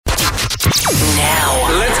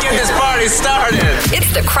party started.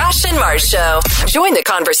 It's the Crash and Mars Show. Join the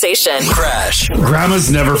conversation. Crash.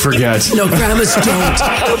 Grandmas never forget. No, grandmas don't.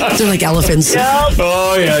 They're like elephants.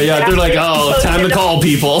 Oh, yeah. They're like, time to call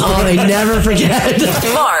people. Oh, they never forget.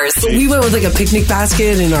 Mars. We went with like a picnic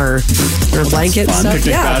basket and our blanket and stuff.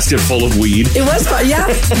 Picnic basket full of weed. It was fun. Yeah,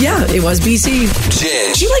 it was BC.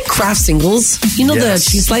 Ginge. Do you like craft singles? You know the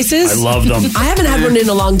cheese slices? I love them. I haven't had one in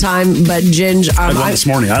a long time, but Ginge. I had one this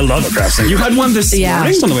morning. I love a craft single. You had one this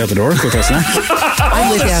morning? On the way out the door. Quick snack.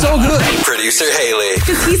 I'm with you. So good. Producer Haley.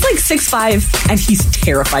 Because he's like 6'5" and he's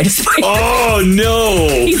terrified of spiders. Oh, no.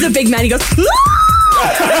 He's a big man. He goes,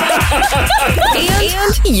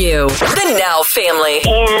 and you. The Now family.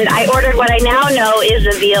 And I ordered what I now know is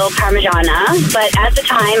a veal parmigiana, but at the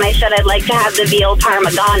time I said I'd like to have the veal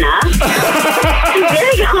parmigiana.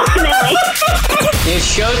 Very commonly.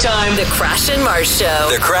 It's showtime. The Crash and Mars Show.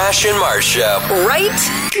 The Crash and Mars Show. Right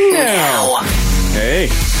now. Hey,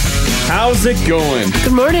 how's it going?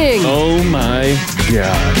 Good morning. Oh, my God.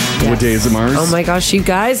 Yes. What day is it, Mars? Oh my gosh, you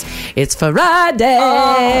guys, it's Friday.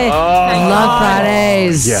 I love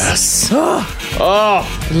Fridays. Yes. Love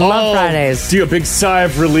Fridays. Do a big sigh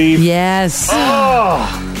of relief. Yes.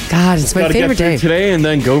 God, it's my Gotta favorite get through day. today and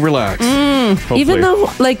then go relax. Even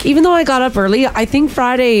though I got up early, I think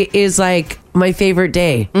Friday is like my favorite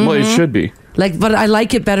day. Well, it should be. But I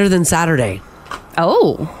like it better than Saturday.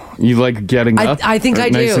 oh. You like getting up? I think I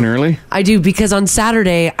do. Nice and early? I do, because on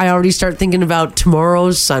Saturday, I already start thinking about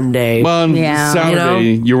tomorrow's Sunday. Well, on Yeah.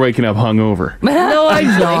 Saturday, you're waking up hungover. No,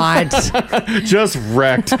 I'm not. Just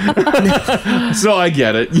wrecked. So I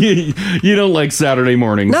get it. You don't like Saturday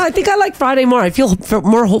mornings. No, I think I like Friday more. I feel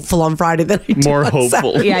more hopeful on Friday than I do More on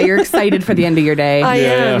hopeful. Saturday. Yeah, you're excited for the end of your day. I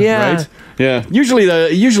am, yeah. Right? Yeah.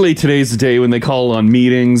 Usually today's the day when they call on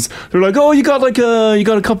meetings. They're like, "Oh, you got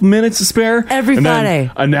a couple minutes to spare?" Every and Friday.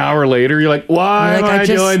 Then an hour later, you're like, "Why am I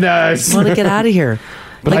doing this?" I want to get out of here.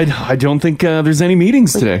 But I don't think there's any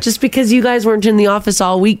meetings today. Just because you guys weren't in the office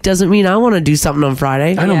all week doesn't mean I want to do something on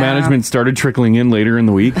Friday. I know management started trickling in later in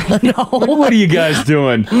the week. No. Like, what are you guys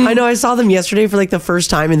doing? I know. I saw them yesterday for like the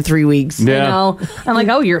first time in 3 weeks. Yeah. You know? I'm like,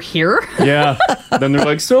 oh, you're here? Yeah. Then they're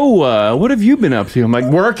like, so what have you been up to? I'm like,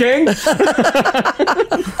 working.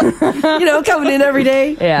 Coming in every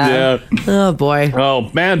day. Yeah. Oh boy.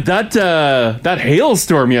 Oh man, that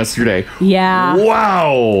hailstorm yesterday. Yeah.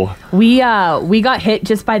 Wow. We got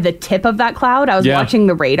hit just by the tip of that cloud. I was watching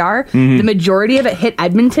the radar. The majority of it hit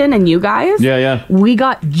Edmonton and you guys. Yeah. We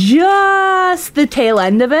got just the tail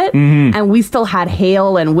end of it, and we still had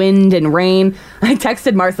hail and wind and rain. I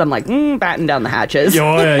texted Martha, I'm like, batten down the hatches.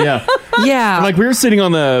 Oh, yeah. Yeah. Like, we were sitting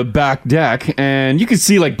on the back deck, and you could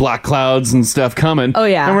see, like, black clouds and stuff coming. Oh,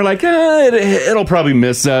 yeah. And we're like, it'll probably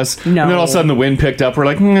miss us. No. And then all of a sudden, the wind picked up. We're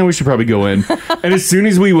like, we should probably go in. And as soon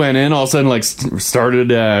as we went in, all of a sudden, like, started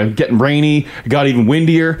getting rainy. It got even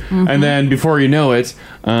windier. And then, before you know it,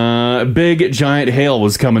 big, giant hail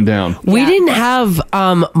was coming down. We didn't have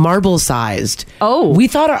marble-sized. Oh. We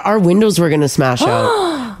thought our windows were going to smash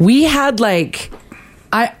out. We had, like...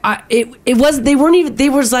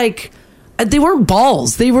 They weren't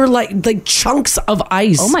balls. They were like chunks of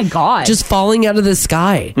ice. Oh my God. Just falling out of the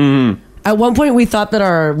sky. At one point, we thought that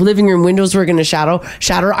our living room windows were going to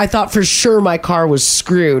shatter. I thought for sure my car was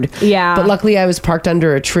screwed. Yeah. But luckily, I was parked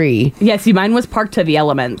under a tree. Yeah, see, mine was parked to the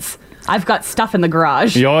elements. I've got stuff in the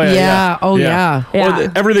garage. Oh, yeah. Oh, yeah.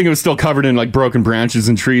 Yeah. Everything was still covered in like broken branches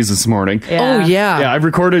and trees this morning. Yeah. Oh, yeah. Yeah, I've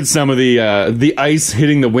recorded some of the ice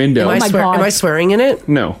hitting the window. Am God. I swearing in it?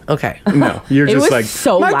 No. Okay. No. You're It just was like,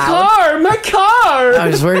 so my loud. car! I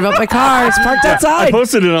was worried about my car. It's parked I outside.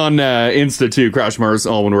 posted it on Insta too, Crash Mars,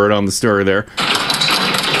 all one word on the story there.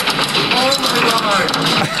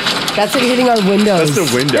 That's it hitting our windows. That's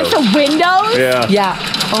the window. The windows? Yeah. Yeah.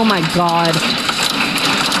 Oh my God.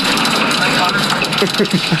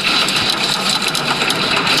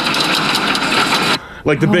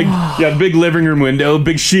 Like the big living room window,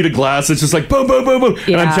 big sheet of glass. It's just like boom, boom, boom, boom.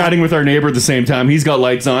 And I'm Yeah. chatting with our neighbor at the same time. He's got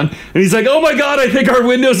lights on, and he's like, "Oh my God, I think our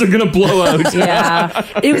windows are gonna blow out." Yeah.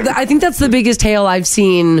 I think that's the biggest hail I've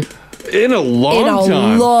seen in a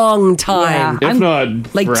long time. Yeah. If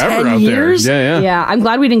not like forever 10 out years? there. Yeah, I'm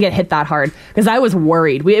glad we didn't get hit that hard because I was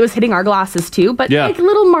worried. It was hitting our glasses too, but like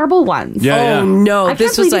little marble ones. Yeah. Oh no, I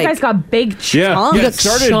this can't believe was you guys got big chunks. You got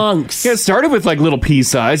chunks. Yeah, it started with like little pea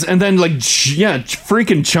size, and then like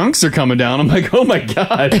freaking chunks are coming down. I'm like, oh my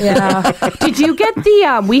God. Yeah. Did you get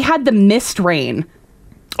the? We had the mist rain.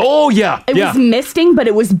 Oh yeah, It was misting, but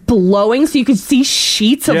it was blowing, so you could see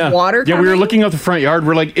sheets of water. Yeah, we were looking out the front yard.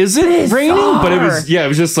 We're like, is it raining? But it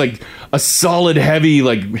was just like a solid, heavy,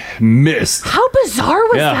 like, mist. How bizarre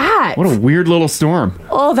was that? What a weird little storm.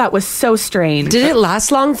 Oh, that was so strange. Did it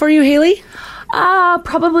last long for you, Haley?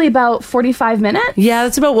 Probably about 45 minutes. Yeah,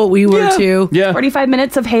 that's about what we were too. Yeah. 45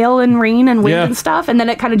 minutes of hail and rain and wind Yeah. and stuff, and then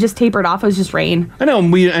it kind of just tapered off. It was just rain. I know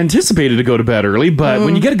we anticipated to go to bed early, but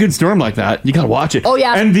when you get a good storm like that, you gotta watch it. Oh,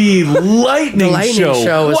 yeah. And the lightning,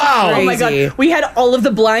 show was wow. Oh my Crazy. god, we had all of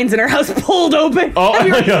the blinds in our house pulled open. Oh, and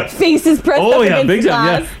we were yeah. faces pressed up Oh yeah, against big the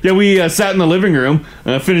time. glass. Yeah, we sat in the living room,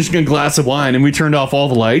 finishing a glass of wine, and we turned off all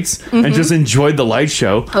the lights and just enjoyed the light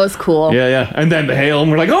show. That was cool. Yeah, and then the hail, and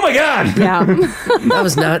we're like, oh my god. Yeah. That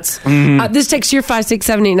was nuts. This text here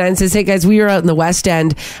 56789 says, "Hey guys, we were out in the West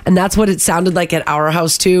End, and that's what it sounded like at our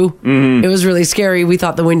house too. It was really scary. We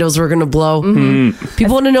thought the windows were going to blow.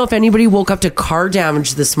 People want to know if anybody woke up to car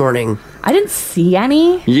damage this morning. I didn't see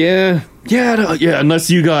any. Yeah.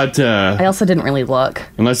 Unless you got, I also didn't really look.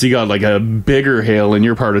 like a bigger hail in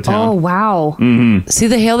your part of Oh, town. wow. See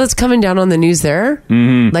the hail that's coming down on the news there?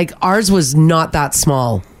 Like ours was not that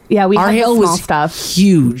small. Yeah, we Our had hail the small was stuff.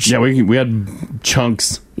 huge. Yeah, we had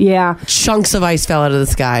chunks. Yeah. Chunks of ice fell out of the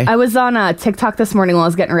sky. I was on TikTok this morning while I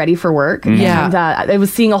was getting ready for work. Yeah. And I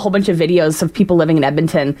was seeing a whole bunch of videos of people living in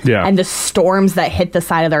Edmonton. Yeah. And the storms that hit the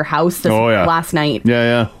side of their house last night.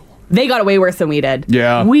 Yeah. They got it way worse than we did.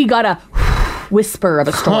 Yeah. We got a whisper of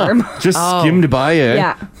a storm. Just skimmed by it.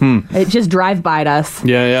 Yeah. It just drive-by'd us.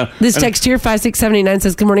 Yeah. This text here, 56789,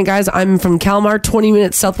 says, "Good morning, guys. I'm from Kalmar, 20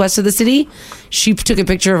 minutes southwest of the city." She took a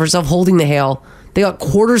picture of herself holding the hail. They got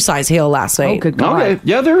quarter-size hail last night. Oh, good God. Okay.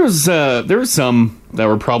 Yeah, there was some that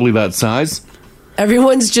were probably that size.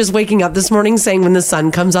 Everyone's just waking up this morning saying when the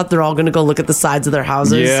sun comes up, they're all going to go look at the sides of their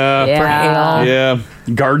houses. Yeah. For hail. Yeah.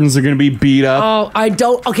 Gardens are going to be beat up. Oh, I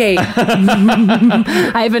don't. Okay.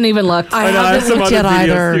 I haven't even looked. I I have haven't some looked other yet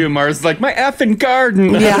videos either. too. Mars like my effing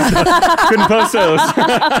garden. Yeah. Couldn't post those.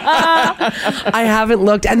 I haven't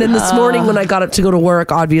looked. And then this morning when I got up to go to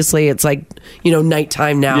work, obviously it's like,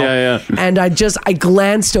 nighttime now. Yeah. And I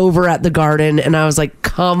glanced over at the garden and I was like,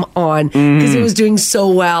 come on. Because it was doing so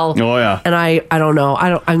well. Oh yeah. And I don't know.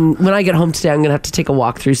 When I get home today, I'm going to have to take a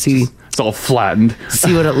walk through, see It's all flattened.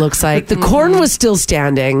 what it looks like. The corn was still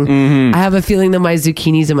standing. I have a feeling that my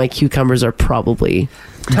zucchinis and my cucumbers are probably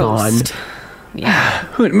gone. Yeah.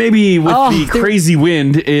 Maybe with the crazy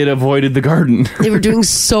wind, it avoided the garden. They were doing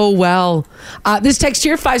so well. This text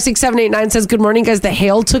here, 56789, says, "Good morning, guys. The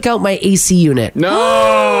hail took out my AC unit."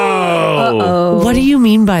 No. What do you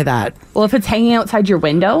mean by that? Well, if it's hanging outside your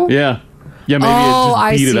window. Yeah. Maybe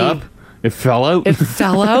I it just beat see. it up. It fell out. It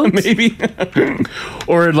fell out? Maybe.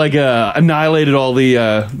 Or it annihilated all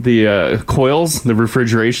the coils, the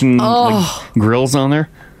refrigeration grills on there.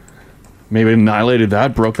 Maybe it annihilated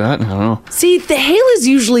that, broke that. I don't know. See, the hail is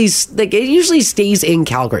usually it usually stays in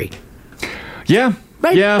Calgary. Yeah.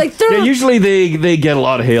 Right? Yeah. Like, they're- usually they get a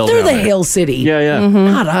lot of hail. They're down the there. hail city. Yeah.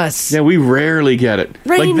 Not us. Yeah, we rarely get it.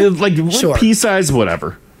 Rain? Like Sure. pea-size,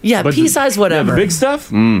 whatever. Yeah, But pea-size, whatever. Yeah, the big stuff?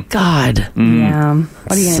 God. Yeah.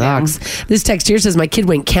 What are you gonna Sucks. This text here says, "My kid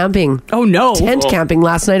went camping. do? Oh, no. Tent camping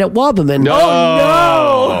last night at Wabaman." No. Oh,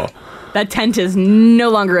 no. That tent is no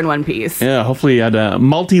longer in one piece. Yeah, hopefully you had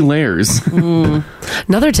multi-layers.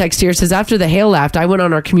 Another text here says, "After the hail left, I went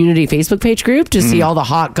on our community Facebook page group to see all the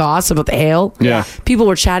hot goss about the hail. Yeah. People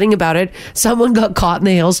were chatting about it. Someone got caught in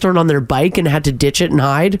the hailstorm on their bike and had to ditch it and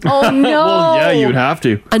hide. Oh, no. Well, yeah, you'd have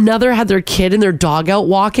to. Another had their kid and their dog out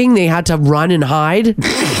walking. They had to run and hide.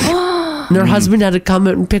 And their husband had to come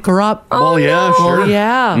and pick her up. Well, yeah, sure. Oh,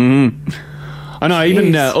 yeah. I know, I even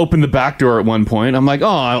Jeez. opened the back door at one point. I'm like,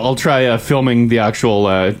 I'll try filming the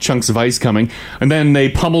actual chunks of ice coming. And then they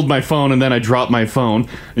pummeled my phone, and then I dropped my phone.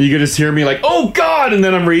 And you could just hear me like, oh, God! And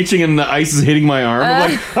then I'm reaching, and the ice is hitting my arm. I'm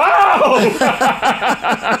like, oh!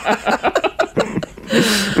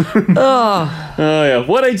 Oh, yeah.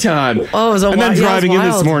 What a time. Oh, it was and then driving in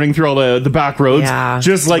this morning through all the back roads,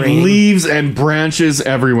 just like rain. leaves and branches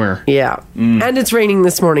everywhere. Yeah. And it's raining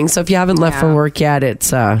this morning, so if you haven't left for work yet,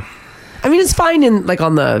 it's... it's fine in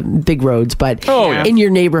on the big roads, but in your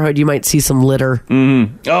neighborhood you might see some litter.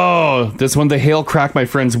 Oh, this one, the hail cracked my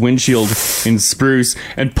friend's windshield in Spruce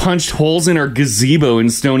and punched holes in our gazebo in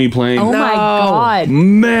Stony Plain. Oh, my God.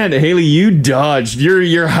 Man, Haley, you dodged.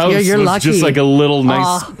 Your house you're was lucky. just like a little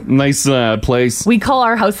nice place. We call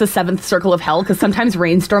our house the seventh circle of hell because sometimes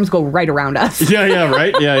rainstorms go right around us. Yeah,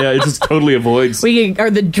 right? Yeah, it just totally avoids. We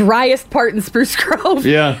are the driest part in Spruce Grove.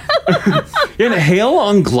 Yeah. And hail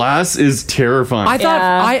on glass is terrifying. I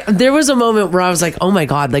thought there was a moment where I was like, oh my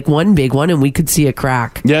God, one big one and we could see a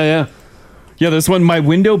crack. Yeah, this one, my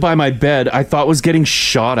window by my bed, I thought was getting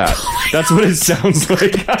shot at. That's what it sounds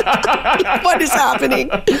like. What is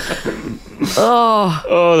happening?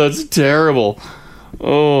 Oh, that's terrible.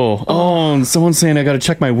 Oh, and someone's saying I got to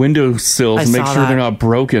check my windowsills and make saw sure that. they're not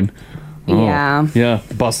broken. Yeah,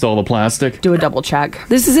 bust all the plastic. Do a double check.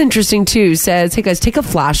 This is interesting too. Says, hey guys, take a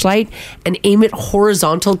flashlight and aim it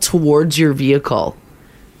horizontal towards your vehicle.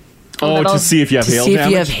 To see if you have hail damage?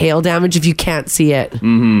 If you have hail damage, if you can't see it.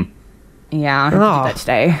 Yeah, I did that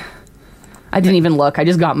today. I didn't even look. I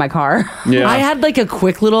just got in my car. Yeah. I had like a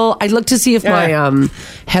quick little. I looked to see if my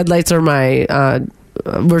headlights or my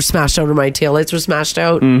were smashed out or my taillights were smashed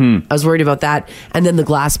out. I was worried about that, and then the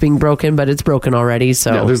glass being broken, but it's broken already.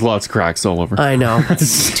 So Yeah, there's lots of cracks all over. I know.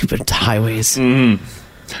 Stupid highways. Nah,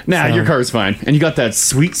 your car's fine. And you got that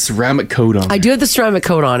sweet ceramic coat on. I do have the ceramic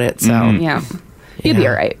coat on it, so Yeah. You'd be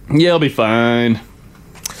all right. Yeah, it'll be fine.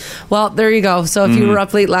 well, there you go. So if you were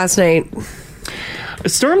up late last night,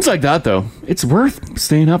 Storms like that, though, it's worth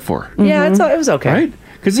staying up for. yeah, it was okay. Right?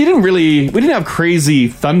 Because we didn't have crazy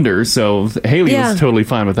thunder, so Haley Yeah. was totally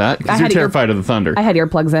fine with that. Because I you're had terrified of the thunder. I had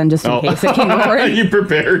earplugs in just in case it came over. You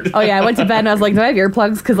prepared. Oh yeah, I went to bed and I was like, do I have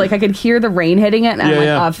earplugs? Because like I could hear the rain hitting it, and I'm like,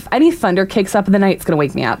 Yeah. oh, if any thunder kicks up in the night, it's gonna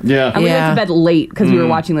wake me up. Yeah. And we Yeah. went to bed late because we were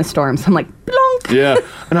watching the storm. So I'm like, blonk. Yeah.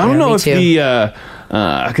 And I don't know me if too.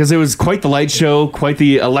 because it was quite the light show, quite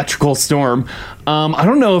the electrical storm. I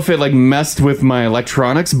don't know if it like messed with my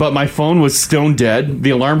electronics, but my phone was stone dead. The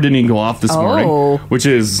alarm didn't even go off this morning, which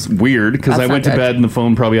is weird because I That's went not to good. bed and the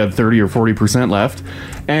phone probably had 30 or 40% left,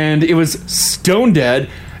 and it was stone dead.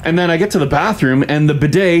 And then I get to the bathroom and the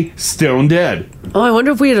bidet stone dead. Oh, I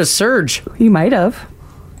wonder if we had a surge. You might have.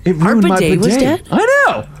 It Our ruined my bidet was dead? I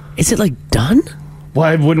know. Is it like done?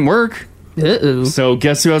 Why it wouldn't work? Uh-oh. So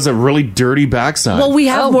guess who has a really dirty backside? Well, we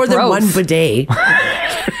have Oh, more than gross. one bidet.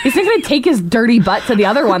 He's not gonna take his dirty butt to the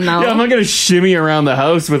other one though. yeah, I'm not gonna shimmy around the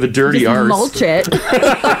house with a dirty Just arse. mulch it.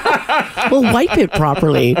 We'll wipe it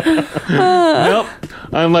properly. Nope.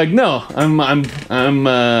 I'm like, no.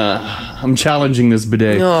 I'm challenging this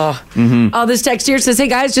bidet. Oh, this text here says, hey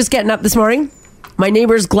guys, just getting up this morning. My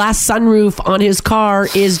neighbor's glass sunroof on his car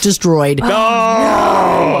is destroyed.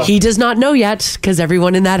 Oh, He does not know yet because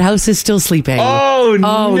everyone in that house is still sleeping. oh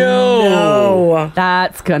no. no.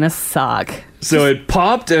 That's gonna suck. So it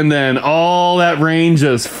popped and then all that rain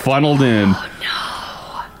just funneled in. Oh no.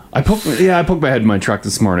 I poked my head in my truck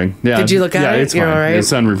this morning. Yeah. Did you look at it? Yeah, it's You're fine. all right? The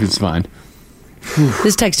sunroof is fine.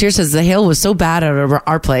 This text here says the hail was so bad out of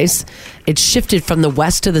our place, it shifted from the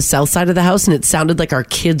west to the south side of the house, and it sounded like our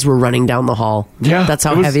kids were running down the hall. Yeah. That's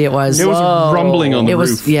how heavy it was. It was rumbling on the It roof.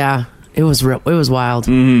 was, yeah. It was wild.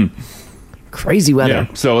 Crazy weather.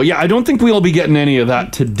 Yeah. So, I don't think we'll be getting any of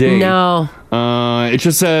that today. No. It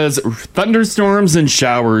just says thunderstorms and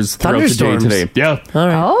showers throughout Thunderstorms? the day today. Yeah. All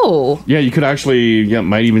right. Oh Yeah, you could actually,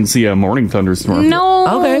 might even see a morning thunderstorm. no.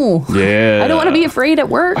 Okay. Yeah. I don't want to be afraid at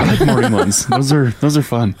work. I like morning ones. Those are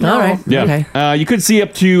fun. All right. Yeah. Okay. You could see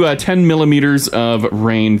up to 10 millimeters of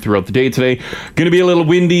rain throughout the day today. Going to be a little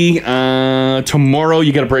windy. Tomorrow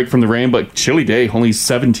you get a break from the rain, but chilly day, only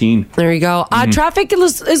 17. There you go. Traffic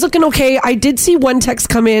is looking okay. I did see one text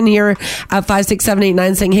come in here at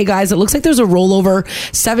 56789 saying, hey guys, it looks like there's a rollover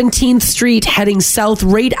 17th Street heading south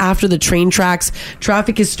right after the train tracks.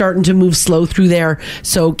 Traffic is starting to move slow through there.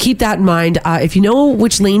 So keep that in mind. If you know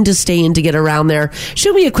which lane to stay in to get around there,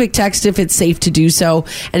 shoot me a quick text if it's safe to do so.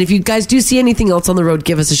 And if you guys do see anything else on the road,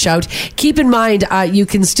 give us a shout. Keep in mind, you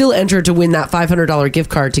can still enter to win that $500 gift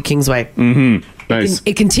card to Kingsway. Nice.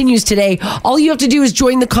 It continues today. All you have to do is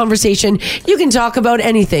join the conversation. You can talk about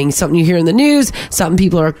anything. Something you hear in the news, something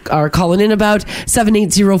people are calling in about.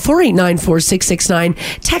 780-489-4669.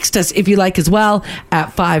 Text us if you like as well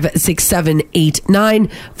at 56789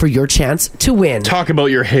 for your chance to win. Talk about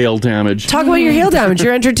your hail damage. Talk about your hail damage.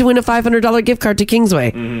 You're entered to win a $500 gift card to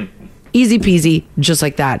Kingsway. Easy peasy, just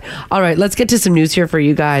like that. All right, let's get to some news here for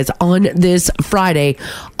you guys on this Friday,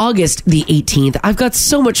 August the 18th. I've got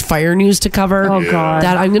so much fire news to cover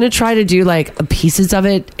that I'm going to try to do like pieces of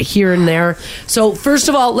it here and there. So first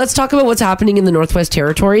of all, let's talk about what's happening in the Northwest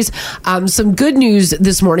Territories. Some good news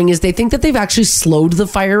this morning is they think that they've actually slowed the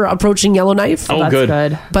fire approaching Yellowknife. Oh, That's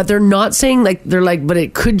good. But they're not saying but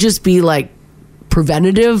it could just be like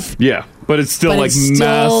preventative. Yeah, but it's still But like it's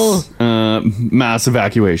still- mass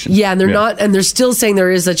evacuation. Yeah, and they're still saying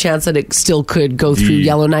there is a chance that it still could go through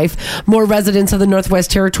Yellowknife. More residents of the Northwest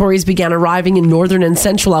Territories began arriving in northern and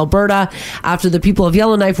central Alberta after the people of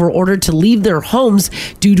Yellowknife were ordered to leave their homes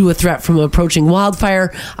due to a threat from approaching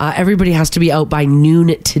wildfire. Everybody has to be out by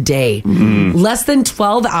noon today. Less than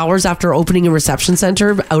 12 hours after opening a reception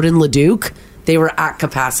center out in Leduc, they were at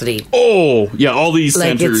capacity. Oh, yeah, all these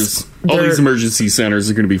Like, centers, all these emergency centers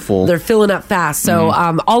are going to be full. They're filling up fast. So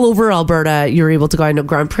all over Alberta, you're able to go. I know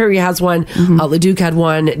Grand Prairie has one. Leduc had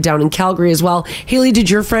one down in Calgary as well. Haley, did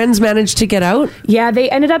your friends manage to get out? Yeah, they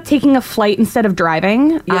ended up taking a flight instead of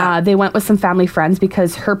driving. Yeah. They went with some family friends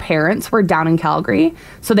because her parents were down in Calgary.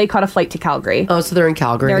 So they caught a flight to Calgary. Oh, so they're in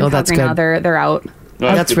Calgary. They're in Calgary that's good. now. They're out.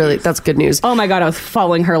 That's good news. Oh my God, I was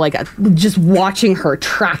following her, just watching her,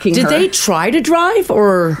 tracking her. Did they try to drive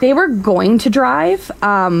or? They were going to drive,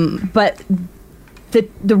 but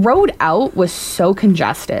the road out was so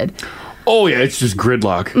congested. Oh, yeah, it's just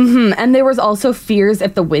gridlock. And there was also fears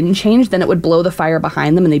if the wind changed, then it would blow the fire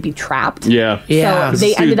behind them and they'd be trapped. Yeah. So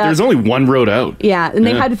they ended up... There's only one road out. Yeah, and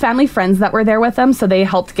they had family friends that were there with them, so they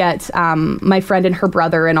helped get my friend and her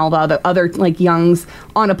brother and all the other youngs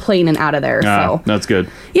on a plane and out of there. So That's good.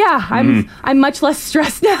 yeah, I'm much less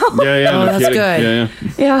stressed now. Yeah, Oh, no that's kidding. good.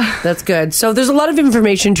 Yeah. That's good. So there's a lot of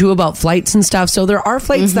information too about flights and stuff. So there are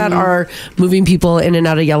flights that are moving people in and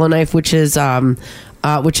out of Yellowknife, which is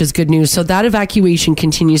good news. So that evacuation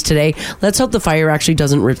continues today. Let's hope the fire actually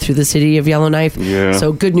doesn't rip through the city of Yellowknife. Yeah.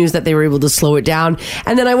 So good news that they were able to slow it down.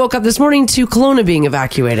 And then I woke up this morning to Kelowna being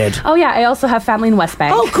evacuated. Oh yeah, I also have family in West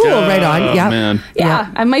Bank. Oh, cool. Right on. Yeah. Man.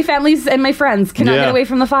 Yeah, and my families and my friends cannot Yeah. get away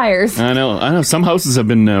from the fires. I know. Some houses have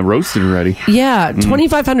been roasted already. Yeah,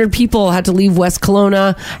 2,500 people had to leave West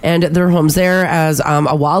Kelowna and their homes there as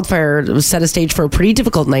a wildfire set a stage for a pretty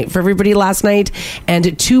difficult night for everybody last night.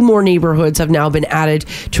 And 2 more neighborhoods have now been added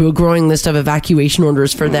to a growing list of evacuation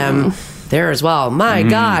orders for them there as well. My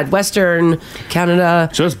God, Western Canada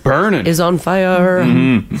Just burning. is on fire.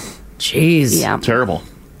 Jeez. Yeah. Terrible.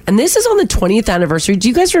 And this is on the 20th anniversary. Do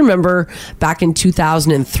you guys remember back in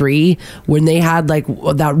 2003 when they had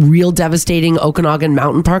that real devastating Okanagan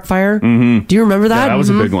Mountain Park fire? Do you remember that? Yeah, that was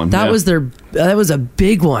a big one. That Yeah. was a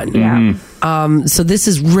big one. Yeah. So this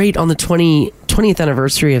is right on the 20th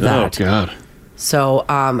anniversary of that. Oh, God. So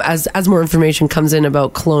as more information comes in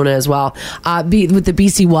about Kelowna as well, with the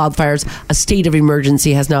BC wildfires, a state of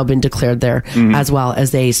emergency has now been declared there as well as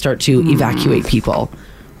they start to evacuate people,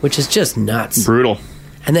 which is just nuts. Brutal.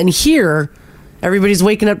 And then here, everybody's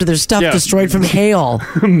waking up to their stuff destroyed from hail.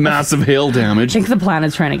 Massive hail damage. I think the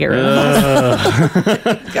planet's trying to get rid of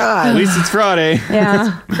us. God. At least it's Friday.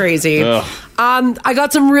 Yeah. Crazy. Ugh. I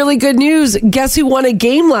got some really good news. Guess who won a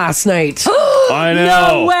game last night? I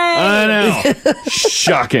know. No way. I know.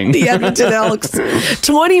 Shocking. The Edmonton Elks.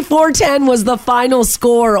 24-10 was the final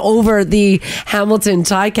score over the Hamilton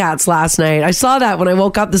Ticats last night. I saw that when I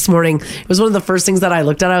woke up this morning. It was one of the first things that I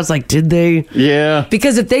looked at. I was like, did they? Yeah.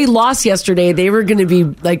 Because if they lost yesterday, they were going to be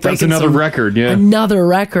like That's breaking another record, yeah. Another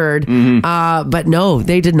record. But no,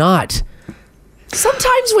 they did not.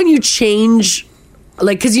 Sometimes when you change,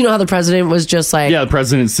 because you know how the president was just like... Yeah, the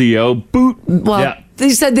president and CEO. Boot. Well, Yeah. they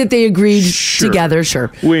said that they agreed Sure. together,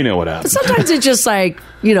 sure. We know what happened. Sometimes it's just like,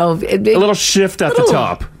 A little shift at the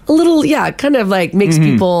top. A little, kind of like makes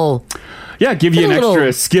people... Yeah, give you Put an a extra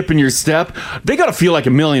little- skip in your step. They got to feel like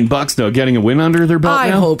 $1 million, though, getting a win under their belt I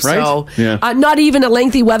now, hope right? so. Yeah. Not even a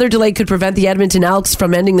lengthy weather delay could prevent the Edmonton Elks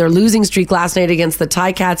from ending their losing streak last night against the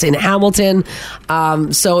Ticats in Hamilton.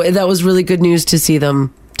 So that was really good news to see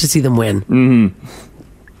them win. Mm-hmm.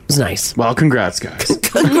 It was nice. Well, congrats, guys.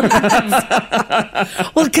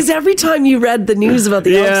 Well, because every time you read the news about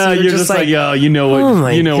the Elks, you're just like, yeah, you know what, oh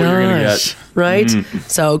my you know what you're gonna gosh. get. Right?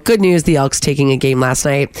 So good news, the Elks taking a game last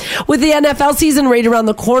night. With the NFL season right around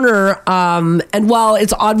the corner, and while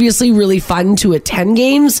it's obviously really fun to attend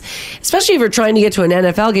games, especially if you're trying to get to an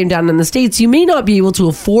NFL game down in the States, you may not be able to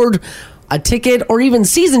afford a ticket or even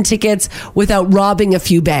season tickets without robbing a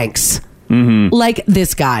few banks. Like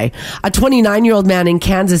this guy. A 29-year-old man in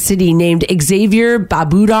Kansas City named Xavier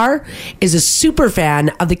Babudar is a super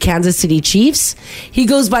fan of the Kansas City Chiefs. He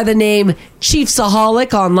goes by the name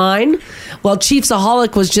Chiefsaholic online. Well,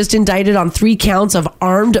 Chiefsaholic was just indicted on 3 counts of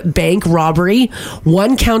armed bank robbery,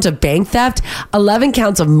 1 count of bank theft, 11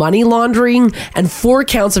 counts of money laundering, and 4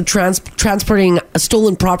 counts of transporting a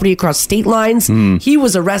stolen property across state lines. He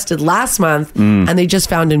was arrested last month, and they just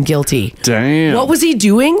found him guilty. Damn. What was he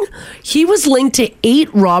doing? He was linked to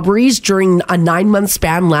 8 robberies during a 9-month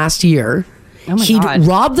span last year. Oh my He'd God.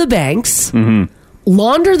 rob the banks,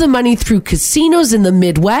 launder the money through casinos in the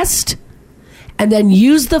Midwest, and then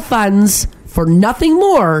use the funds for nothing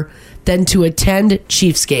more than to attend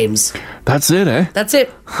Chiefs games. That's it, eh? That's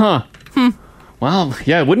it. Huh. Well,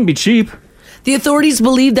 yeah, it wouldn't be cheap. The authorities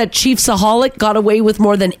believe that Chiefsaholic got away with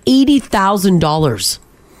more than $80,000.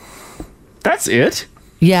 That's it?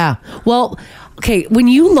 Yeah. Well, okay, when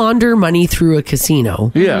you launder money through a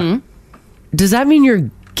casino, Yeah. does that mean you're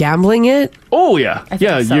gambling it? Oh yeah, think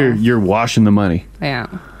yeah. so. You're washing the money. Yeah.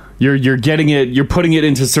 You're getting it. You're putting it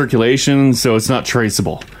into circulation, so it's not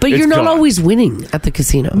traceable. But It's you're not gone. always winning at the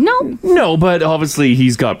casino. No, but obviously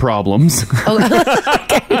he's got problems. All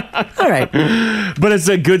right. But it's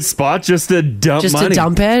a good spot just to dump Just money. to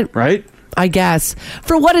dump it? Right? I guess.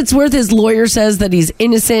 For what it's worth, his lawyer says that he's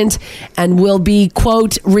innocent and will be,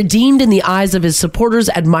 quote, redeemed in the eyes of his supporters,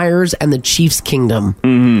 admirers, and the Chiefs' kingdom.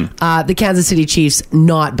 Mm-hmm. The Kansas City Chiefs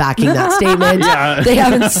not backing that statement. Yeah. They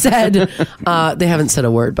haven't said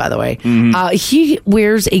a word, by the way. Mm-hmm. He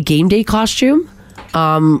wears a game day costume.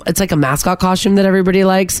 It's like a mascot costume that everybody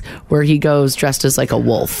likes, where he goes dressed as like a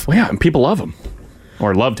wolf. Well, yeah, and people love him.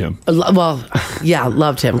 Or loved him. Well, yeah,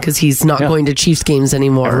 loved him because he's not going to Chiefs games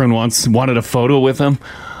anymore. Everyone wanted a photo with him.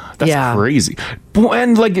 That's Yeah. crazy.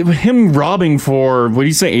 And like him robbing for, what do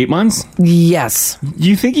you say, 8 months? Yes.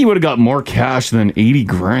 You think he would have got more cash than 80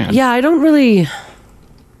 grand? Yeah, I don't really...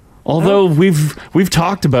 Although we've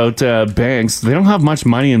talked about banks, they don't have much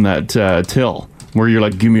money in that till where you're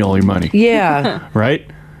like, give me all your money. Yeah. Right?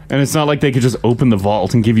 And it's not like they could just open the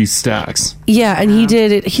vault and give you stacks. Yeah, and he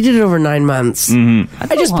did it. He did it over 9 months. Mm-hmm.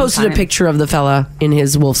 I just long posted a time. picture of the fella in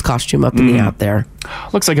his wolf's costume up in the app there.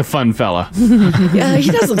 Looks like a fun fella. Yeah,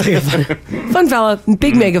 he does look like a fun fella.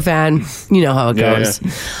 Big mega fan. You know how it Yeah, goes.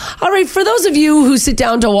 All right, for those of you who sit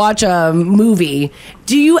down to watch a movie,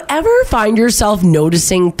 do you ever find yourself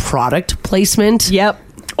noticing product placement? Yep.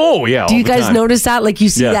 Oh, yeah. Do you guys notice that? Like you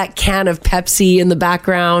see Yeah. that can of Pepsi in the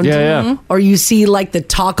background? Yeah, yeah. Or you see like the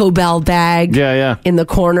Taco Bell bag Yeah, yeah. in the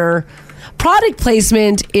corner. Product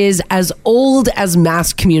placement is as old as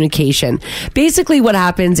mass communication. Basically what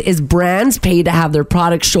happens is brands pay to have their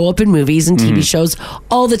products show up in movies and TV shows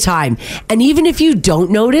all the time. And even if you don't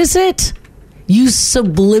notice it, you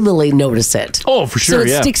subliminally notice it. Oh, for sure, So it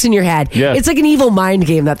yeah. sticks in your head. Yeah. It's like an evil mind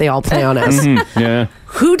game that they all play on us. Yeah.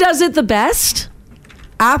 Who does it the best?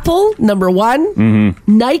 Apple, number 1.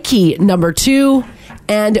 Nike, number 2.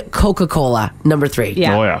 And Coca-Cola, number 3.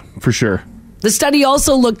 Yeah. Oh, yeah. For sure. The study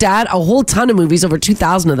also looked at a whole ton of movies, over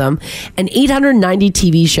 2,000 of them, and 890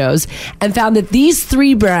 TV shows, and found that these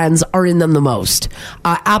 3 brands are in them the most.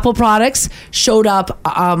 Apple products showed up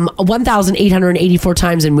 1,884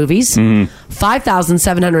 times in movies,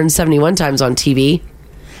 5,771 times on TV.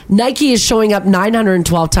 Nike is showing up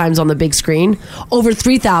 912 times on the big screen, over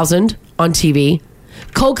 3,000 on TV.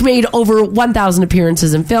 Coke made over 1,000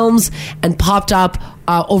 appearances in films and popped up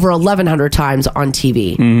over 1,100 times on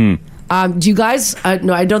TV. Do you guys...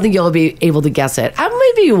 no, I don't think you'll be able to guess it.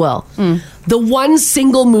 Maybe you will. The one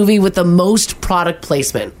single movie with the most product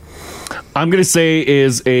placement. I'm going to say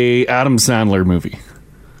is a Adam Sandler movie.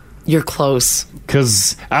 You're close.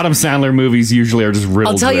 Because Adam Sandler movies usually are just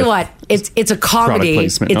riddled I'll tell you with what. It's a comedy. product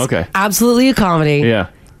placement. It's Okay. absolutely a comedy. Yeah.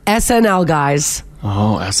 SNL guys.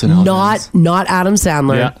 Oh, SNL. Not Adam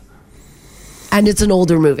Sandler. Yeah. And it's an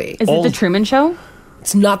older movie. Is it the Truman Show?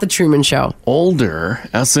 It's not the Truman Show. Older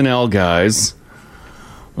SNL guys.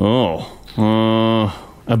 Oh.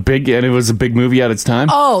 And it was a big movie at its time?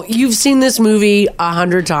 Oh, you've seen this movie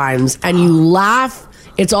 100 times and you laugh.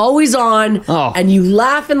 It's always on. Oh. And you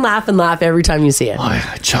laugh and laugh and laugh every time you see it.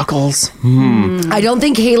 Chuckles. I don't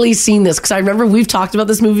think Haley's seen this because I remember we've talked about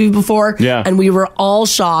this movie before. Yeah. And we were all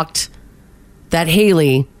shocked that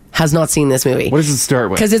Haley has not seen this movie. What does it start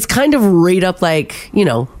with? Because it's kind of right up like,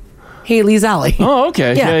 Haley's alley. Oh,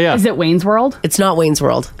 okay. Yeah. Yeah. Is it Wayne's World? It's not Wayne's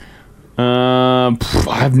World. I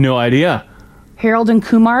have no idea. Harold and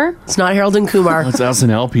Kumar? It's not Harold and Kumar. It's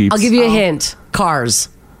SNL peeps. I'll give you a hint. Cars.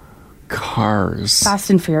 Cars. Fast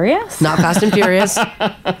and Furious? Not Fast and Furious.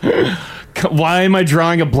 Why am I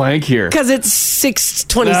drawing a blank here? Because it's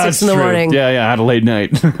 6:26 That's in the true. morning. Yeah, I had a late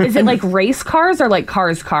night. Is it like race cars or like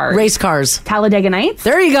cars? Race cars. Talladega Nights?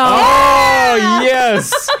 There you go. Oh,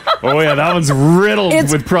 yes. Oh, yeah, that one's riddled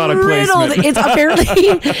It's with product riddled. placement. It's apparently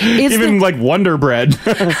it's Even like Wonder Bread.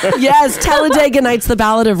 yes, Talladega Nights, the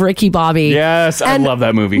Ballad of Ricky Bobby. Yes, I love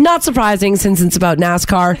that movie. Not surprising since it's about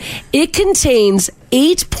NASCAR. It contains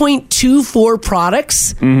 8.24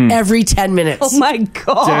 products every 10 minutes. Oh my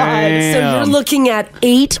God. Damn. So you're looking at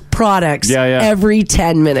 8 products Yeah. every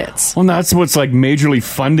 10 minutes. Well, that's what's like majorly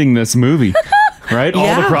funding this movie, right? All the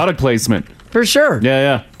Yeah. product placement. For sure.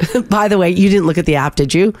 Yeah. By the way, you didn't look at the app,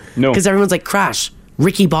 did you? No. Because everyone's like, Crash,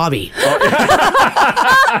 Ricky Bobby.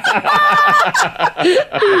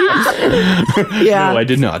 Yeah. No, I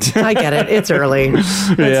did not. I get it. It's early.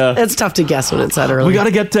 It's tough to guess when it's that early. We got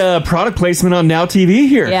to get product placement on Now TV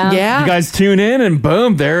here. Yeah. Yeah. You guys tune in and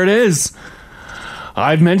boom, there it is.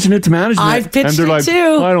 I've mentioned it to management. I've pitched and they're it like,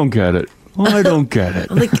 too. I don't get it. I don't get it.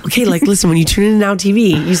 I'm like, okay, like, listen, when you tune in Now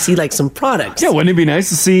TV, you see like some products. Yeah, wouldn't it be nice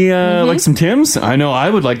to see like some Tims? I know I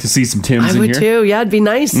would like to see some Tims I in would here. too. Yeah, it'd be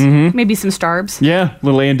nice. Maybe some Starbs. Yeah,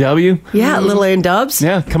 little A&W. Yeah, little A and Dubs.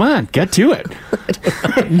 Yeah, come on, get to it.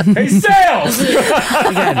 Hey, sales!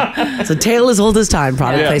 Again, so tale as old as time,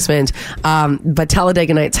 product Yeah. placement. But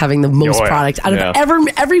Talladega Nights having the most Oh, yeah. product out of Yeah.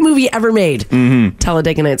 every movie ever made.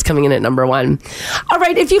 Talladega Nights coming in at number 1. All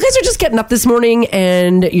right, if you guys are just getting up this morning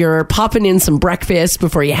and you're popping in some breakfast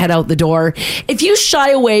before you head out the door, if you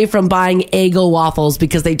shy away from buying Eggo waffles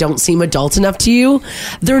because they don't seem adult enough to you,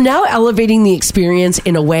 they're now elevating the experience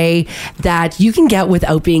in a way that you can get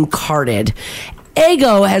without being carded.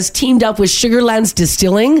 Eggo has teamed up with Sugarlands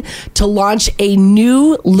Distilling to launch a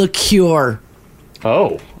new liqueur.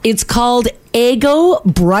 Oh. It's called Eggo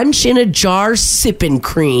Brunch in a Jar Sippin'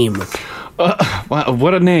 Cream. Wow,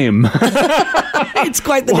 what a name. It's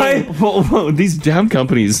quite the Why? name. Whoa, these damn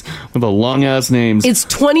companies with the long-ass names. It's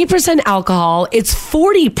 20% alcohol, it's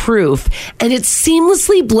 40 proof, and it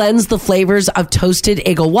seamlessly blends the flavors of toasted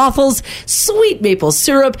Eggo waffles, sweet maple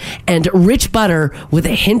syrup, and rich butter with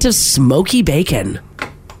a hint of smoky bacon.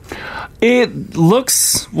 It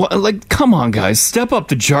looks like, come on, guys, step up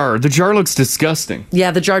the jar. The jar looks disgusting.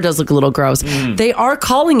 Yeah, the jar does look a little gross. They are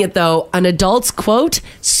calling it, though, an adult's, quote,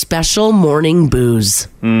 special morning booze.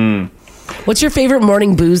 What's your favorite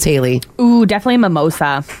morning booze, Haley? Ooh, definitely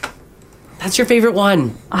mimosa. That's your favorite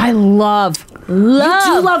one. I love. You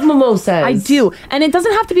do love mimosas. I do. And it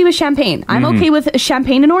doesn't have to be with champagne. I'm okay with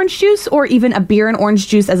champagne and orange juice or even a beer and orange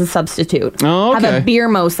juice as a substitute. Oh, okay. Have a beer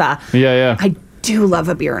mosa. Yeah. I do love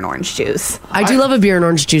a beer and orange juice. I do love a beer and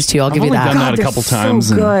orange juice, too. I'll give you only that. done that a they're couple so times.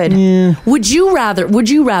 and- good. Would you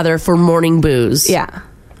rather for morning booze, Yeah.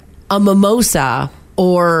 a mimosa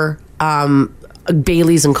or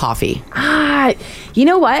Bailey's and coffee? You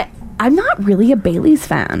know what? I'm not really a Bailey's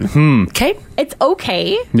fan. Okay. It's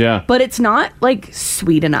okay. Yeah. But it's not like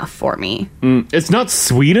sweet enough for me. It's not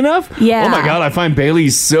sweet enough? Yeah. Oh my God, I find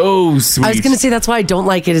Bailey's so sweet. I was going to say that's why I don't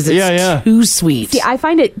like it. Is it's too sweet? See, I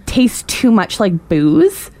find it tastes too much like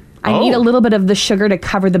booze. I need a little bit of the sugar to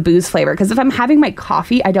cover the booze flavor. Because if I'm having my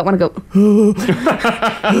coffee, I don't want to go.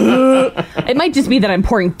 It might just be that I'm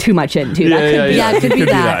pouring too much in too. That could be. Yeah, it could be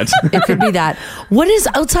that. It could be that. What is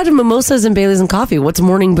outside of mimosas and Bailey's and coffee? What's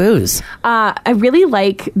morning booze? I really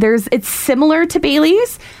like. It's similar to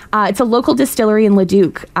Bailey's. It's a local distillery in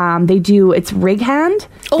Leduc. It's Rig Hand.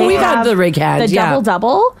 Oh, They we've had have the Rig Hand, The yeah.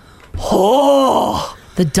 double. Oh,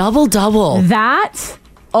 the double.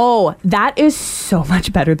 That is so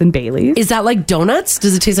much better than Bailey's. Is that like donuts?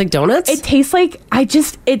 Does it taste like donuts? It tastes like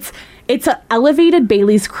it's an elevated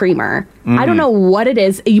Bailey's creamer. I don't know what it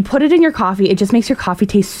is. You put it in your coffee, it just makes your coffee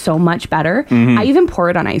taste so much better. I even pour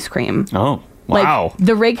it on ice cream. Oh, wow. Like,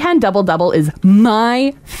 the Rig Hand double is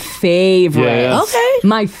my favorite. Yeah. Okay.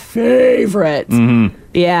 My favorite.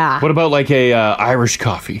 Yeah. What about like a Irish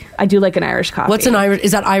coffee? I do like an Irish coffee. What's an Irish?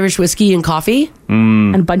 Is that Irish whiskey and coffee?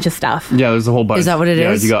 And a bunch of stuff. Yeah, there's a whole bunch. Is that what it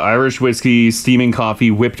Yeah, is? you got Irish whiskey, steaming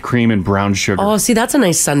coffee, whipped cream, and brown sugar. Oh, see, that's a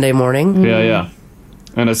nice Sunday morning. Yeah.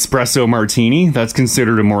 An espresso martini, that's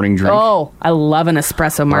considered a morning drink. Oh, I love an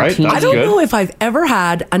espresso Right, martini. that's I don't good. know if I've ever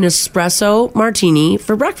had an espresso martini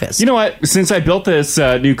for breakfast. You know what? Since I built this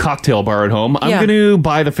new cocktail bar at home, I'm Yeah. going to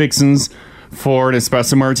buy the fixins for an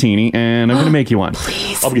espresso martini, and I'm going to make you one.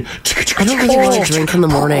 Please. I don't really want to drink in the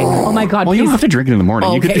morning. Oh my God. Well, you please, don't have to drink it in the morning.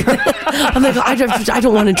 Oh, You okay. could. I'm like, I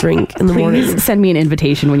don't want to drink in the morning. please send me an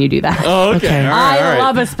invitation when you do that. Oh, okay. Okay. All right, all I right.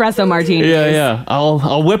 love espresso martinis. Yeah.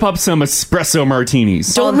 I'll whip up some espresso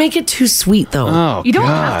martinis. Don't make it too sweet, though. Oh, You don't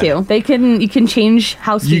God. have to. You can change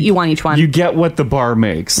how sweet you want each one. You get what the bar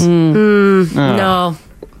makes. No,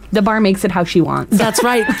 The bar makes it how she wants. that's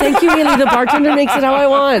right. Thank you, Haley. The bartender makes it how I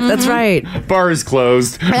want. That's right. Bar is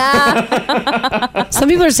closed. Some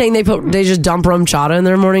people are saying they just dump rum chata in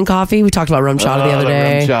their morning coffee. We talked about rum chata the other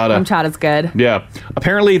day. Rum chata. Chata's good. Yeah.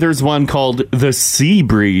 Apparently, there's one called the Sea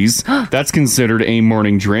Breeze. That's considered a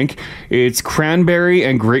morning drink. It's cranberry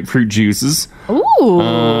and grapefruit juices.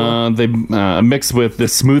 Ooh. They mix with the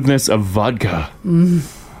smoothness of vodka.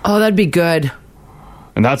 Oh, that'd be good.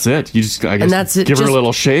 And that's it. You just, I guess, that's it. give her a Just-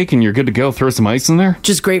 little shake and you're good to go. Throw some ice in there.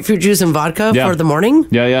 Just grapefruit juice and vodka Yeah. for the morning?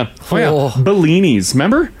 Yeah. Oh, yeah. Oh. Bellinis.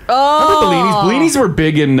 Remember? Oh. Remember Bellinis? Bellinis were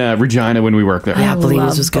big in Regina when we worked there. Yeah, Bellinis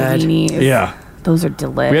Love was good. bellinis. Yeah. Those are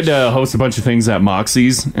delicious. We had to host a bunch of things at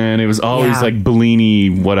Moxie's, and it was always Yeah. like Bellini,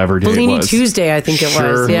 whatever day it Bellini was. Tuesday, I think it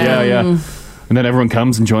Sure. was. Yeah. Yeah. And then everyone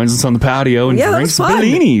comes and joins us on the patio and Yeah, that drinks was fun.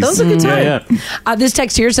 bellinis. That was a good time. Yeah. This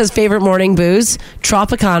text here says favorite morning booze: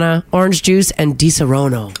 Tropicana, orange juice, and Di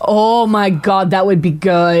Serono. Oh my God, that would be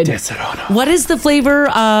good. What is the flavor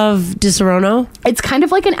of Di Serono? It's kind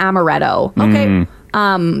of like an amaretto. Okay.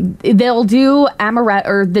 They'll do amaretto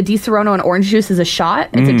or the Di Serono and orange juice as a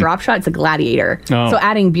shot. It's a drop shot. It's a gladiator. Oh. So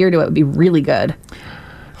adding beer to it would be really good.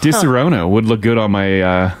 Di Serono would look good on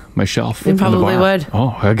my my shelf. It in the probably bar. would. Oh,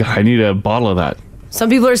 I need a bottle of that. Some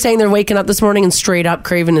people are saying they're waking up this morning and straight up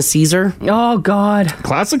craving a Caesar. Oh God.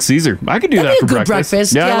 Classic Caesar. I could do That'd that be for a good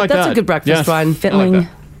breakfast. Yeah, I like that's that. a good breakfast one. I like Filling. that.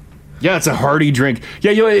 Yeah, it's a hearty drink.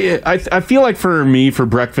 Yeah, I feel like for me, for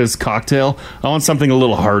breakfast cocktail, I want something a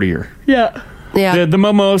little heartier. Yeah. Yeah. The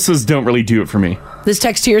mimosas don't really do it for me. This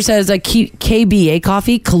text here says KBA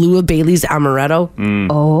coffee, Kahlua Bailey's Amaretto.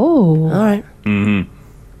 Oh. All right.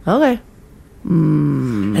 Okay.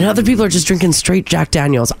 And other people are just drinking straight Jack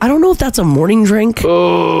Daniels. I don't know if that's a morning drink.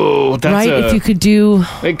 Oh, that's right? If you could do...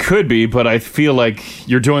 It could be, but I feel like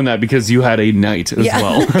you're doing that because you had a night as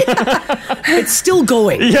well. It's still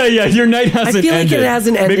going. Yeah, your night hasn't ended. I feel like it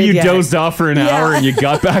hasn't ended Maybe you yet. dozed off for an hour and you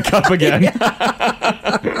got back up again.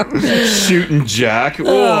 Shooting Jack.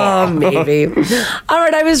 Oh, maybe. All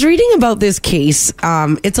right, I was reading about this case.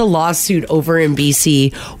 It's a lawsuit over in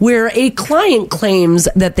BC where a client claims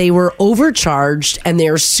that they were overcharged and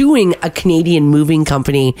they're suing a Canadian moving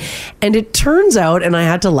company. And it turns out, and I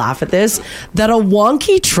had to laugh at this, that a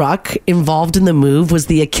wonky truck involved in the move was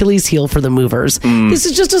the Achilles heel for the movers. This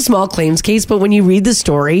is just a small claims case, but when you read the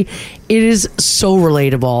story, it is so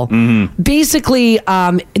relatable. Basically,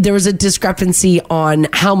 there was a discrepancy on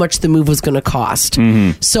how much the move was going to cost.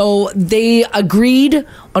 So they agreed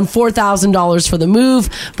on $4,000 for the move,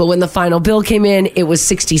 but when the final bill came in, it was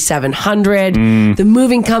 $6,700. The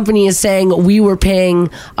moving company is saying we were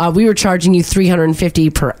charging you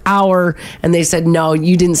 $350 per hour, and they said no,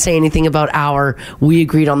 you didn't say anything about hour. We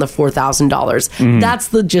agreed on the $4,000. That's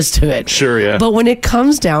the gist of it. Sure, yeah. But when it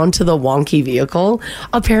comes down to the wonky vehicle,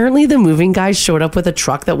 apparently the moving guys showed up with a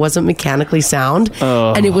truck that wasn't mechanically sound,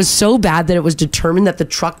 and it was so bad that it was determined that the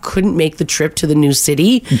truck couldn't make the trip to the new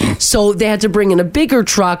city. So they had to bring in a bigger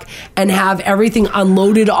truck and have everything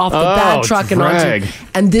unloaded off the bad truck drag.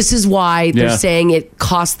 and this is why they're saying it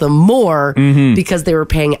cost them more because they were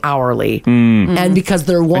paying hourly and because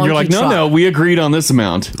their wonky And you're like, no, we agreed on this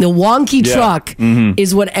amount. the wonky truck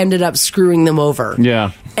is what ended up screwing them over.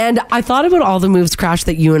 Yeah. And I thought about all the moves, Crash,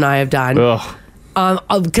 that you and I have done. Ugh.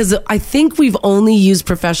 Because I think we've only used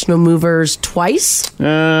professional movers twice.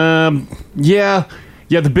 Yeah,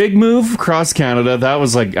 the big move across Canada, that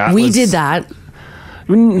was like Atlas. We did that.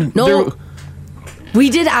 No, we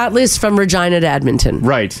did Atlas from Regina to Edmonton.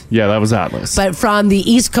 Right. Yeah, that was Atlas. But from the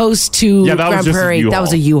East Coast to that was Grand just a Prairie, U-Haul. that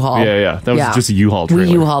was a U-Haul. Yeah. That was just a U-Haul trailer.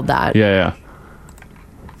 We U-Hauled that. Yeah.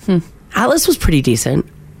 Atlas was pretty decent.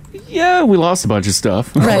 Yeah, we lost a bunch of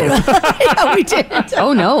stuff. Right. Yeah, we did.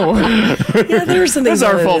 Oh no. Yeah, there were some things.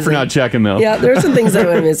 It's our fault for not checking, though. Yeah, there are some things that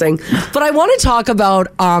went missing. But I want to talk about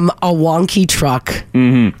a wonky truck.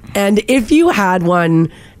 And if you had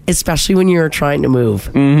one, especially when you're trying to move,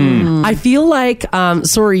 I feel like,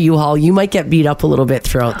 sorry, U-Haul, you might get beat up a little bit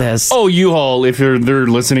throughout this. Oh, U-Haul, if they're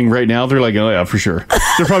listening right now, they're like, oh yeah, for sure.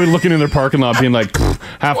 They're probably looking in their parking lot being like,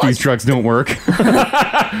 half these trucks don't work.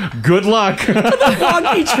 Good luck. The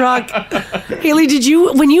wonky truck. Haley,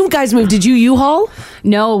 when you guys moved, did you U-Haul?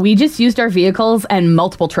 No, we just used our vehicles and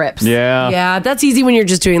multiple trips. Yeah, that's easy when you're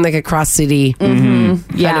just doing like a cross-city kind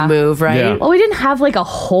of move, right? Yeah. Well, we didn't have like a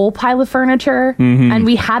whole pile of furniture, and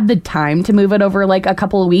we had the time to move it over like a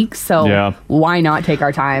couple of weeks, so why not take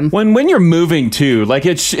our time? When you're moving too, like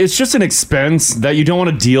it's just an expense that you don't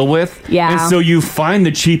want to deal with. Yeah. And so you find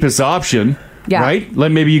the cheapest option. Yeah. Right?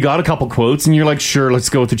 Like maybe you got a couple quotes and you're like, sure, let's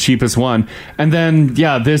go with the cheapest one. And then,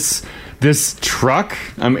 this truck,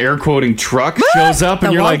 I'm air quoting truck, shows up and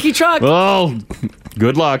The you're like, wonky truck. oh,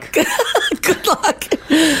 good luck. Good luck.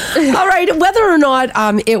 All right. Whether or not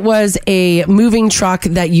it was a moving truck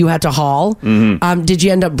that you had to haul, did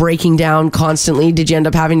you end up breaking down constantly? Did you end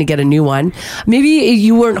up having to get a new one? Maybe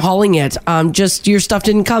you weren't hauling it. Just your stuff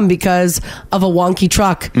didn't come because of a wonky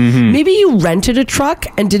truck. Maybe you rented a truck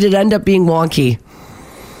and did it end up being wonky?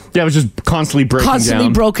 Yeah, it was just constantly breaking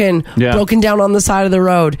down. broken down on the side of the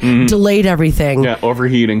road, delayed everything. Yeah,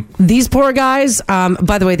 overheating. These poor guys,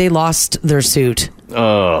 by the way, they lost their suit.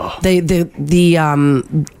 Oh. The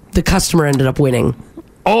customer ended up winning.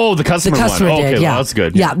 Oh, the customer did, okay, yeah. well, that's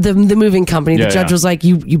good. Yeah, the moving company, the Yeah, judge yeah. was like,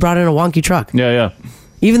 you brought in a wonky truck. Yeah.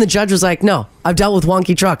 Even the judge was like, no, I've dealt with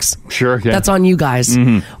wonky trucks. Sure, yeah. That's on you guys.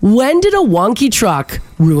 When did a wonky truck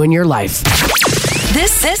ruin your life?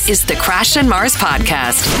 This is the Crash and Mars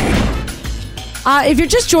podcast. If you're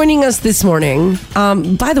just joining us this morning,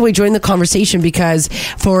 by the way, join the conversation because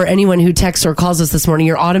for anyone who texts or calls us this morning,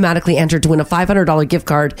 you're automatically entered to win a $500 gift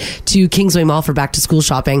card to Kingsway Mall for back to school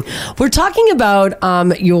shopping. We're talking about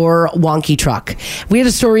your wonky truck. We had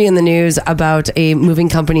a story in the news about a moving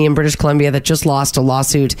company in British Columbia that just lost a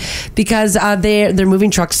lawsuit because their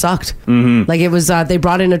moving truck sucked. Mm-hmm. Like it was, they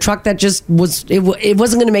brought in a truck that just was, it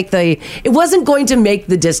wasn't going to make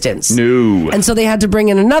the distance. No. And so they had to bring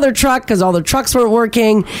in another truck because all the trucks weren't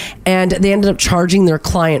working, and they ended up charging their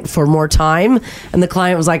client for more time. And the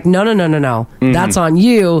client was like, no, mm-hmm. That's on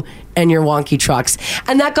you and your wonky trucks.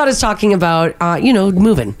 And that got us talking about,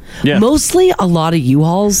 moving. Yeah. Mostly a lot of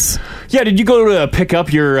U-Hauls. Yeah, did you go to pick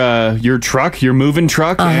up your truck, your moving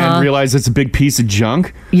truck, and realize it's a big piece of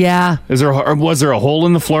junk? Yeah. Was there a hole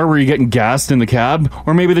in the floor where you're getting gassed in the cab?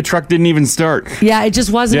 Or maybe the truck didn't even start? Yeah, it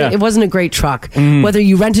just wasn't. Yeah. It wasn't a great truck. Mm. Whether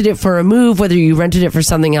you rented it for a move, whether you rented it for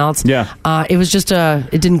something else. Yeah. It was just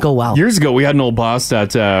it didn't go well. Years ago, we had an old boss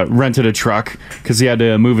that rented a truck because he had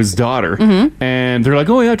to move his daughter. Mm-hmm. And they're like,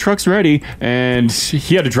 oh yeah, truck's ready. And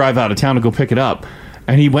he had to drive out of town to go pick it up.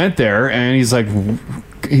 And he went there and he's like,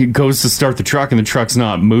 he goes to start the truck and the truck's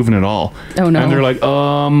not moving at all. Oh no. And they're like,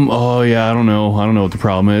 oh yeah, I don't know what the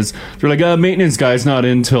problem is. They're like, maintenance guy's not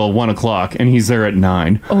in till 1:00 and he's there at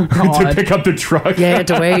 9. Oh God. to pick up the truck. Yeah, you had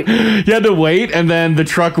to wait. He had to wait, and then the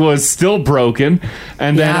truck was still broken.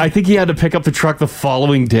 And then I think he had to pick up the truck the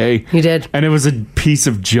following day. He did. And it was a piece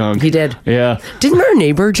of junk. He did. Yeah. Didn't our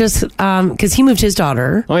neighbor just, because he moved his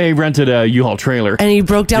daughter. Oh yeah, he rented a U-Haul trailer. And he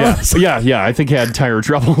broke down. Yeah, I think he had tire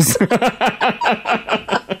troubles.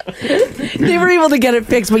 They were able to get it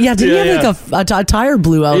fixed, but did he have like a tire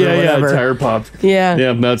blew out or whatever? Yeah, tire popped.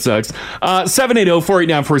 Yeah, that sucks.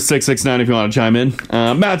 780-489-4669 if you want to chime in.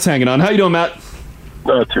 Matt's hanging on. How you doing, Matt?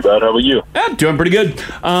 Not too bad. How about you? Doing pretty good.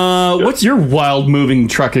 What's your wild moving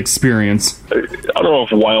truck experience? I don't know if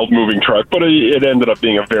wild moving truck, but it ended up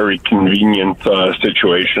being a very convenient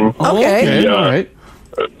situation. Okay. All right.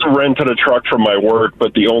 Rented a truck from my work,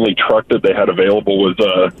 but the only truck that they had available was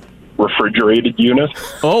a refrigerated unit.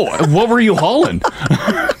 Oh, what were you hauling?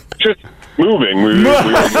 Just moving. We were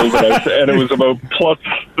moving, and it was about plus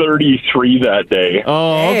 33 that day.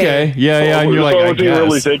 Oh, okay. Yeah. And you're like, I wasn't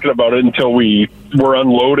really thinking about it until we were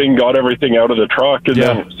unloading, got everything out of the truck, and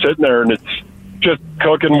then sitting there, and it's just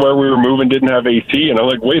cooking where we were moving, didn't have AC. And I'm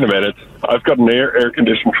like, wait a minute, I've got an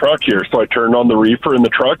air-conditioned truck here. So I turned on the reefer in the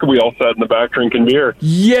truck, and we all sat in the back drinking beer.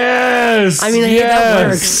 Yes! I mean, that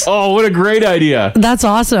works. Oh, what a great idea. That's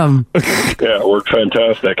awesome. Yeah, it worked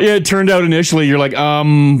fantastic. Yeah, it turned out initially, you're like,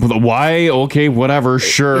 why? Okay, whatever,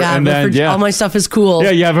 sure. Yeah, and then, all my stuff is cool. Yeah,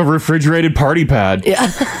 you have a refrigerated party pad. Yeah,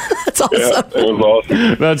 that's awesome. Yeah, it was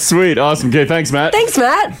awesome. That's sweet. Awesome. Okay, thanks, Matt. Thanks,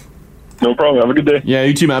 Matt. No problem. Have a good day. Yeah,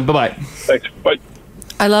 you too, Matt. Bye-bye. Thanks. Bye.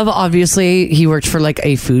 I love, obviously, he worked for like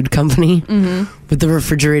a food company with the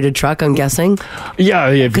refrigerated truck, I'm guessing.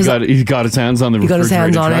 Yeah, he got his hands on the refrigerated truck. He got his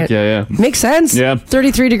hands on it. Yeah. Makes sense. Yeah.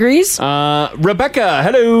 33 degrees. Rebecca,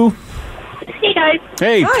 hello. Hey, guys.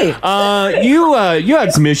 Hey. Hi. You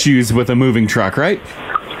had some issues with a moving truck, right?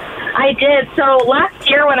 I did. So last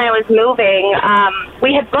year when I was moving,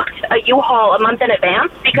 we had booked a U-Haul a month in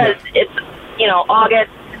advance because it's,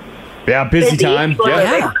 August. Yeah, busy time.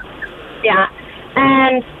 Yeah.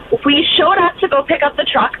 And we showed up to go pick up the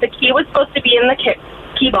truck. The key was supposed to be in the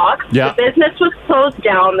key box. Yeah. The business was closed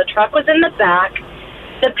down. The truck was in the back.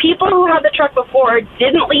 The people who had the truck before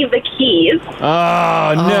didn't leave the keys.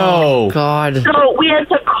 Oh, no. Oh, God. So we had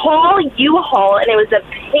to call U-Haul, and it was a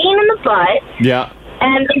pain in the butt. Yeah.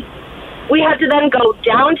 And we had to then go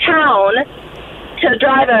downtown to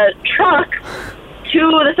drive a truck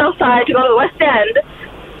to the south side to go to the west end.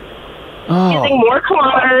 Using more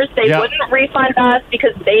kilometers. They wouldn't refund us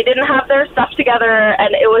because they didn't have their stuff together,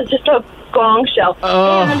 and it was just a gong show.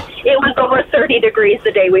 And it was over 30 degrees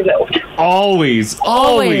the day we moved. Always.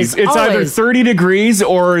 It's either 30 degrees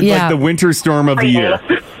or like the winter storm of the year.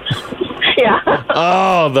 Yeah.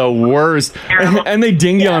 Oh, the worst. And they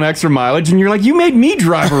ding you on extra mileage, and you're like, you made me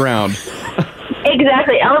drive around.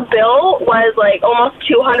 Exactly. Our bill was like almost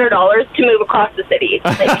 $200 to move across the city.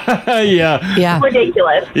 Yeah.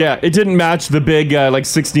 Ridiculous. Yeah, it didn't match the big like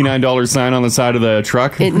 $69 sign on the side of the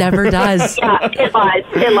truck. It never does. Yeah, it lies.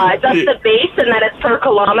 That's the base, and then it's per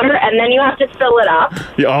kilometer, and then you have to fill it up.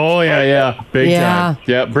 Oh, yeah. Big time.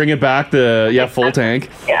 Yeah, bring it back to full tank.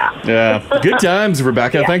 Yeah. Good times,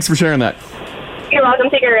 Rebecca. Thanks for sharing that. You're welcome.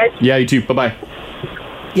 Take care, guys. Yeah, you too. Bye-bye.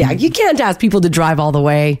 Yeah, you can't ask people to drive all the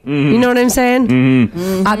way. You know what I'm saying?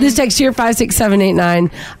 This text here,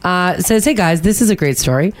 56789, says, hey guys, this is a great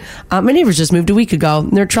story. My neighbors just moved a week ago.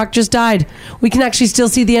 And their truck just died. We can actually still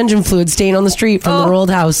see the engine fluid stain on the street from their old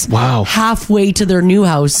house. Wow. Halfway to their new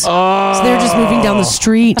house. So they're just moving down the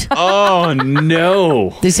street. Oh,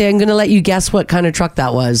 no. They say, I'm going to let you guess what kind of truck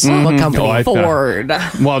that was. What company? Oh, Ford.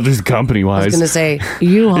 Well, just company-wise. I was going to say,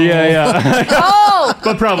 U-Haul. Yeah. Oh!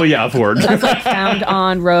 But probably, yeah, Ford. That's like found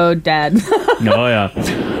on road dead. Oh, yeah.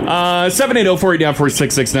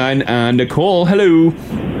 780-489-4669. Nicole, hello.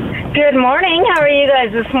 Good morning. How are you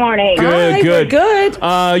guys this morning? Good, We're good.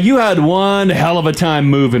 You had one hell of a time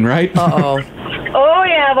moving, right? Uh-oh. Oh,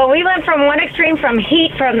 yeah. Well, we went from one extreme from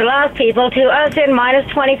heat from the last people to us in minus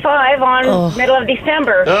 25 on middle of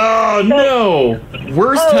December. Oh, no.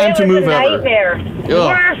 Worst time to move ever. ever. Nightmare.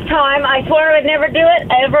 Worst time. I swore I would never do it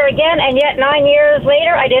ever again, and yet 9 years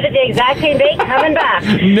later, I did it the exact same day coming back.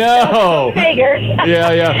 No. Figured.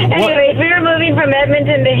 Yeah. Anyways, we were moving from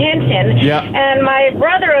Edmonton to Hinton. Yeah. And my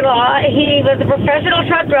brother-in-law, he was a professional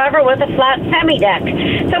truck driver with a flat semi-deck.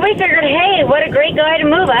 So we figured, hey, what a great guy to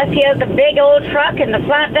move us. He has a big old truck and the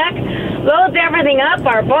flat deck, loads everything up,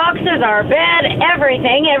 our boxes, our bed,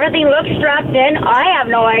 everything. Everything looks strapped in. I have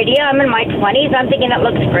no idea. I'm in my 20s. I'm thinking it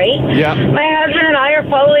looks great. Yeah. My husband and I are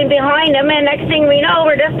following behind him, and next thing we know,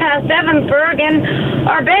 we're just past Evansburg, and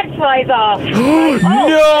our bed flies off. No!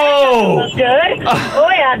 That good. Oh,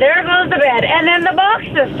 yeah, there goes the bed. And then the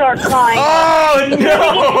boxes start flying. Oh,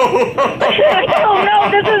 no! Oh, no,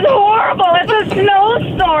 this is horrible. It's a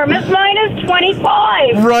snowstorm. It's minus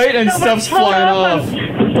 25. Right, and So stuff's we're pulled flying off.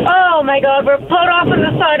 Oh, my God. We're pulled off on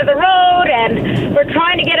the side of the road, and we're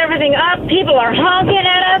trying to get everything up. People are honking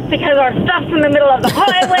at us because our stuff's in the middle of the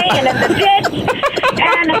highway and in the ditch.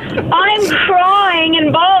 And I'm crying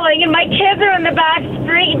and bawling, and my kids are in the back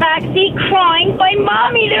seat crying. My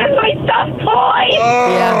mommy, there's my stuffed toy.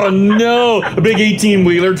 Oh, no. A big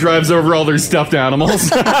 18-wheeler drives over all their stuffed animals.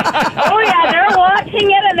 Oh, yeah, they're watching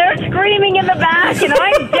it, and they're screaming in the back, and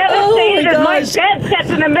I'm devastated as my bed sits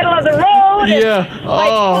in the middle of the road. Yeah. My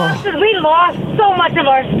boxes, we lost so much of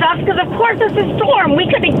our stuff, because of course it's a storm. We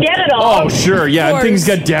couldn't get it all. Oh, sure. Yeah, and things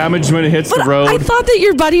get damaged when it hits the road. I thought that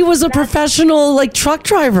your buddy was a professional, truck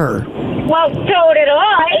driver. Well, so did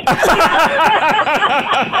I.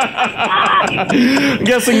 I'm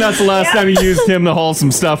guessing that's the last time you used him to haul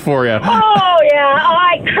some stuff for you. Oh, yeah.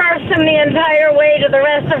 I cursed him the entire way to the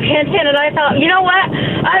rest of Hinton, and I thought, you know what?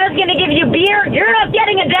 I was going to give you beer. You're not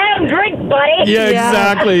getting a damn drink, buddy. Yeah,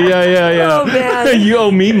 exactly. Yeah. Oh, man. You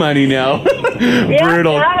owe me money now. Yeah,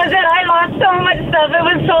 Brutal. that was it. I lost so much stuff. It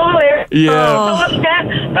was so hilarious. Yeah. So upset.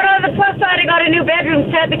 But on the plus side, I got a new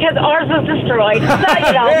bedroom set because ours was destroyed. So,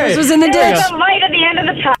 This was in the ditch. There's a light at the end of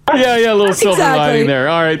the tunnel. Yeah, a little silver Exactly. lining there.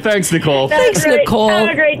 All right, thanks, Nicole. Thanks, Great. Nicole. Have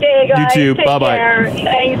a great day, guys. You too. Take Bye-bye. care.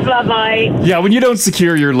 Thanks. Bye-bye. Yeah, when you don't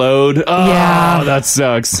secure your load, that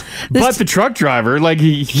sucks. But the truck driver,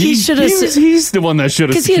 he should have. he's the one that should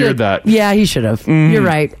have secured that. Yeah, he should have. You're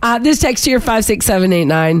right. This text here,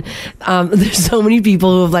 56789. There's so many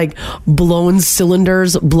people who have blown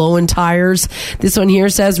cylinders, blowing tires. This one here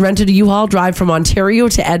says, rented a U-Haul drive from Ontario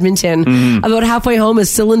to Edmonton. About halfway home, a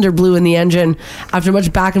cylinder blew in the engine. After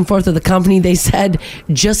much back and forth with the company, they said,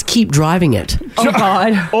 just keep driving it. Oh,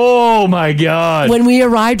 God. Oh, my God. When we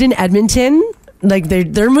arrived in Edmonton,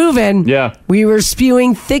 they're moving. Yeah. We were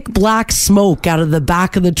spewing thick black smoke out of the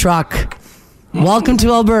back of the truck. Welcome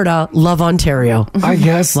to Alberta. Love Ontario. I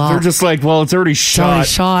guess they're just it's already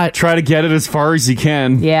shot. Try to get it as far as you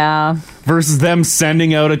can. Yeah. Versus them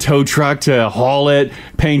sending out a tow truck to haul it,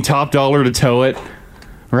 paying top dollar to tow it.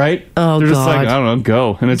 Right? Oh, they're just God. I don't know,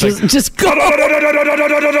 go. And it's just go.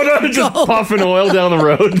 just puffing oil down the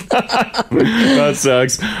road. That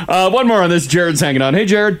sucks. One more on this. Jared's hanging on. Hey,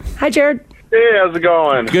 Jared. Hi, Jared. Hey, how's it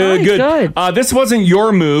going? Good. This wasn't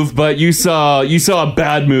your move, but you saw a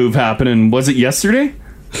bad move happening. Was it yesterday?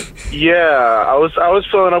 Yeah, I was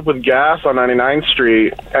filling up with gas on 99th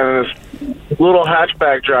Street, and this little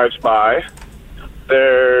hatchback drives by.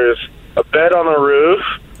 There's a bed on the roof,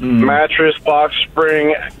 mattress, box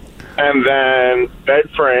spring, and then bed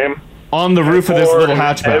frame. On the roof of this little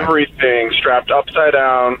hatchback. Everything strapped upside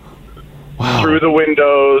down. Wow. Through the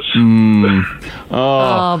windows.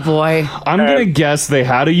 Oh, boy. I'm going to guess they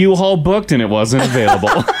had a U-Haul booked and it wasn't available.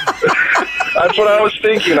 That's what I was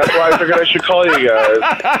thinking. That's why I figured I should call you guys.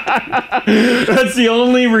 That's the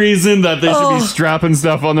only reason that they should be strapping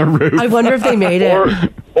stuff on the roof. I wonder if they made it.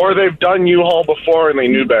 Or they've done U-Haul before and they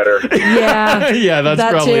knew better. Yeah. Yeah, that's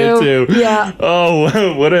that probably too. it too. Yeah.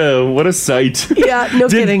 Oh, what a sight. Yeah, no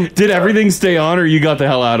kidding. Did everything stay on or you got the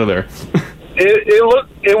hell out of there?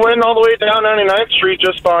 It went all the way down 99th Street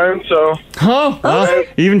just fine. So. Huh? Well,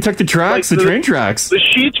 even took the tracks, the train tracks. The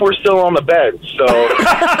sheets were still on the bed. So.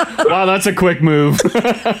 Wow, that's a quick move. All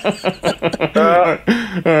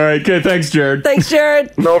right. Okay. Thanks, Jared. Thanks,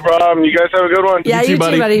 Jared. No problem. You guys have a good one. Yeah, you too,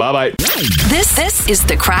 buddy. Bye-bye. This is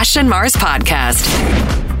the Crash and Mars podcast.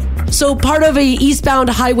 So part of a eastbound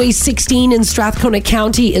Highway 16 in Strathcona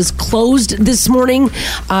County is closed this morning.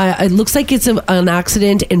 It looks like it's an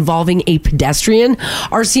accident involving a pedestrian.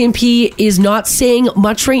 RCMP is not saying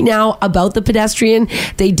much right now about the pedestrian.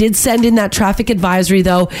 They did send in that traffic advisory,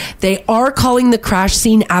 though. They are calling the crash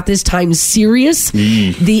scene at this time serious.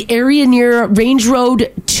 The area near Range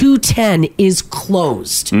Road 210 is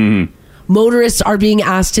closed. Motorists are being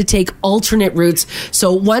asked to take alternate routes.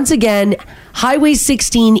 So once again, Highway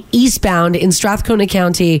 16 eastbound in Strathcona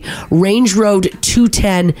County, Range Road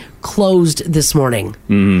 210 closed this morning.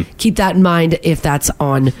 Keep that in mind if that's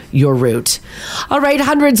on your route. All right,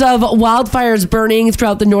 hundreds of wildfires burning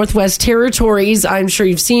throughout the Northwest Territories. I'm sure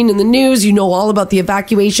you've seen in the news. You know all about the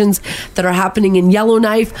evacuations that are happening in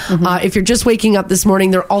Yellowknife. If you're just waking up this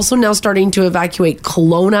morning, they're also now starting to evacuate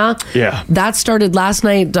Kelowna. Yeah. That started last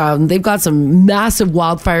night. They've got some massive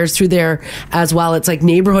wildfires through there as well. It's like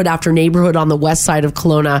neighborhood after neighborhood on the west side of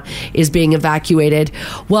Kelowna is being evacuated.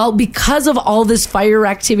 Well, because of all this fire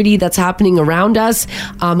activity that's happening around us,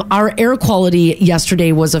 our air quality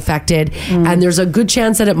yesterday was affected, and there's a good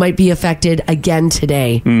chance that it might be affected again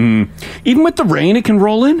today. Even with the rain, it can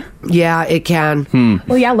roll in? Yeah, it can.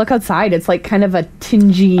 Well, yeah, look outside. It's like kind of a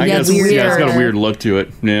tingy, I guess, weird. yeah, it's got a weird look to it.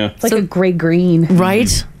 Yeah. It's like a gray-green.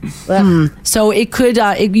 Right? So it could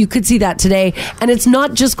you could see that today, and it's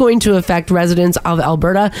not just going to affect residents of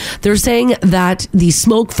Alberta. They're saying that the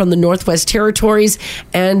smoke from the Northwest Territories,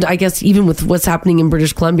 and I guess even with what's happening in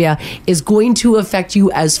British Columbia, is going to affect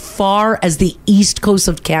you as far as the east coast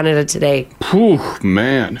of Canada today. Whew,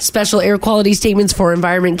 man. Special air quality statements for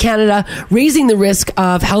Environment Canada, raising the risk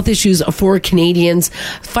of health issues for Canadians.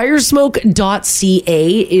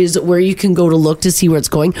 Firesmoke.ca is where you can go to look to see where it's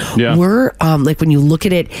going. Yeah. We're like, when you look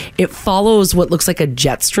at it, it follows what looks like a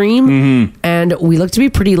jet stream, and we look to be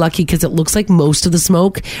pretty lucky because it looks like most of the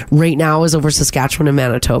smoke right now is over Saskatchewan and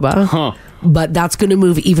Manitoba. But that's going to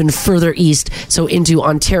move even further east, so into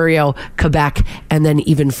Ontario, Quebec, and then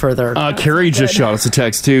even further. Carrie just shot us a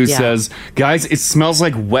text too. Says, guys, it smells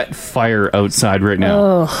like wet fire outside right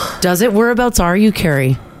now. Does it? Whereabouts are you,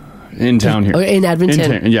 Carrie? In town here. In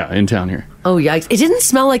Edmonton? In town here. Oh, yikes. It didn't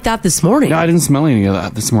smell like that this morning. No, I didn't smell any of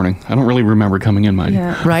that this morning. I don't really remember coming in, mind.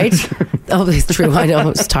 Yeah. Right? Oh, it's true. I know. I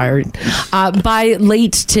was tired. By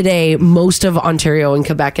late today, most of Ontario and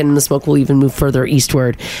Quebec and the smoke will even move further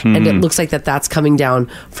eastward. And it looks like that's coming down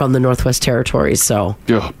from the Northwest Territories. So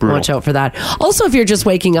watch out for that. Also, if you're just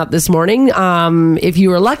waking up this morning, if you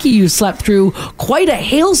were lucky, you slept through quite a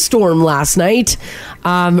hailstorm last night.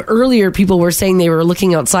 Earlier, people were saying they were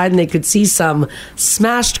looking outside and they could see some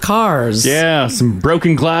smashed cars. Yeah, some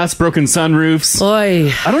broken glass, broken sunroofs. Oy.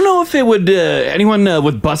 I don't know if it would anyone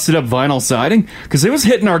with busted up vinyl siding, because it was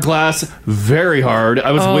hitting our glass very hard.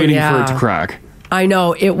 I was waiting for it to crack. I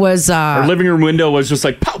know, it was... our living room window was just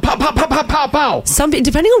like pow, pow, pow, pow, pow, pow, pow.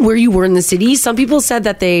 Depending on where you were in the city, some people said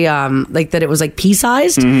that they that it was like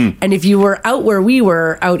pea-sized, and if you were out where we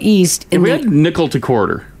were, out east... we had nickel to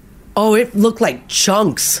quarter. Oh, it looked like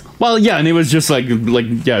chunks. Well, yeah, and it was just like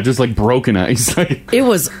broken ice. It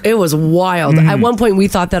was wild. At one point, we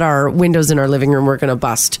thought that our windows in our living room were going to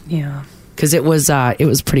bust. Yeah, because it was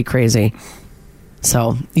pretty crazy.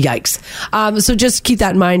 So, yikes. So just keep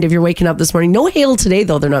that in mind if you're waking up this morning. No hail today,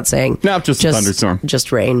 though, they're not saying. No, just a thunderstorm.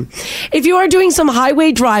 Just rain. If you are doing some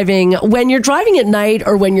highway driving, when you're driving at night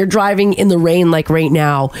or when you're driving in the rain like right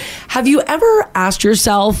now, have you ever asked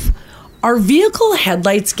yourself, are vehicle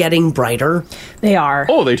headlights getting brighter? They are.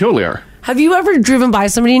 Oh, they totally are. Have you ever driven by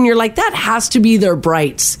somebody and you're like, that has to be their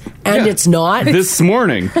brights, and it's not? This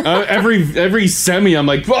morning, every semi, I'm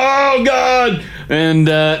like, oh God, and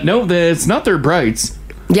no, it's not their brights.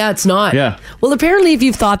 Yeah, it's not. Yeah. Well, apparently, if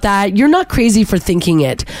you've thought that, you're not crazy for thinking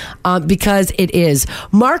it, because it is.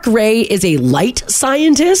 Mark Ray is a light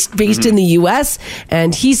scientist based in the U.S.,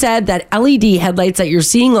 and he said that LED headlights that you're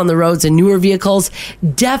seeing on the roads in newer vehicles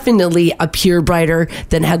definitely appear brighter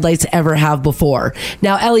than headlights ever have before.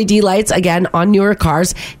 Now, LED lights, again, on newer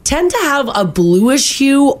cars, tend to have a bluish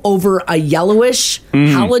hue over a yellowish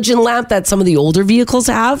halogen lamp that some of the older vehicles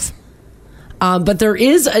have. But there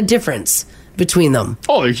is a difference between them.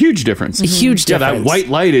 Oh, a huge difference. A huge difference. Yeah, that white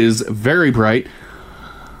light is very bright.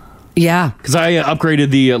 Yeah. Because I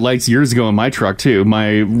upgraded the lights years ago in my truck, too.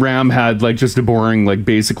 My Ram had just a boring,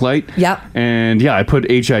 basic light. Yep. And, I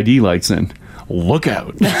put HID lights in. look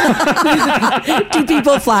out. Do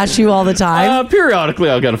people flash you all the time? Periodically,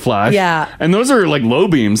 I'll get a flash. Yeah. And those are like low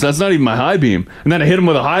beams. That's not even my high beam. And then I hit them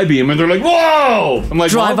with a high beam, and they're like, whoa! I'm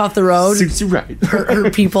like, Drive off the road. Suits you right.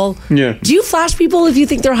 Hurt people. Yeah. Do you flash people if you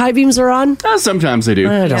think their high beams are on? Sometimes I do.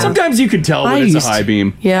 I don't. Sometimes you can tell when it's a high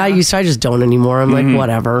beam. Yeah, I just don't anymore. I'm like,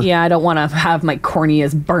 whatever. Yeah, I don't want to have my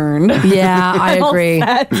corneas burned. Yeah, I agree.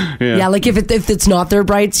 Yeah, like if it's not their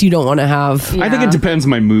brights, you don't want to have. I think it depends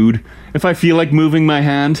my mood. If I feel like moving my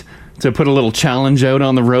hand to put a little challenge out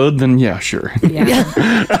on the road, then yeah, sure. Yeah.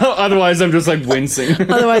 Otherwise, I'm just like wincing.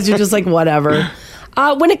 Otherwise, you're just like, whatever.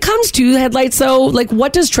 When it comes to headlights, though, like,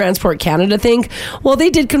 what does Transport Canada think? Well, they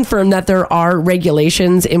did confirm that there are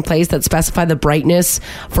regulations in place that specify the brightness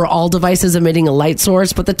for all devices emitting a light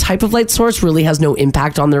source, but the type of light source really has no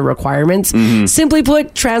impact on their requirements. Simply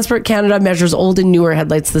put, Transport Canada measures old and newer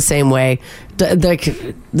headlights the same way.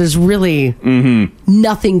 There's really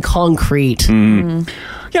nothing concrete.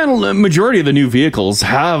 Yeah, the majority of the new vehicles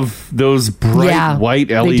have those bright white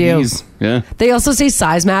LEDs. Yeah. They also say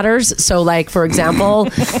size matters. So, like, for example,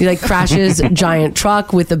 you like crashes giant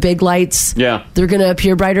truck with the big lights. Yeah. They're going to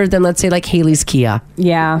appear brighter than, let's say, like Haley's Kia.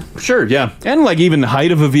 Yeah. Sure, yeah. And like even the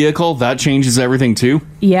height of a vehicle, that changes everything too.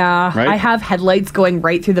 Yeah. Right? I have headlights going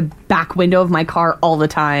right through the back window of my car all the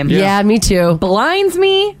time. Yeah, me too. Blinds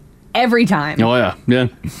me every time. Oh, yeah. Yeah.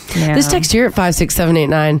 This text here at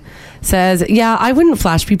 56789 says, yeah, I wouldn't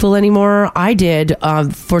flash people anymore. I did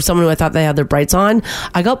for someone who I thought they had their brights on.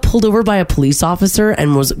 I got pulled over by a police officer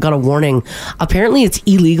and got a warning. Apparently, it's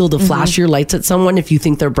illegal to flash your lights at someone if you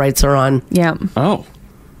think their brights are on. Yeah. Oh.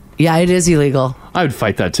 Yeah, it is illegal. I would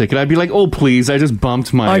fight that ticket. I'd be like, oh, please, I just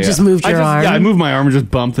bumped my... Or just moved your arm. Yeah, I moved my arm and just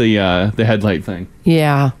bumped the headlight thing.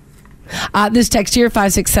 Yeah. This text here,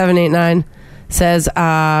 56789, says,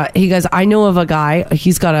 he goes, I know of a guy,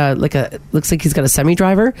 he's got looks like he's got a semi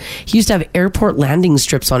driver. He used to have airport landing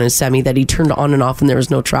strips on his semi that he turned on and off when there was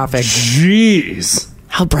no traffic. Jeez.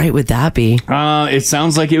 How bright would that be? It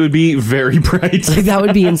sounds like it would be very bright. Like, that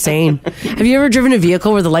would be insane. Have you ever driven a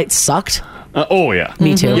vehicle where the lights sucked? Oh, yeah.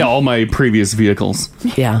 Me too. Yeah, all my previous vehicles.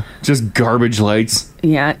 Yeah. Just garbage lights.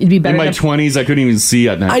 Yeah, it'd be better. In my 20s, I couldn't even see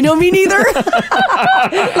at night. I know, me neither.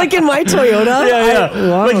 Like in my Toyota.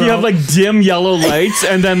 Yeah. Like you have like dim yellow lights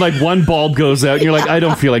and then like one bulb goes out and you're like, I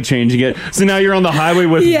don't feel like changing it. So now you're on the highway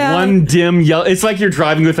with one dim yellow. It's like you're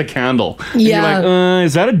driving with a candle. And you're like,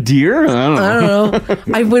 is that a deer? I don't know.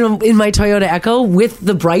 I went in my Toyota Echo with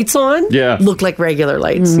the brights on. Yeah. Looked like regular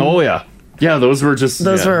lights. Oh, yeah. Yeah, those were just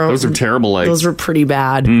those are terrible lights. Those were pretty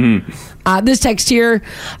bad. This text here,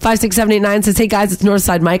 56789, says, hey guys, it's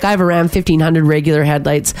Northside Mike. I have a Ram 1500 regular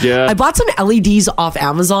headlights. Yeah. I bought some LEDs off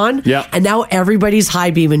Amazon. Yeah. And now everybody's high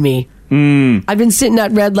beaming me. I've been sitting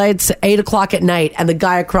at red lights 8 o'clock at night, and the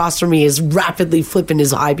guy across from me is rapidly flipping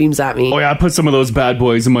his high beams at me. Oh yeah, I put some of those bad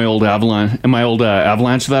boys in my old Avalanche,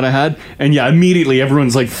 that I had, and yeah, immediately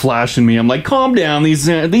everyone's like flashing me. I'm like, calm down, these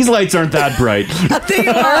lights aren't that bright. They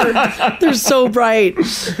are. They're so bright.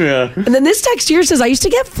 Yeah. And then this text here says, I used to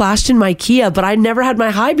get flashed in my Kia, but I never had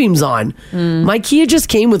my high beams on. My Kia just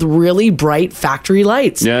came with really bright factory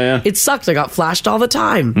lights. Yeah. It sucked. I got flashed all the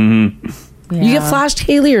time. Yeah. You get flashed,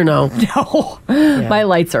 Haley, or no? No. My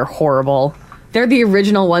lights are horrible. They're the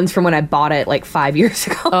original ones from when I bought it like 5 years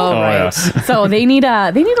ago. Oh, right. Yeah. So they need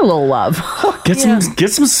a little love. Get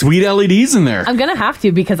some sweet LEDs in there. I'm gonna have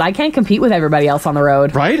to because I can't compete with everybody else on the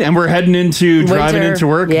road. Right? And we're heading into driving into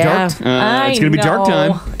work. Yeah. Dark. It's gonna be dark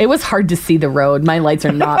time. It was hard to see the road. My lights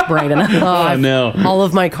are not bright enough. Oh no. All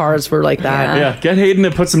of my cars were like that. Yeah. Get Hayden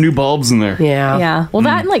to put some new bulbs in there. Yeah. Yeah. Well,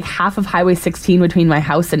 that and like half of Highway 16 between my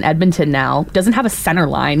house and Edmonton now doesn't have a center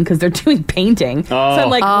line because they're doing painting. So I'm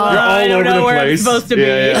like, you're I don't know where I'm supposed to be.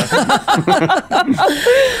 Yeah.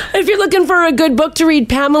 If you're looking for a good book to read,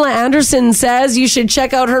 Pamela Anderson says you should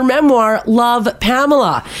check out her memoir, Love,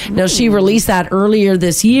 Pamela. Now, she released that earlier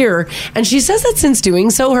this year, and she says that since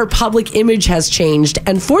doing so, her public image has changed,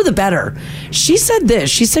 and for the better. She said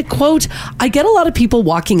this. She said, quote, I get a lot of people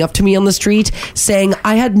walking up to me on the street saying,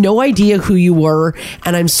 I had no idea who you were,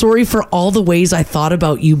 and I'm sorry for all the ways I thought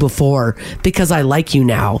about you before, because I like you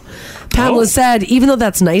now. Pamela said, even though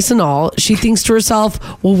that's nice and all, she thinks to herself,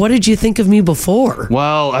 well, what did you think of me before?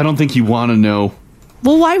 Well, I don't think you want to know.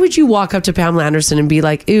 Well, why would you walk up to Pamela Anderson and be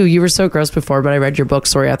like, ew, you were so gross before, but I read your book.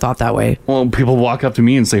 Sorry, I thought that way. Well, people walk up to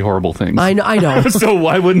me and say horrible things. I know. So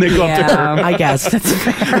why wouldn't they go up to her? I guess.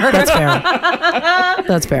 That's fair.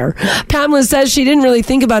 That's fair. Pamela says she didn't really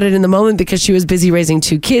think about it in the moment because she was busy raising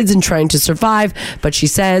 2 kids and trying to survive. But she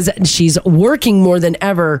says she's working more than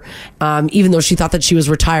ever, even though she thought that she was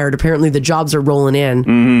retired. Apparently, the jobs are rolling in.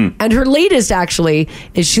 Mm-hmm. And her latest, actually,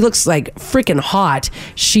 is she looks like freaking hot.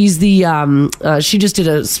 She's she just did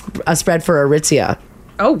a spread for Aritzia.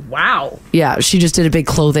 Oh, wow. Yeah, she just did a big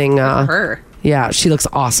clothing. Her. Yeah, she looks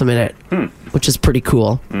awesome in it, which is pretty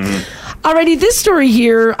cool. Alrighty, this story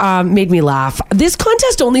here made me laugh. This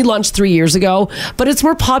contest only launched 3 years ago, but it's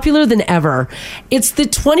more popular than ever. It's the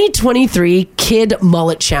 2023 Kid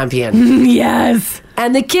Mullet Champion. Yes.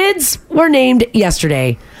 And the kids were named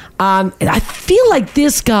yesterday. I feel like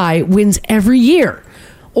this guy wins every year.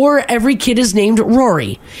 Or every kid is named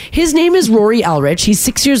Rory. His name is Rory Elrich. He's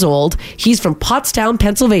 6 years old. He's from Pottstown,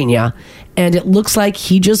 Pennsylvania. And it looks like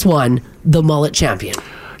he just won the Mullet Champion.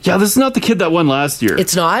 Yeah, this is not the kid that won last year.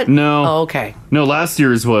 It's not? No. Oh, okay. No, last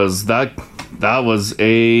year's was that was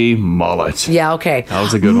a mullet. Yeah, okay. That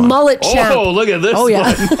was a good one. Mullet champ. Oh, look at this one.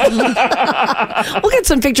 We'll get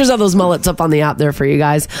some pictures of those mullets up on the app there for you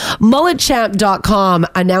guys. Mulletchamp.com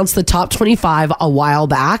announced the top 25 a while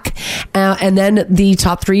back. And then the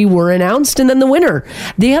top 3 were announced. And then the winner.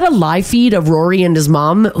 They had a live feed of Rory and his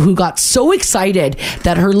mom, who got so excited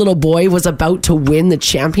that her little boy was about to win the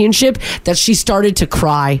championship that she started to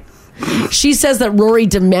cry. She says that Rory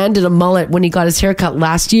demanded a mullet when he got his haircut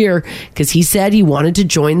last year because he said he wanted to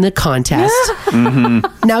join the contest.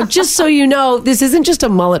 Now, just so you know, this isn't just a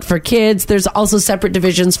mullet for kids. There's also separate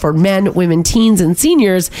divisions for men, women, teens, and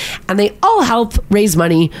seniors, and they all help raise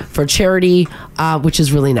money for charity, which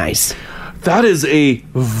is really nice. That is a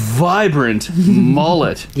vibrant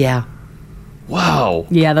mullet. Yeah. Wow.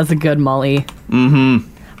 Yeah, that's a good mullet.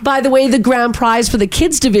 By the way, the grand prize for the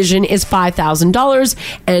kids division is $5,000,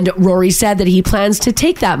 and Rory said that he plans to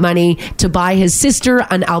take that money to buy his sister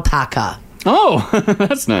an alpaca. Oh,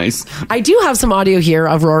 that's nice. I do have some audio here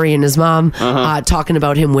of Rory and his mom talking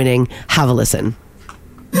about him winning. Have a listen.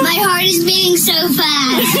 My heart is beating so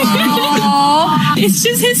fast. Aww. It's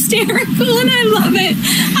just hysterical and I love it.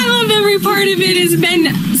 I love every part of it. It's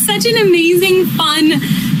been such an amazing, fun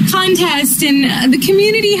contest, and the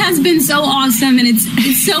community has been so awesome, and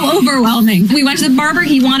it's so overwhelming. We went to the barber,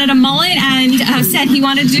 he wanted a mullet, and said he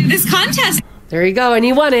wanted to do this contest. There you go, and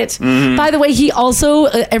he won it. By the way, he also,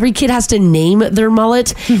 every kid has to name their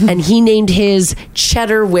mullet, and he named his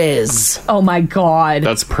Cheddar Whiz. Oh my God.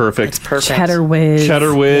 That's perfect. That's perfect. Cheddar Whiz.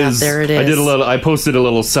 Cheddar Whiz. Yeah, there it is. I posted a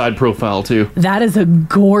little side profile too. That is a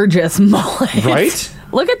gorgeous mullet. Right?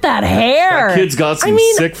 Look at that hair. That kid's got some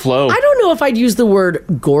sick flow. I don't know if I'd use the word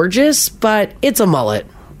gorgeous, but it's a mullet.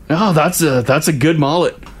 Oh, that's a good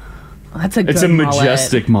mullet. That's a good It's a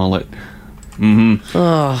majestic mullet.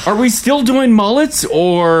 Are we still doing mullets,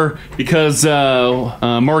 or because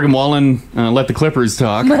Morgan Wallen let the Clippers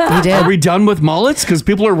talk? He did. Are we done with mullets? Because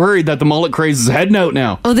people are worried that the mullet craze is heading out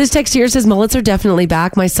now. Oh, this text here says mullets are definitely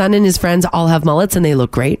back. My son and his friends all have mullets, and they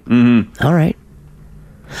look great. All right.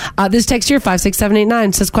 This text here,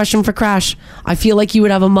 56789, says, question for Crash. I feel like you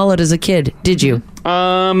would have a mullet as a kid. Did you?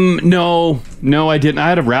 No, I didn't. I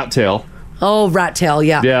had a rat tail. Oh, rat tail,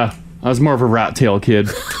 yeah. Yeah, I was more of a rat tail kid.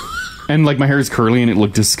 And like my hair is curly and it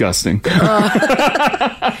looked disgusting.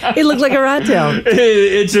 It looked like a rat tail.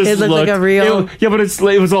 It just It looked like a real... but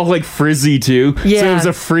it was all like frizzy too. Yeah. So it was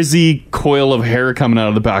a frizzy coil of hair coming out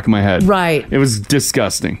of the back of my head. Right. It was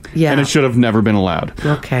disgusting. Yeah. And it should have never been allowed.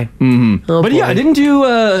 Okay. Oh, but boy. yeah, I didn't do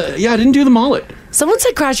the mullet. Someone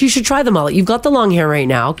said, Crash, you should try the mullet. You've got the long hair right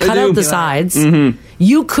now. Cut do. out the sides.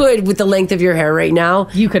 You could, with the length of your hair right now.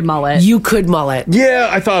 You could mullet. You could mullet. Yeah,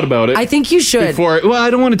 I thought about it. I think you should. Well, I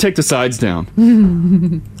don't want to take the sides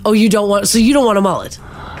down. Oh, you don't want... So you don't want a mullet?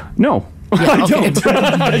 No. Yeah, okay.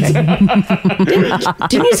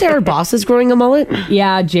 Didn't you say our boss is growing a mullet?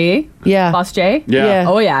 Yeah, Jay. Yeah. Boss Jay? Yeah.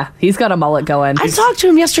 Oh, yeah. He's got a mullet going. I talked to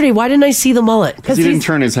him yesterday. Why didn't I see the mullet? Because he didn't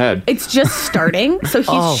turn his head. It's just starting. So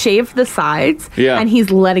he's shaved the sides. Yeah. And he's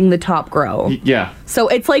letting the top grow. Yeah. So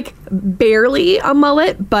it's like barely a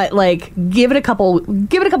mullet, but like give it a couple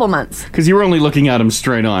months. Because you were only looking at him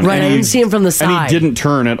straight on. Right, I didn't see him from the side. And he didn't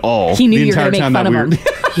turn at all. He knew the you were entire going to make time fun of him.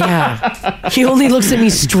 Yeah. He only looks at me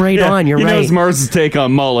straight on. You're he right. knows Mars's take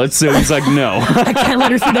on mullets, so he's like, no. I can't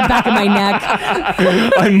let her see the back of my neck.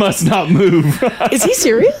 I must not move. Is he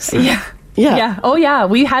serious? Yeah. Yeah. Oh, yeah.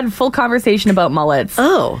 We had full conversation about mullets.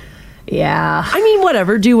 Oh. Yeah. I mean,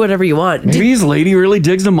 whatever. Do whatever you want. Maybe his lady really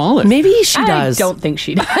digs a mullet. Maybe she does. I don't think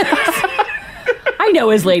she does. I I know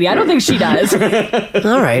his lady. I don't think she does.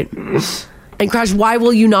 All right. And Crash, why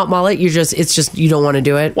will you not mullet? It's just you don't want to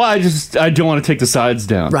do it? Well, I don't want to take the sides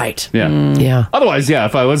down. Right. Yeah. Yeah. Otherwise, yeah,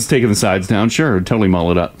 if I was taking the sides down, sure, I'd totally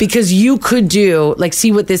mull it up. Because you could do, like,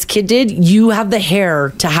 see what this kid did? You have the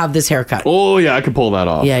hair to have this haircut. Oh, yeah, I could pull that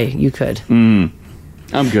off. Yeah, you could.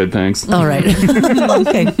 I'm good, thanks. All right.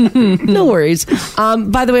 Okay. No worries.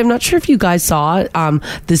 By the way, I'm not sure if you guys saw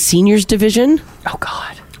the seniors division. Oh,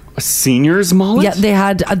 God. A seniors mullet? Yeah, they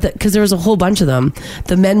had, because there was a whole bunch of them.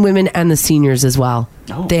 The men, women, and the seniors as well.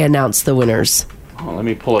 Oh. They announced the winners. Oh, let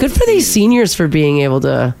me pull up. Good for these seniors for being able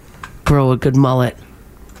to grow a good mullet.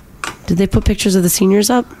 Did they put pictures of the seniors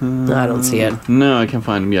up? I don't see it. No, I can't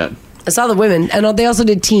find them yet. I saw the women, and they also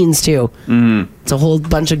did teens too. It's a whole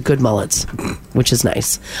bunch of good mullets, which is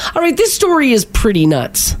nice. All right, this story is pretty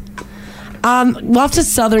nuts. Off to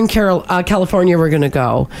Southern California we're going to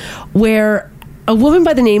go, where a woman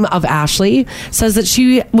by the name of Ashley says that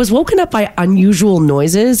she was woken up by unusual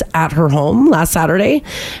noises at her home last Saturday.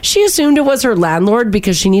 She assumed it was her landlord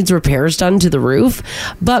because she needs repairs done to the roof.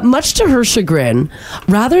 But much to her chagrin,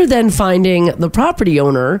 rather than finding the property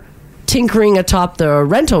owner tinkering atop the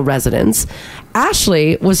rental residence,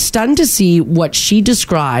 Ashley was stunned to see what she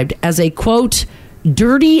described as a, quote,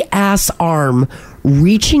 dirty ass arm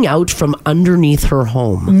reaching out from underneath her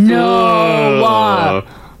home. No.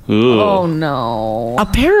 Oh, no.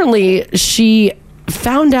 Apparently, she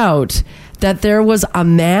found out that there was a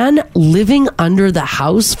man living under the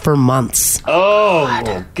house for months.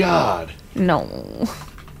 Oh, God. No.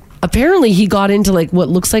 Apparently, he got into like what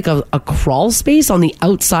looks like a crawl space on the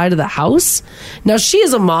outside of the house. Now, she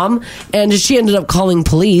is a mom, and she ended up calling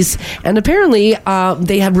police. And apparently,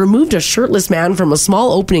 they had removed a shirtless man from a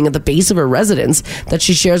small opening at the base of her residence that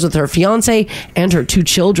she shares with her fiance and her 2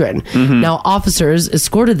 children. Now, officers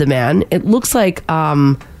escorted the man. It looks like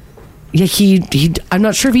I'm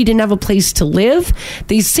not sure if he didn't have a place to live.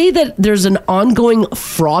 They say that there's an ongoing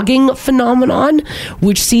frogging phenomenon,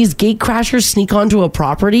 which sees gate crashers sneak onto a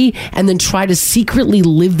property and then try to secretly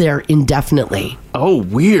live there indefinitely. Oh,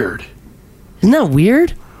 weird. Isn't that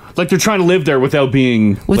weird? Like they're trying to live there without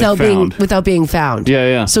being found. Without being found. Yeah,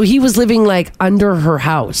 yeah. So he was living like under her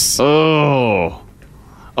house. Oh,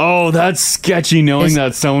 that's sketchy. Knowing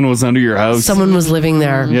that someone was under your house. Someone was living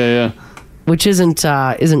there. Yeah. Which isn't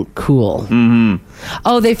cool.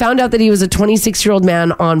 Oh, they found out that he was a 26-year-old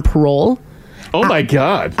man on parole. Oh my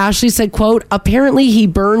God. Ashley said, quote, apparently he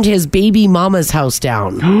burned his baby mama's house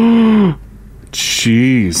down.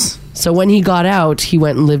 Jeez. So when he got out, he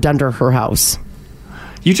went and lived under her house.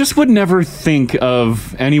 You just would never think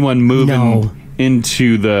of anyone moving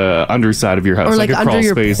into the underside of your house, or like a under crawl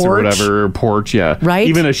your space porch. or whatever, porch, yeah, right?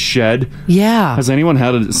 Even a shed. Yeah. Has anyone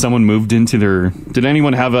had someone moved into their? Did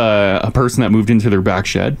anyone have a person that moved into their back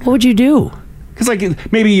shed? What would you do? Because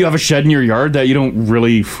like maybe you have a shed in your yard that you don't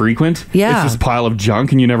really frequent. Yeah. It's just a pile of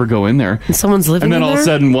junk and you never go in there. And someone's living in there. And then all of a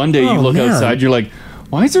sudden one day you look outside, you're like,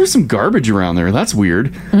 why is there some garbage around there? That's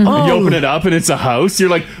weird. And you open it up and it's a house. You're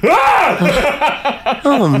like, ah!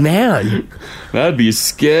 Oh, man. That'd be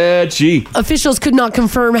sketchy. Officials could not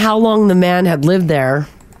confirm how long the man had lived there.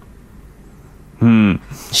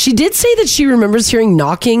 She did say that she remembers hearing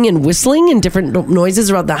knocking and whistling and different noises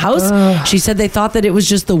around the house. She said they thought that it was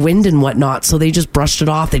just the wind and whatnot, so they just brushed it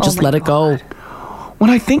off. They just let it go. When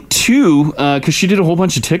I think too, because she did a whole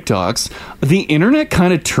bunch of TikToks, the internet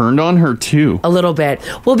kind of turned on her too. A little bit.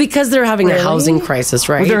 Well, because they're having a housing crisis,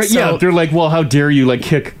 right? Well, they're like, well, how dare you like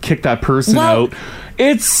kick that person out?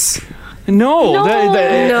 It's no.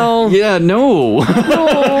 Yeah, no.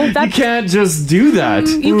 You can't just do that.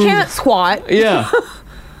 You can't squat. Yeah.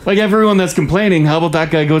 Like everyone that's complaining, how about that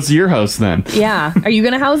guy goes to your house then? Yeah. Are you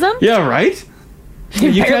going to house him? Yeah, right?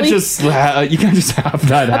 You can't just have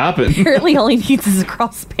that happen. Apparently all he needs is a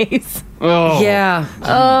crawl space. Oh. Yeah.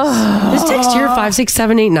 This text here,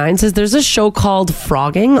 56789, says there's a show called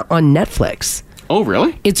Frogging on Netflix. Oh,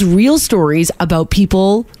 really? It's real stories about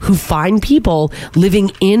people who find people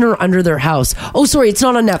living in or under their house. Oh, sorry, it's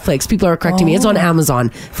not on Netflix. People are correcting me. It's on Amazon.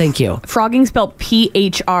 Thank you. Frogging spelled Phrogging.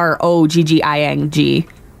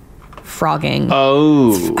 Frogging.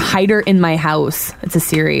 Oh. Hider in My House. It's a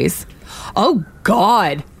series. Oh,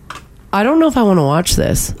 God. I don't know if I want to watch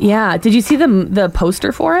this. Yeah. Did you see the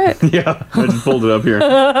poster for it? Yeah. I just pulled it up here.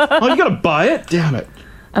 Oh, you got to buy it? Damn it.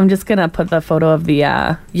 I'm just going to put the photo of the...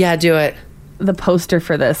 yeah, do it. The poster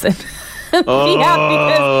for this.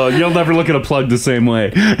 Oh, you'll never look at a plug the same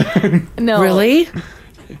way. No. Really?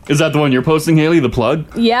 Is that the one you're posting, Haley? The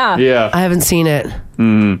plug? Yeah. Yeah. I haven't seen it.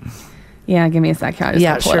 Yeah, give me a sec.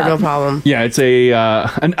 Yeah, sure, no problem. Yeah, it's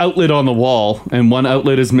an outlet on the wall, and one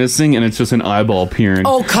outlet is missing, and it's just an eyeball peering.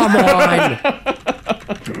 Oh, come on.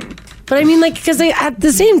 But I mean, like, because at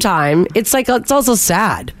the same time, it's like it's also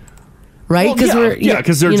sad, right? Because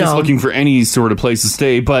because they're just looking for any sort of place to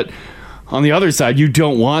stay. But on the other side, you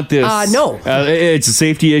don't want this. No, it's a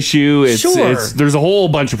safety issue. There's a whole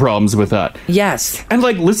bunch of problems with that. Yes, and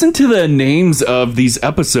like listen to the names of these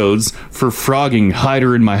episodes for frogging.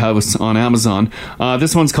 Hider in My House on Amazon.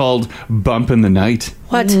 This one's called Bump in the Night.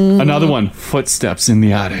 What? Another one, Footsteps in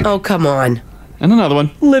the Attic. Oh, come on. And another one,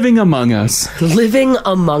 Living Among Us. Living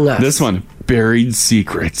Among Us. This one, Buried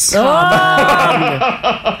Secrets. Oh.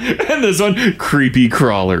 And this one, Creepy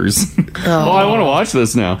Crawlers. I want to watch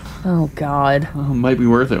this now. Oh, God. Might be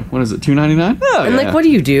worth it. What is it, $2.99? Oh, and like, what do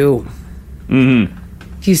you do? Mm-hmm.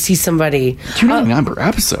 You see somebody $2.99 per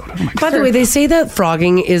episode. Oh my By the way, they say that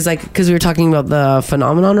frogging is like, because we were talking about the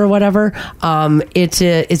phenomenon or whatever.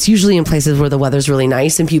 It's usually in places where the weather's really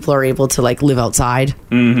nice and people are able to like live outside.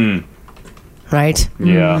 Mm-hmm. Right?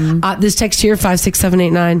 Yeah. This text here,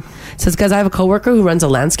 56789, says, guys, I have a coworker who runs a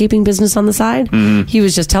landscaping business on the side. Mm-hmm. He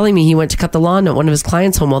was just telling me he went to cut the lawn at one of his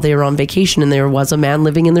clients' home while they were on vacation, and there was a man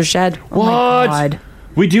living in their shed. What? Oh my God.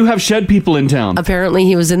 We do have shed people in town. Apparently,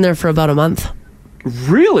 he was in there for about a month.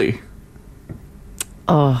 Really?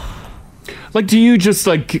 Oh. Like, do you just,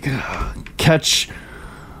 like, catch...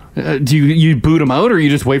 do you boot them out, or you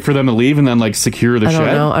just wait for them to leave and then, like, secure the shed?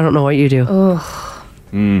 I don't know what you do.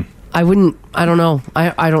 Ugh. I don't know.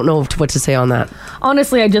 I don't know what to say on that.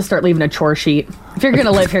 Honestly, I'd just start leaving a chore sheet. If you're going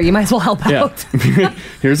to live here, you might as well help out.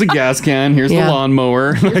 Here's a gas can. Here's the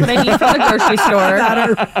lawnmower. Here's what I need from the grocery store.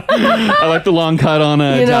 I like the long cut on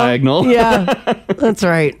a diagonal. Yeah, that's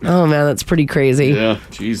right. Oh, man, that's pretty crazy. Yeah,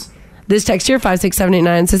 jeez. This text here,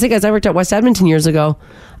 56789, says, hey, guys, I worked at West Edmonton years ago.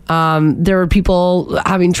 There were people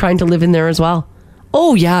trying to live in there as well.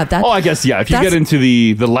 Oh, yeah. I guess, yeah. If you get into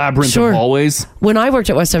the labyrinth of hallways. When I worked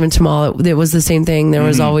at West Edmonton Mall, it was the same thing. There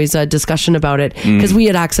was always a discussion about it because we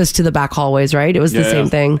had access to the back hallways, right? It was the same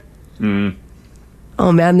thing. Mm.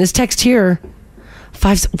 Oh, man. This text here,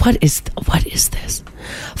 what is this?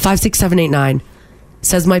 56789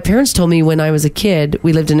 says, my parents told me when I was a kid,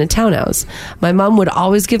 we lived in a townhouse. My mom would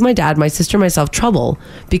always give my dad, my sister, and myself trouble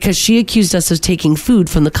because she accused us of taking food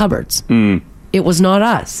from the cupboards. It was not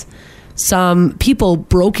us. Some people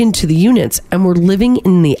broke into the units and were living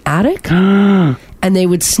in the attic and they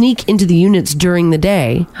would sneak into the units during the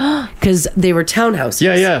day because they were townhouses.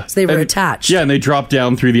 Yeah. So they were attached. Yeah, and they dropped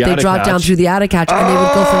down through the attic hatch. They dropped down through the attic hatch and they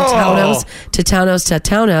would go from townhouse to townhouse to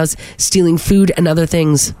townhouse, stealing food and other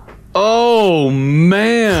things. Oh,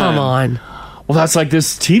 man. Come on. Well, that's like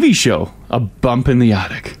this TV show, A Bump in the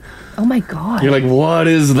Attic. Oh, my God. You're like, what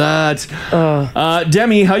is that?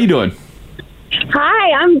 Demi, how you doing?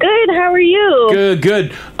 Hi, I'm good. How are you?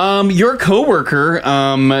 Good. Your coworker,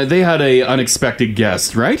 they had a unexpected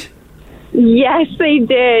guest, right? Yes, they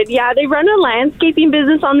did. Yeah, they run a landscaping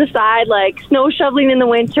business on the side, like snow shoveling in the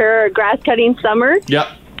winter, grass cutting summer. Yep.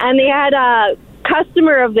 And they had a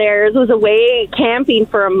customer of theirs was away camping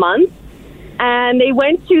for a month. And they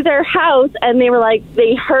went to their house and they were like,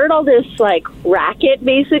 they heard all this like racket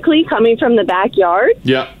basically coming from the backyard.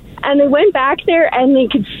 Yeah. And they went back there and they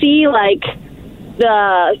could see like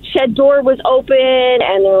the shed door was open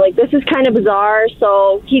and they were like, this is kind of bizarre.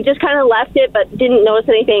 So he just kind of left it but didn't notice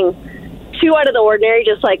anything too out of the ordinary,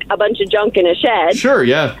 just like a bunch of junk in a shed. Sure,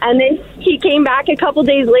 yeah. And then he came back a couple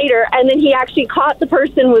days later and then he actually caught the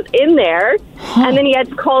person was in there and then he had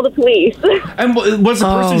to call the police. And was the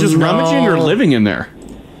person just rummaging or living in there?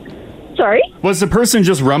 Sorry? Was the person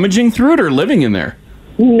just rummaging through it or living in there?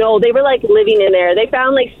 No, they were like living in there. They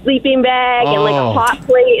found like sleeping bag and like a hot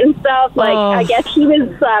plate and stuff. Like I guess he was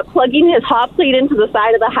plugging his hot plate into the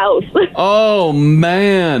side of the house. Oh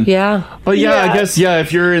man, yeah. But I guess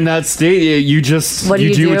if you're in that state, you just do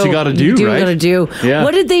what you got to do, right? You got to do. Yeah.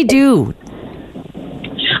 What did they do?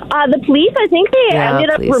 The police, I think they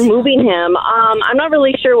ended up removing him. I'm not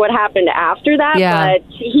really sure what happened after that, but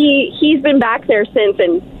he's been back there since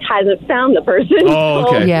and hasn't found the person. Oh,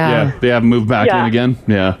 okay. Yeah. They haven't moved back in again?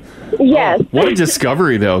 Yeah. Yes. Oh, what a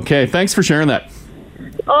discovery, though. Okay, thanks for sharing that.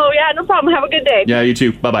 Oh, yeah, no problem. Have a good day. Yeah, you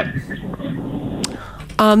too. Bye-bye.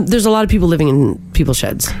 There's a lot of people living in people's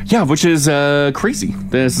sheds. Yeah, which is crazy.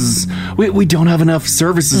 We don't have enough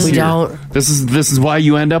services here. We don't. This is why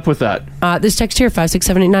you end up with that. This text here,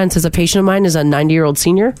 56789, says a patient of mine is a 90-year-old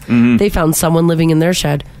senior. Mm-hmm. They found someone living in their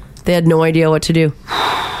shed. They had no idea what to do.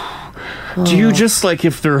 Do you just, like,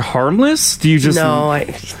 if they're harmless, do you just... No,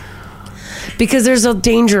 because there's a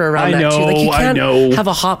danger around that, too. Like, you can't have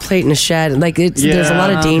a hot plate in a shed. Like, there's a lot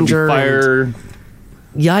of danger. Fire.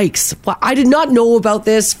 Yikes. Well, I did not know about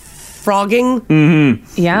this frogging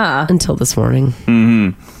yeah until this morning.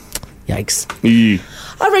 Mm-hmm. Yikes.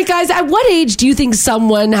 All right, guys, at what age do you think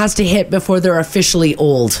someone has to hit before they're officially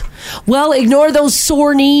old? Well, ignore those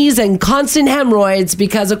sore knees and constant hemorrhoids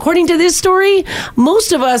because according to this story,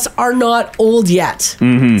 most of us are not old yet.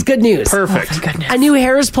 It's good news. Perfect. Oh, thank goodness. A new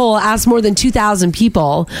Harris poll asked more than 2,000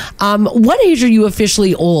 people, what age are you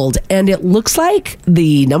officially old? And it looks like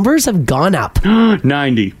the numbers have gone up.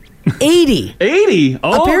 90. 80. 80?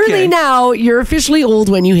 Oh, apparently okay. now you're officially old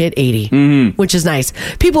when you hit 80, which is nice.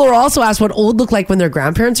 People are also asked what old looked like when their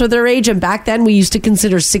grandparents were their age, and back then we used to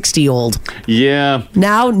consider 60 old. Yeah.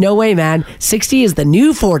 Now, no way, man. 60 is the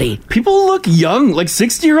new 40. People look young. Like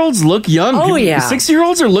 60-year-olds look young. Oh, yeah.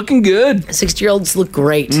 60-year-olds are looking good. 60-year-olds look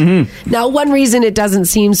great. Now, one reason it doesn't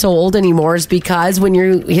seem so old anymore is because when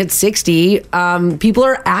you hit 60, people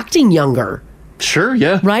are acting younger. Sure,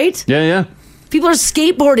 yeah. Right? Yeah. People are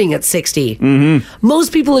skateboarding at 60.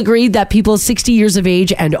 Most people agree that people 60 years of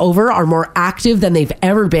age and over are more active than they've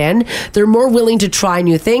ever been. They're more willing to try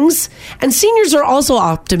new things. And seniors are also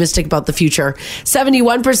optimistic about the future.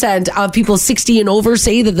 71% of people 60 and over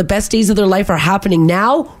say that the best days of their life are happening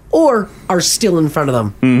now or are still in front of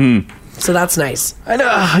them. So that's nice. And,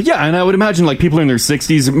 and I would imagine like people in their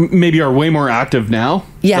 60s maybe are way more active now.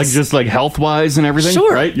 Yes. Like just like health-wise and everything.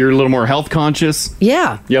 Sure. Right? You're a little more health conscious.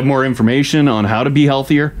 Yeah. You have more information on how to be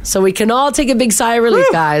healthier. So we can all take a big sigh of relief,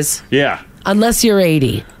 guys. Yeah. Unless you're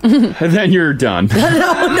 80. And then you're done.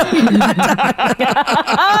 No, you're not done.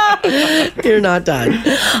 You're not done.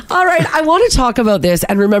 All right, I want to talk about this.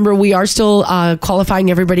 And remember, we are still qualifying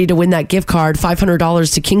everybody to win that gift card,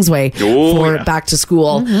 $500 to Kingsway for back to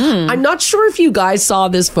school. I'm not sure if you guys saw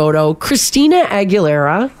this photo. Christina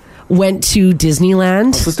Aguilera went to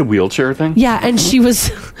Disneyland. Is this a wheelchair thing? Yeah, and she was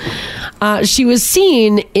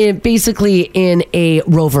seen basically in a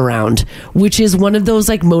Rover-Round, which is one of those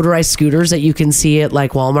like motorized scooters that you can see at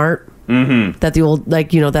like Walmart. That the old, like,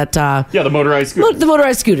 the motorized scooters. The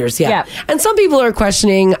motorized scooters, yeah. And some people are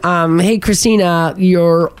questioning, hey, Christina,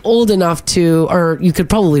 you're old enough to, or you could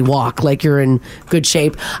probably walk, like you're in good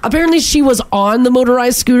shape. Apparently she was on the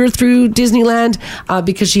motorized scooter through Disneyland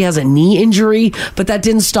because she has a knee injury, but that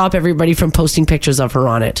didn't stop everybody from posting pictures of her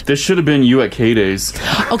on it. This should have been you at K-Days.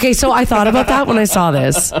 Okay, so I thought about that when I saw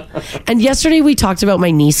this. And yesterday we talked about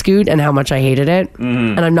my knee scoot and how much I hated it,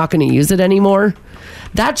 and I'm not going to use it anymore.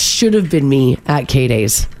 That should have been me at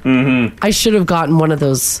K-Days. I should have gotten one of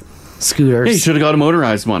those scooters. Hey, you should have got a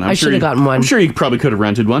motorized one. I should have gotten one. I'm sure you probably could have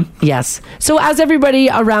rented one. Yes. So as everybody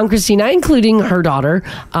around Christina, including her daughter,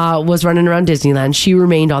 was running around Disneyland, she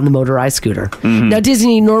remained on the motorized scooter. Now,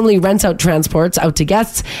 Disney normally rents out transports out to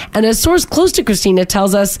guests, and a source close to Christina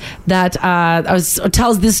tells us that,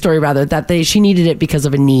 tells this story rather, that she needed it because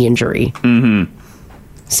of a knee injury.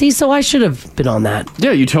 See, so I should have been on that.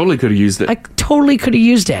 Yeah, you totally could have used it. I totally could have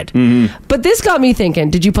used it. But this got me thinking.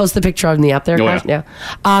 Did you post the picture on the app there, guys? Yeah.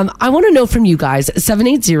 I want to know from you guys,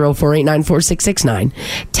 780-489-4669.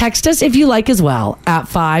 Text us if you like as well at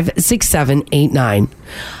 56789.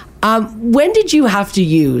 When did you have to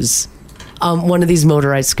use one of these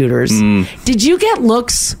motorized scooters? Did you get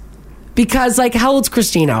looks? Because, like, how old's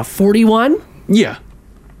Christina? 41? Yeah.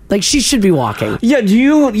 Like, she should be walking. Yeah,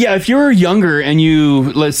 if you're younger and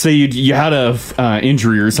let's say you had a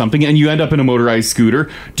injury or something and you end up in a motorized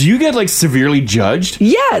scooter, do you get like severely judged?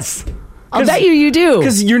 Yes. I'll bet you do.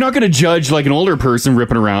 Because you're not going to judge like an older person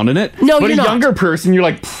ripping around in it. No, but you're a not. younger person, you're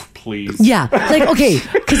like, please. Yeah. Like, okay.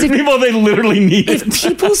 Because people, they literally need it. If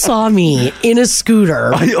people saw me in a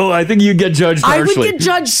scooter. I think you'd get judged harshly. I would get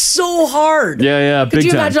judged so hard. Yeah, Could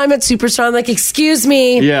you imagine I'm at Superstar? I'm like, excuse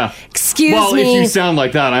me. Yeah. Excuse me. Well, if you sound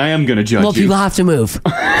like that, I am going to judge you. Well, people have to move.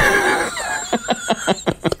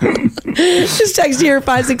 Just text here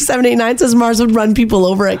 56789 says Mars would run people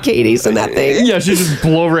over at Katie's and that thing. Yeah, she'd just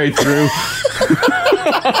blow right through.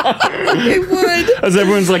 It would. As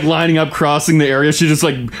everyone's like lining up, crossing the area, she just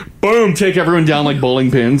like boom, take everyone down like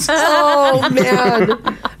bowling pins. Oh man!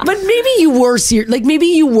 But maybe you were maybe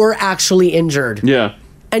you were actually injured. Yeah.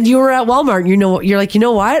 And you were at Walmart. You're like, you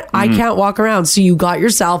know what? I can't walk around. So you got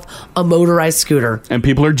yourself a motorized scooter. And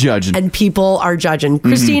people are judging.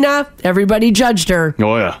 Christina, everybody judged her.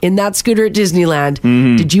 Oh, yeah. In that scooter at Disneyland.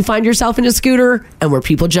 Did you find yourself in a scooter? And were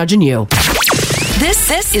people judging you?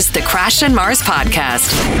 This is the Crash and Mars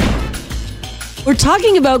podcast. We're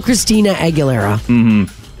talking about Christina Aguilera.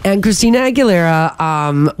 And Christina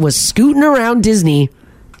Aguilera was scooting around Disney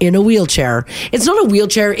in a wheelchair. It's not a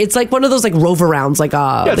wheelchair. It's like one of those like Rover-Rounds, like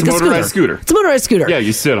it's a motorized scooter. It's a motorized scooter. Yeah,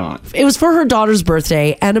 you sit on it. It was for her daughter's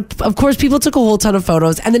birthday, and of course, people took a whole ton of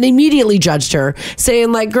photos, and then immediately judged her,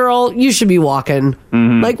 saying like, "Girl, you should be walking.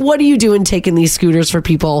 Like, what are you doing taking these scooters for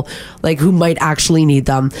people like who might actually need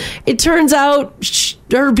them?" It turns out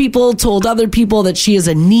her people told other people that she has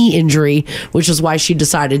a knee injury, which is why she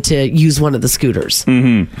decided to use one of the scooters.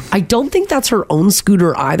 I don't think that's her own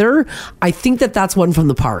scooter either. I think that that's one from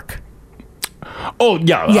the park. Oh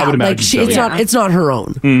yeah, I would imagine so, it's not her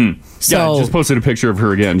own. So just posted a picture of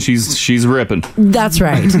her again. She's ripping. That's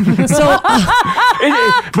right. So,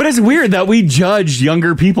 but it's weird that we judge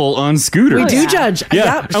younger people on scooters. We do judge.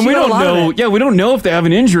 Yeah, and we don't know. Yeah, we don't know if they have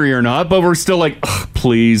an injury or not, but we're still like,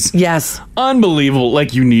 please. Yes. Unbelievable.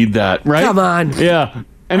 Like you need that, right? Come on. Yeah.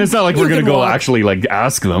 And it's not like we're going to go actually like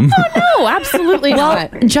ask them. Oh, no, absolutely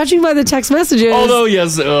not. Judging by the text messages. Although,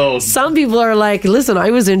 yes. Some people are like, listen,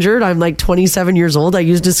 I was injured. I'm like 27 years old. I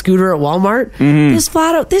used a scooter at Walmart.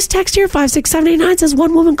 This text here, 56789 says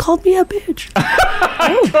one woman called me a bitch.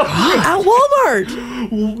 At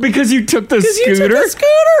Walmart. Because you took the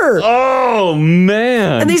scooter? Oh,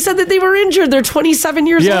 man. And they said that they were injured. They're 27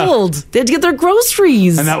 years old. They had to get their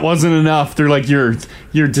groceries. And that wasn't enough. They're like, you're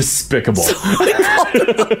despicable.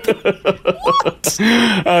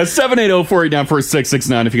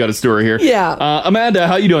 780-489-4669 if you got a story here. Yeah. Amanda,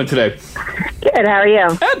 how you doing today? Good. How are you?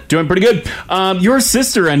 Doing pretty good. Your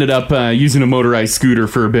sister ended up using a motorized scooter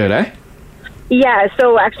for a bit, eh? Yeah,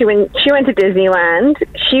 so actually when she went to Disneyland,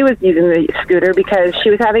 she was using the scooter because she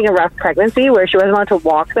was having a rough pregnancy where she wasn't allowed to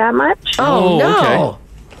walk that much. Oh, no. Okay.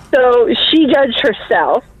 So she judged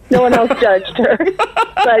herself. No one else judged her.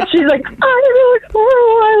 But she's like, I look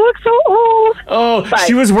horrible. I look so old. Oh, but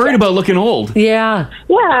she was worried about looking old. Yeah.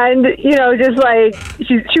 Yeah, and, just like,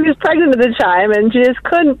 she was pregnant at the time, and she just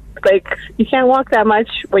couldn't, like, you can't walk that much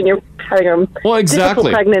when you're having a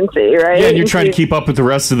difficult pregnancy, right? Yeah, and you're trying to keep up with the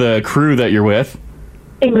rest of the crew that you're with.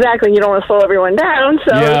 Exactly. You don't want to slow everyone down,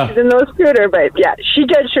 so she's in no scooter. But yeah, she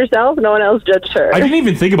judged herself. No one else judged her. I didn't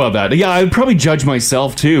even think about that. Yeah, I would probably judge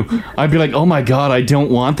myself too. I'd be like, oh my God, I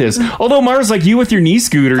don't want this. Although Mars, like you with your knee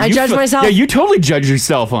scooter. I judge myself. Yeah, you totally judge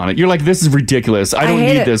yourself on it. You're like, this is ridiculous. I don't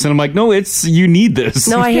need this. And I'm like, no, you need this.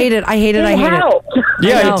 No, I hate it. I hate it. I hate it.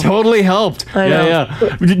 Yeah, it totally helped. I know. Yeah.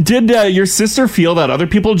 Did your sister feel that other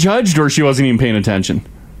people judged or she wasn't even paying attention?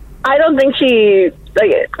 I don't think she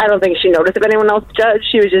noticed if anyone else judged.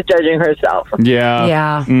 She was just judging herself. Yeah.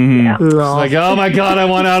 Yeah. Mm-hmm. Yeah. It's like, oh my God, I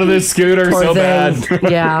want out of this scooter so bad.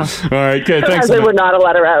 Yeah. All right. Okay. Thanks. They would not have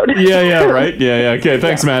let her out. Yeah. Right. Yeah. Okay.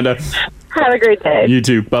 Thanks, Amanda. Have a great day. You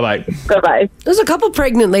too. Bye-bye. Bye-bye. There's a couple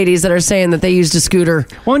pregnant ladies that are saying that they used a scooter.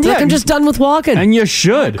 Well, like, I'm just done with walking. And you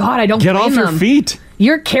should. God, I don't get blame off your them. feet.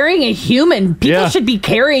 You're carrying a human. People should be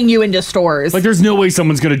carrying you into stores. Like, there's no way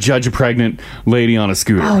someone's going to judge a pregnant lady on a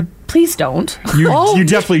scooter. Oh, please don't. You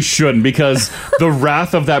definitely shouldn't, because the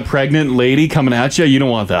wrath of that pregnant lady coming at you, you don't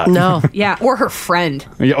want that. No. Yeah, or her friend.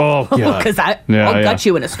 Yeah, oh, yeah. Because I'll gut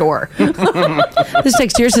you in a store. This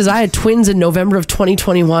text here says, I had twins in November of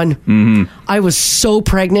 2021. Mm-hmm. I was so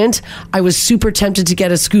pregnant. I was super tempted to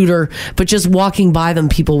get a scooter, but just walking by them,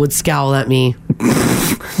 people would scowl at me.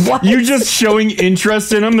 What? You just showing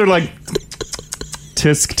interest in them. They're like,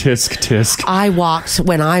 tisk, tisk, tisk. I walked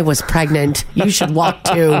when I was pregnant. You should walk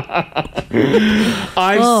too.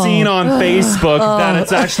 I've seen on Facebook that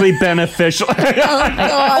it's actually beneficial.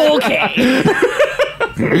 Okay.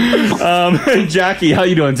 Jackie, how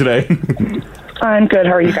you doing today? I'm good.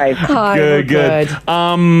 How are you guys? Hi, Good.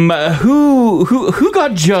 Who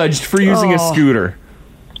got judged for using a scooter?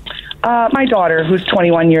 My daughter, who's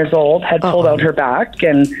 21 years old, had pulled out her back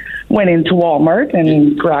and went into Walmart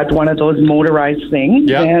and grabbed one of those motorized things.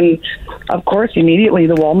 Yep. And, of course, immediately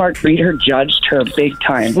the Walmart greeter judged her big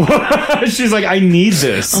time. She's like, I need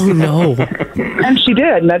this. Oh, no. And she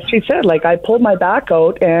did. And that she said, like, I pulled my back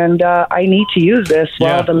out and I need to use this.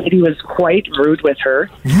 Well, the lady was quite rude with her.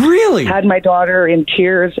 Really? Had my daughter in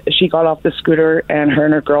tears. She got off the scooter and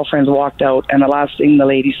her girlfriends walked out. And the last thing the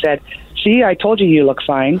lady said, see, I told you look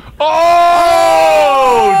fine.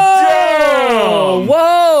 Oh, damn!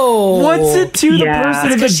 Whoa! What's it to the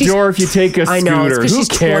person at the door if you take a scooter? I know, it's because Who she's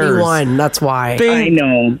cares? 21. That's why. I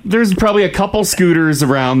know. There's probably a couple scooters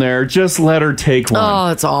around there. Just let her take one.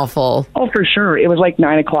 Oh, it's awful. Oh, for sure. It was like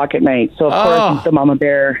 9 o'clock at night. So, of course, the Mama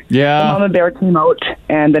Bear came out,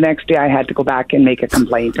 and the next day I had to go back and make a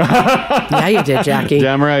complaint. Yeah, you did, Jackie.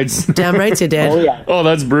 Damn right. Damn right you did. Oh, yeah. Oh,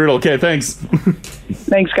 that's brutal. Okay, thanks.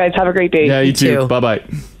 Thanks, guys. Have a great day. Yeah, you too. Bye-bye.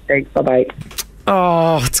 Thanks. Bye-bye.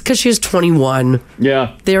 Oh, it's because she was 21.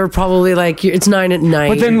 Yeah. They were probably like, it's 9 at night.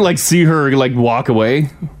 But then, like, see her, like, walk away.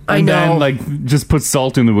 I and know. then, like, just put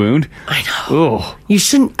salt in the wound. I know. Oh. You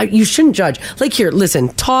shouldn't judge. Like, here, listen.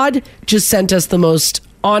 Todd just sent us the most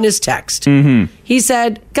honest text. Mm-hmm. He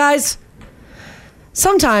said, guys,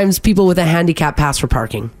 sometimes people with a handicap pass for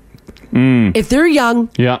parking. If they're young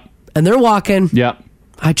Yeah. and they're walking, Yeah.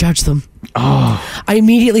 I judge them. I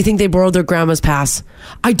immediately think they borrowed their grandma's pass.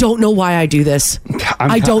 I don't know why I do this.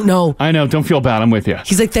 I don't know. I know. Don't feel bad. I'm with you.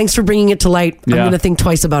 He's like, thanks for bringing it to light. I'm Yeah. going to think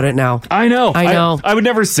twice about it now. I know. I would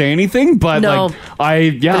never say anything, but No.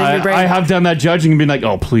 like I have done that judging and been like,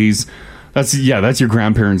 oh please, that's your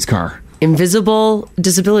grandparents' car. Invisible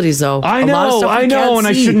disabilities, though. I A lot of know, stuff we and can't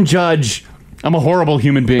I see. shouldn't judge. I'm a horrible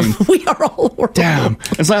human being. We are all horrible. Damn.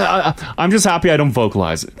 It's like I'm just happy I don't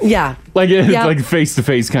vocalize it. Yeah. Like Yeah. like face to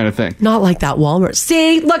face kind of thing. Not like that Walmart.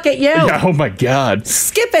 See, look at you. Yeah, oh my God.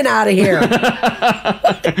 Skipping out of here.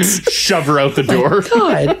 Shove her out the door.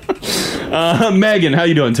 God. Megan, how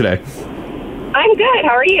you doing today? I'm good.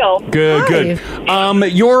 How are you? Good, Hi.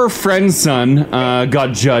 good. Your friend's son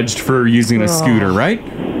got judged for using a scooter, right?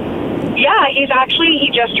 Yeah, he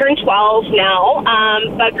just turned 12 now.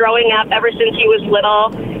 But growing up, ever since he was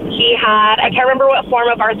little, he had, I can't remember what form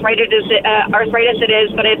of arthritis it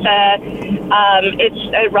is, but it's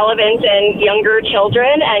relevant in younger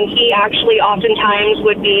children, and he actually oftentimes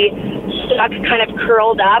would be stuck kind of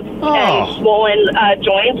curled up and swollen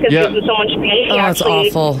joints because he was in so much pain. He that's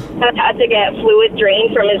actually awful. had to get fluid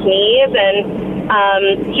drained from his knees,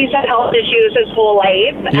 and he's had health issues his whole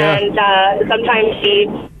life, and sometimes he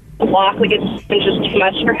walk like it's just too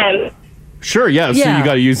much for him. Sure, yeah. So you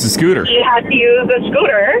got to use the scooter. He had to use the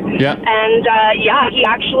scooter. Yeah. And he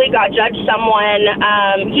actually got judged someone.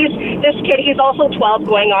 This kid, he's also 12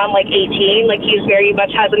 going on like 18. Like he very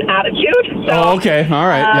much has an attitude. So, okay. All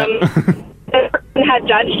right. the person had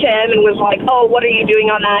judged him and was like, oh, what are you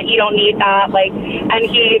doing on that? You don't need that. Like, and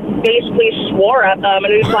he basically swore at them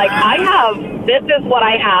and he was like, this is what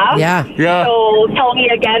I have. Yeah. So tell me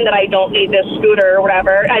again that I don't need this scooter or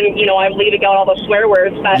whatever. And, I'm leaving out all the swear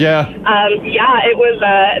words. But, it was,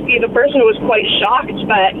 the person was quite shocked,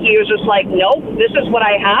 but he was just like, nope, this is what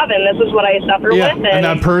I have and this is what I suffer with. And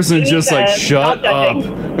that person's just like, shut up.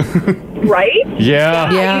 Right?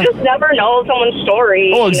 Yeah. You just never know someone's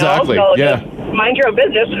story. Oh, exactly. So Yeah. just mind your own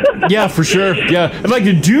business. Yeah, for sure. Yeah. And like,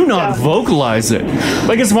 do not vocalize it.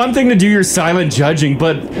 Like, it's one thing to do your silent judging,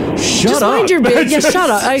 but shut up. Mind your business. Yeah, shut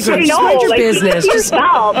up. I agree. Just mind your business. Just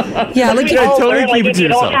yourself. Yeah, like, totally keep it to if you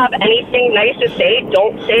yourself. don't have anything nice to say,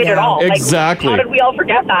 don't say it at all. Exactly. Like, how did we all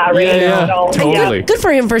forget that, right? Yeah, So, totally. Good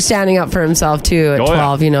for him for standing up for himself, too, at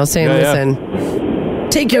 12, saying, listen.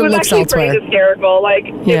 Take your looks elsewhere. It was actually pretty hysterical. Like,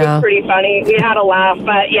 it was pretty funny. We had a laugh,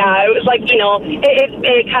 but yeah, it was like,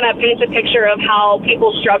 it kind of paints a picture of how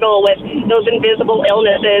people struggle with those invisible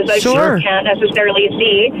illnesses that you can't necessarily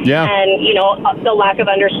see. Yeah. And, the lack of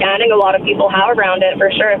understanding a lot of people have around it,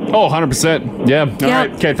 for sure. Oh, 100%. Yeah. All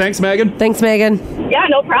right. Okay. Thanks, Megan. Thanks, Megan. Yeah,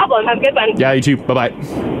 no problem. Have a good one. Yeah, you too. Bye-bye.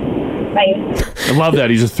 Bye. I love that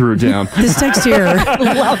he just threw it down. This text here.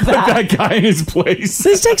 Love that guy in his place.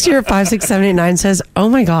 This text here, 56789, says, oh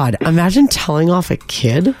my God, imagine telling off a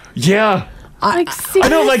kid. Yeah. Like, seriously? I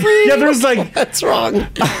know, like, yeah, there's like... That's wrong.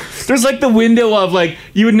 There's like the window of like,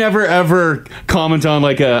 you would never ever comment on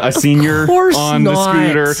like a senior on the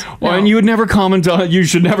scooter. No. And you should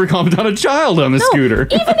never comment on a child on the scooter.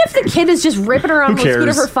 Even if the kid is just ripping around on the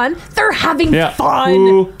scooter for fun, they're having fun.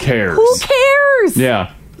 Who cares? Who cares?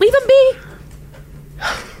 Yeah. Leave them be.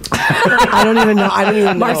 I don't even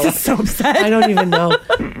know. Mark's is so upset. I don't even know.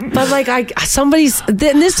 But like,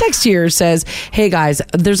 this text here says, hey guys,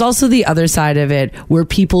 there's also the other side of it where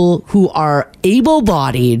people who are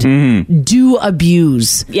able-bodied do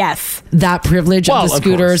abuse that privilege of the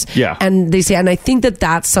scooters. Yeah. And they say, and I think that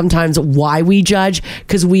that's sometimes why we judge,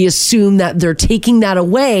 because we assume that they're taking that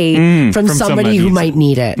away from somebody who might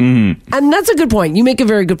need it. And that's a good point. You make a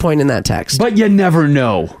very good point in that text. But you never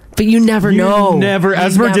know. But you never know.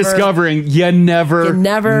 We're discovering, you never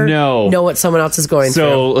know what someone else is going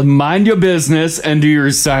through. So mind your business and do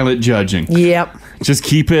your silent judging. Yep. Just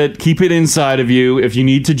keep it inside of you. If you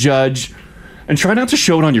need to judge, and try not to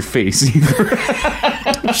show it on your face either.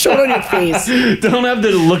 Show it on your face. Don't have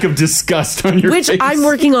the look of disgust on your face. Which I'm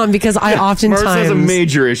working on, because I oftentimes... Mars has a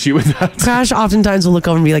major issue with that. Crash oftentimes will look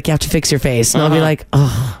over and be like, you have to fix your face. And I'll be like,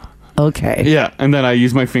 oh... Okay. Yeah, and then I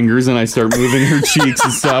use my fingers and I start moving her cheeks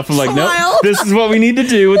and stuff. I'm like, nope, this is what we need to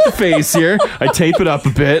do with the face here. I tape it up a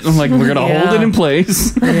bit. I'm like, we're going to hold it in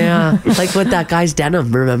place. Yeah. Like with that guy's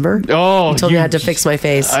denim, remember? Oh. He told me I had to fix my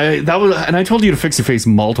face. And I told you to fix your face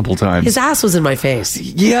multiple times. His ass was in my face.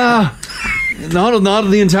 Yeah. Not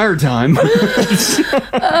the entire time.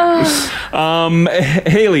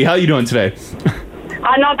 Haley, how you doing today?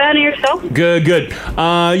 Not bad in yourself. Good.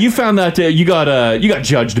 You found that you got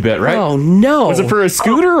judged a bit, right? Oh no! Was it for a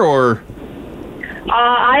scooter or?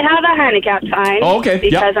 I have a handicap sign. Oh, okay.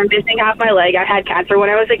 Because I'm missing half my leg. I had cancer when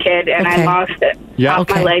I was a kid, and I lost it. off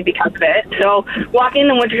my leg because of it. So walking in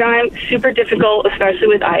the wintertime, super difficult, especially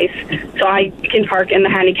with ice. So I can park in the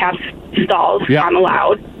handicap stalls if I'm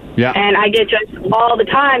allowed. Yeah. And I get judged all the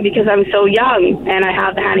time because I'm so young and I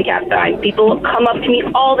have the handicap sign. People come up to me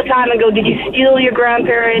all the time and go, "Did you steal your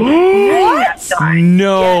grandparents?" What?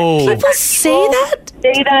 No. Yes. People say that?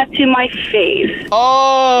 Say that to my face.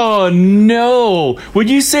 Oh, no. Would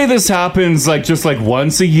you say this happens just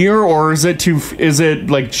once a year, or is it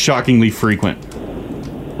like shockingly frequent?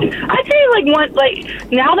 I'd say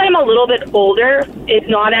now that I'm a little bit older, it's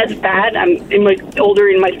not as bad. I'm older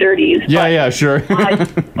in my 30s. Yeah, sure.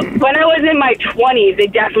 When I was in my 20s,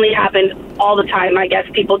 it definitely happened all the time. I guess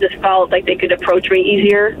people just felt like they could approach me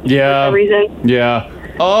easier for some reason. Yeah.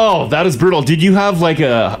 Oh, that is brutal. Did you have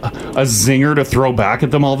a zinger to throw back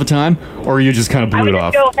at them all the time, or you just kind of blew it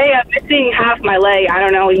off? Go, "Hey, I'm missing half my leg. I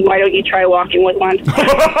don't know. Why don't you try walking with one?"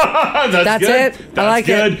 That's it. I like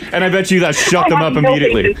it. And I bet you that shut them up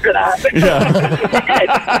immediately. For that.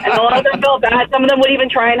 Yeah. And a lot of them felt bad. Some of them would even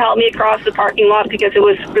try and help me across the parking lot because it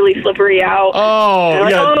was really slippery out. Oh, and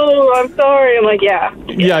yeah. "Oh, I'm sorry." I'm like, "Yeah."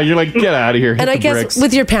 Yeah, you're like, "Get out of here." And I guess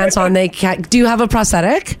with your pants on, do you have a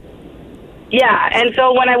prosthetic? Yeah, and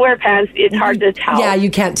so when I wear pants, it's hard to tell. Yeah,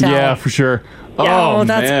 you can't tell. Yeah, for sure. Yeah. Oh,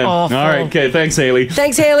 that's man. awful. All right. Okay. Thanks, Haley.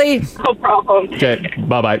 Thanks, Haley. No problem. Okay.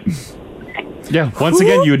 Bye-bye. Yeah. Once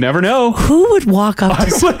again, you would never know. Who would walk up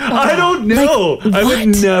to I don't know. I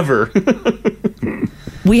would never.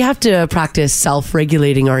 We have to practice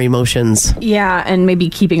self-regulating our emotions. Yeah, and maybe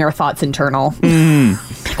keeping our thoughts internal.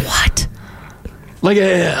 What?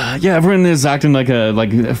 Everyone is acting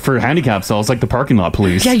for handicap stalls, like the parking lot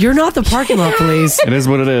police. Yeah, you're not the parking lot police. It is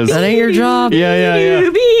what it is. That ain't your job. Yeah.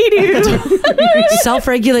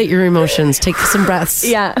 Self-regulate your emotions. Take some breaths.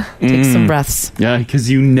 Yeah. Take some breaths. Yeah, because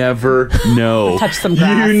you never know. Touch some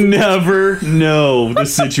grass. You never know the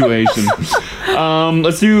situation.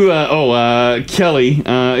 Let's do, Kelly.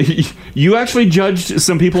 You actually judged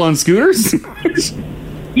some people on scooters?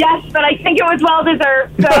 Yes, but I think it was well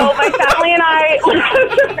deserved. So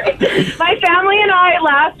my family and I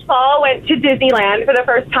last fall went to Disneyland for the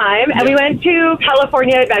first time, and we went to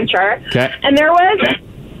California Adventure. Okay. And there was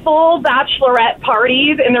full bachelorette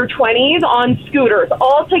parties in their 20s on scooters,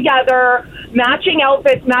 all together, matching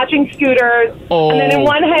outfits, matching scooters. Oh. And then in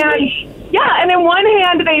one hand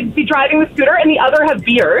they'd be driving the scooter, and the other have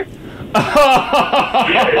beers. Those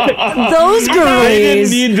girls. They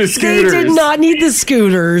didn't need the scooters. They did not need the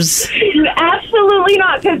scooters. Absolutely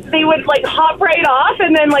not, because they would hop right off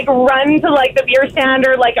and then run to the beer stand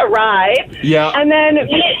or arrive. Yeah. And then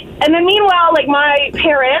meanwhile, my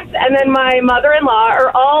parents and then my mother-in-law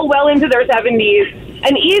are all well into their 70s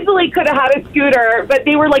and easily could have had a scooter, but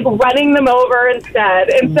they were running them over instead.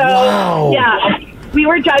 And so, yeah, we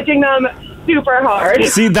were judging them super hard.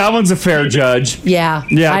 See, that one's a fair judge. Yeah.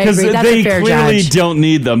 Yeah, because they clearly don't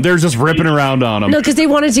need them. They're just ripping around on them. No, because they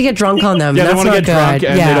wanted to get drunk on them. Yeah, That's they want to not get drunk good.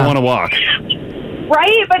 and they don't want to walk.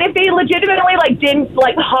 Right? But if they legitimately didn't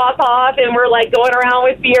hop off and were going around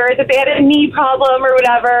with beers, if they had a knee problem or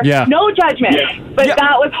whatever, no judgment. Yeah. But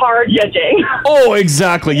that was hard judging. Oh,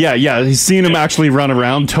 exactly. Yeah. Seeing them actually run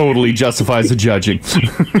around totally justifies the judging.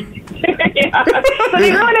 Yeah. So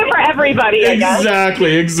they ruin it for everybody, I guess.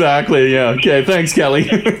 Exactly. Yeah. Okay. Thanks, Kelly.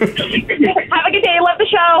 Have a good day. Love the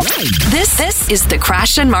show. This is the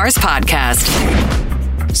Crash and Mars podcast.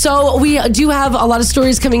 So we do have a lot of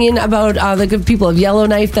stories coming in about the good people of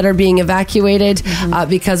Yellowknife that are being evacuated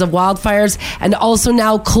because of wildfires. And also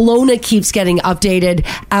now Kelowna keeps getting updated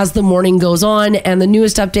as the morning goes on. And the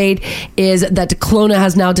newest update is that Kelowna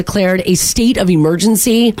has now declared a state of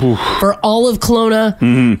emergency for all of Kelowna.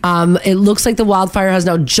 It looks like the wildfire has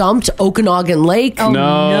now jumped Okanagan Lake. Oh,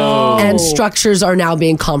 no. And structures are now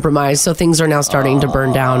being compromised. So things are now starting to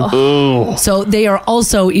burn down. So they are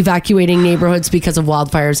also evacuating neighborhoods because of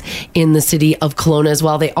wildfires in the city of Kelowna as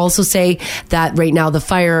well. They also say that right now the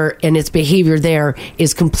fire and its behavior there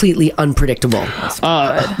is completely unpredictable.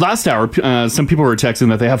 Last hour, some people were texting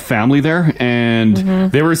that they have family there,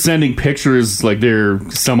 and they were sending pictures they're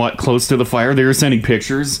somewhat close to the fire. They were sending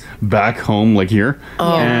pictures back home here.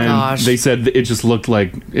 Oh, and gosh. They said it just looked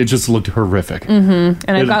horrific. And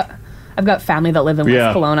I've got family that live in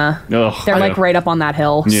West Kelowna. Ugh, They're right up on that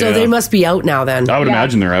hill. Yeah. So they must be out now then. I would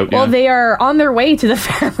imagine they're out. Well, they are on their way to the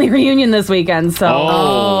family reunion this weekend.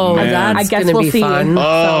 So man. I guess gonna we'll be see. fun.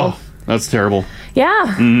 Oh, that's terrible.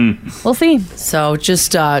 Yeah, we'll see. So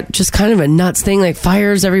just kind of a nuts thing,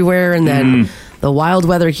 fires everywhere, and then the wild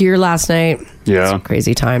weather here last night. Yeah. It's a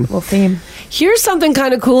crazy time. We'll see. Here's something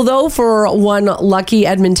kind of cool, though, for one lucky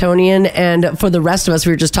Edmontonian, and for the rest of us,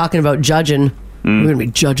 we were just talking about judging. We're going to be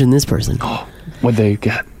judging this person. What'd they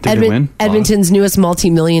get? Did they win? Edmonton's newest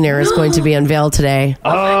multi-millionaire is going to be unveiled today.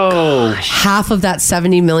 Oh. Half of that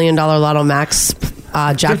 $70 million Lotto Max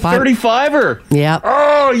jackpot. The 35er. Yep.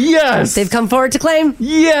 Oh, yes. They've come forward to claim.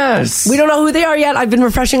 Yes. We don't know who they are yet. I've been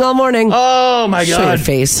refreshing all morning. Oh, my God. Show your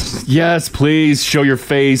face. Yes, please. Show your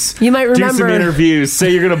face. You might remember. Do some interviews.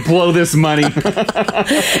 Say you're going to blow this money.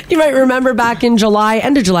 You might remember back in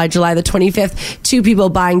end of July the 25th, 2 people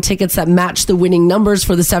buying tickets that matched the winning numbers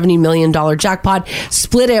for the $70 million jackpot.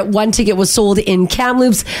 Split it. One ticket was sold in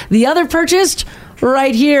Kamloops. The other purchased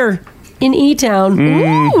right here in E-Town.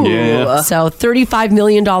 Yeah. So $35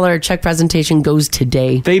 million check presentation goes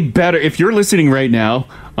today. They better, if you're listening right now,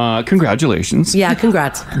 congratulations. Yeah,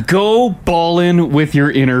 congrats. Go ball in with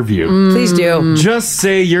your interview. Please do. Just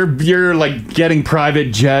say you're like getting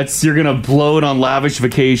private jets. You're going to blow it on lavish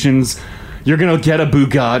vacations. You're going to get a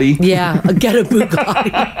Bugatti. Yeah, get a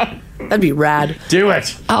Bugatti. That'd be rad. Do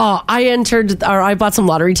it. Oh, I bought some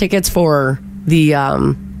lottery tickets for the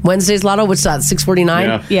Wednesday's Lotto, which is at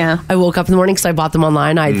 6:49. Yeah. I woke up in the morning because I bought them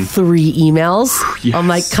online. I had 3 emails. Yes. I'm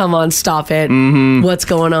like, come on, stop it. What's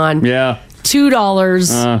going on? Yeah.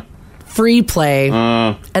 $2 free play.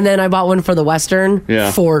 And then I bought one for the Western.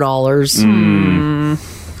 Yeah. $4.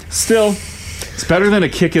 Still, it's better than a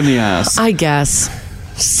kick in the ass. I guess.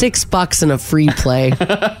 $6 and a free play.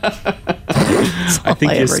 I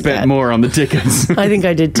think you spent more on the tickets. I think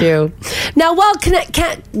I did too. Now, let's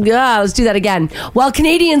do that again. While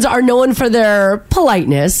Canadians are known for their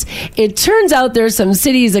politeness, it turns out there's some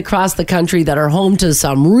cities across the country that are home to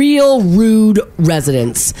some real rude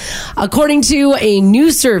residents. According to a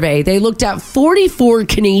new survey, they looked at 44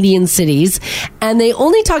 Canadian cities, and they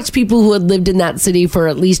only talked to people who had lived in that city for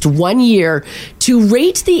at least 1 year to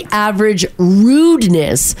rate the average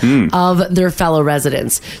rudeness of their fellow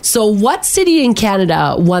residents. So what city in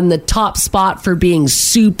Canada won the top spot for being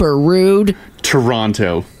super rude?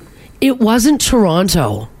 Toronto. It wasn't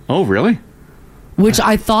Toronto. Oh, really? Which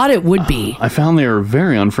I thought it would be. I found they were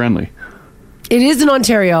very unfriendly. It is in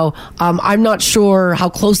Ontario. I'm not sure how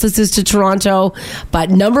close this is to Toronto, but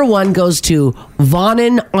number 1 goes to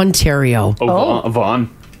Vaughan, Ontario. Oh. Vaughan.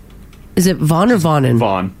 Is it Vaughan or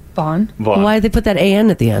Vaughn? Vaughn. Why did they put that AN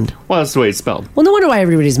at the end? Well, that's the way it's spelled. Well, no wonder why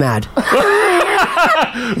everybody's mad.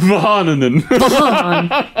 Vaughn.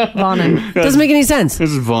 Doesn't make any sense.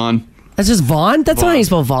 This is Vaughn. That's just Vaughn? That's not how you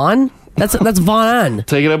spell Vaughn. That's Vaughn.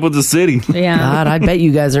 Take it up with the city. Yeah. God, I bet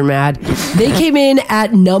you guys are mad. They came in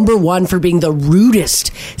at number 1 for being the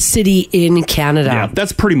rudest city in Canada. Yeah,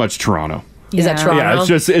 that's pretty much Toronto. Is that Toronto?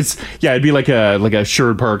 Yeah, it'd be like a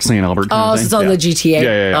Sherwood Park, St. Albert kind of thing. So it's on the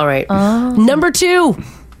GTA. Yeah. All right. Number 2,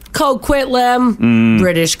 Coquitlam,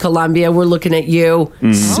 British Columbia. We're looking at you.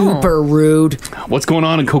 Super rude. What's going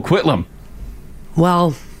on in Coquitlam?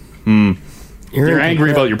 Well, you're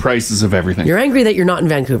angry about your prices of everything. You're angry that you're not in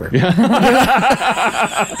Vancouver.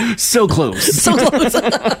 So close. So close.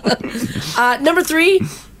 Number 3,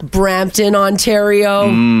 Brampton, Ontario.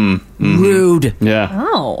 Rude. Yeah.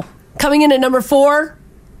 Oh. Coming in at number 4,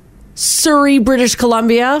 Surrey, British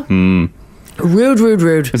Columbia.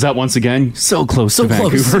 Rude. Is that once again so close to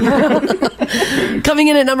Vancouver? Coming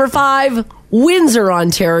in at number 5, Windsor,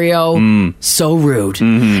 Ontario. So rude.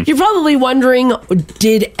 You're probably wondering,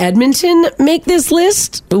 did Edmonton make this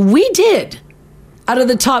list? We did. Out of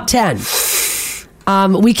the top 10.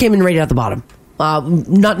 We came in right at the bottom.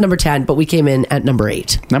 Not number 10, but we came in at number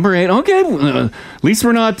 8. Number 8, okay. At least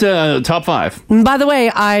we're not top 5. By the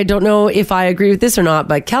way, I don't know if I agree with this or not,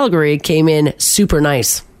 but Calgary came in super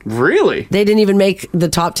nice. Really? They didn't even make the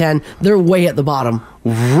top 10. They're way at the bottom.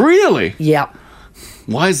 Really? Yep.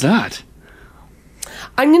 Why is that?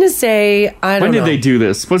 I'm going to say, I don't know. When did they do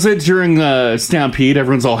this? Was it during Stampede?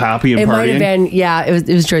 Everyone's all happy and partying? It might have been, yeah, it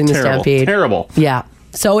was during the Stampede. Terrible. Yeah.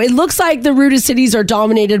 So it looks like the rudest cities are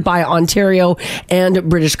dominated by Ontario and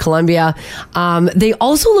British Columbia. They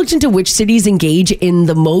also looked into which cities engage in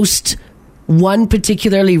the most one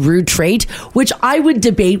particularly rude trait, which I would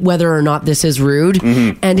debate whether or not this is rude.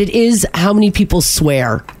 And it is how many people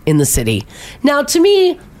swear in the city. Now, to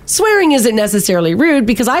me, swearing isn't necessarily rude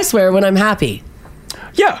because I swear when I'm happy.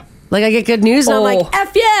 Yeah. Like, I get good news and I'm like,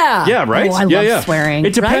 F yeah! Yeah, right? Oh, I love swearing.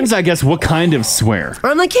 It depends, I guess, what kind of swear. Or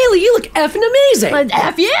I'm like, Kaylee, you look effing amazing. Like,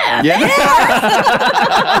 F yeah! Yeah.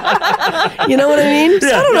 You know what I mean? So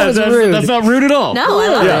I don't know if it's rude. That's not rude at all. No, I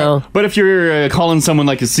love it. But if you're calling someone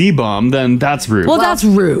like a C-bomb, then that's rude. Well, that's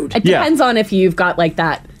rude. It depends on if you've got like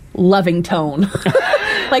that loving tone.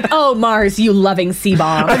 Like, oh, Mars, you loving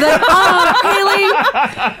C-bomb. Oh,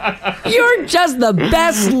 Haley, you're just the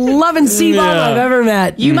best loving C-bomb I've ever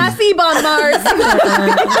met. You must C-bomb, Mars.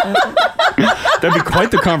 That'd be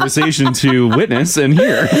quite the conversation to witness and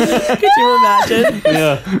hear. Could you imagine?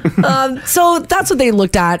 Yeah. So that's what they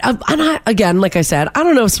looked at. Again, like I said, I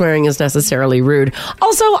don't know if swearing is necessarily rude.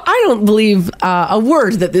 Also, I don't believe a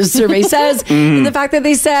word that this survey says. And the fact that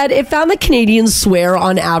they said it found that Canadians swear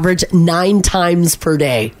on average 9 times per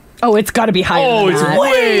day. Oh, it's got to be higher than that.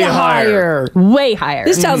 Way higher. Way higher.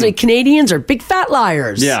 This tells me Canadians are big fat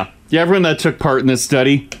liars. Yeah. Everyone that took part in this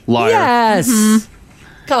study, liar. Yes.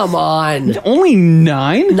 Come on. Only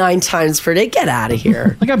 9? 9 times per day. Get out of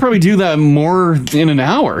here. Like, I probably do that more in an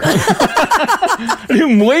hour. I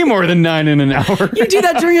do way more than 9 in an hour. You do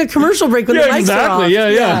that during a commercial break when the mics are off.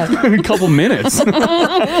 Yeah. A couple minutes.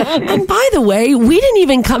 And by the way, we didn't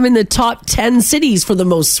even come in the top 10 cities for the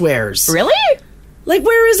most swears. Really? Like,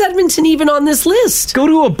 where is Edmonton even on this list? Go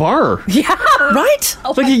to a bar. Yeah. Right?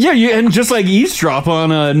 Like, and just like eavesdrop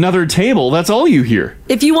on another table. That's all you hear.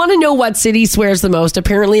 If you want to know what city swears the most,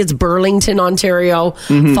 apparently it's Burlington, Ontario,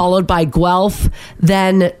 followed by Guelph,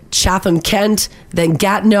 then Chatham-Kent, then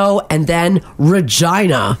Gatineau, and then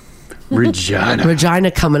Regina.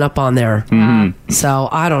 Regina coming up on there. So,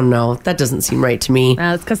 I don't know. That doesn't seem right to me.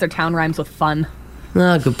 It's because their town rhymes with fun.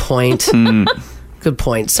 Good point. Good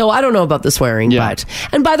point. So I don't know about the swearing, but...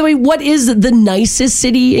 And by the way, what is the nicest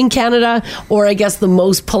city in Canada? Or I guess the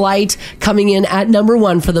most polite? Coming in at number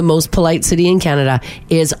 1 for the most polite city in Canada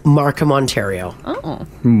is Markham, Ontario. Oh.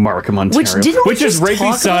 Markham, Ontario. Which is right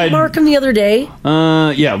talk beside... about Markham the other day?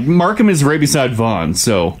 Yeah. Markham is right beside Vaughan,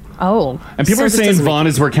 so... Oh. And people are saying Vaughan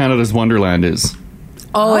is where Canada's Wonderland is.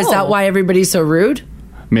 Oh, is that why everybody's so rude?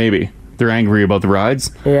 Maybe. They're angry about the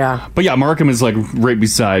rides. Yeah. But yeah, Markham is like right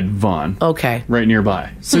beside Vaughan. Okay. Right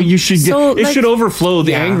nearby. So you should get... It should overflow.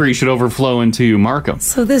 The angry should overflow into Markham.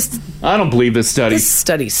 So this... I don't believe this study. This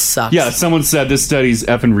study sucks. Yeah, someone said this study's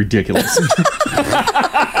effing ridiculous.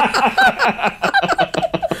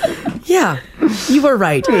 Yeah, you were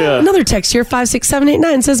right. Another text here,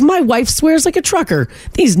 56789, says, my wife swears like a trucker.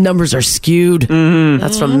 These numbers are skewed.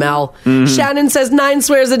 That's from Mel. Shannon says 9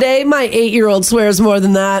 swears a day. My 8-year-old swears more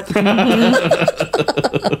than that.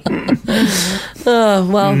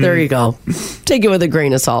 Well, there you go. Take it with a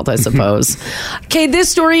grain of salt, I suppose. Okay,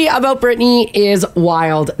 this story about Brittany is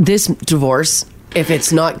wild. This divorce, if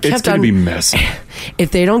it's not kept it's going to be messy.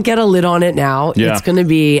 If they don't get a lid on it now, it's going to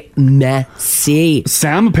be messy.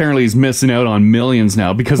 Sam apparently is missing out on millions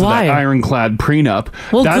now because of that ironclad prenup.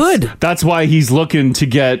 Well, good. That's why he's looking to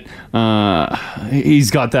get...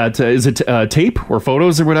 he's got that... is it tape or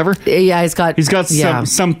photos or whatever? Yeah, he's got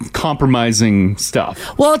some compromising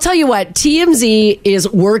stuff. Well, I'll tell you what. TMZ is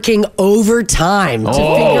working overtime to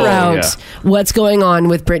figure out what's going on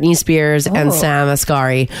with Britney Spears and Sam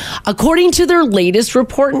Asghari. According to their latest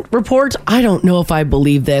report, I don't know if I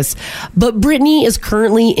believe this, but Britney is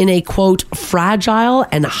currently in a, quote, fragile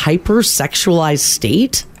and hypersexualized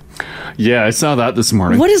state. Yeah, I saw that this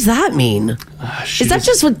morning. What does that mean? Is that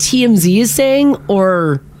just what TMZ is saying,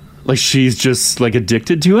 or... Like, she's just, like,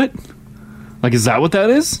 addicted to it? Like, is that what that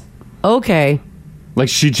is? Okay. Like,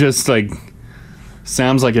 she just, like...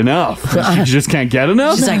 Sam's like, enough. She just can't get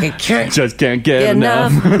enough? She's like, I can't just can't get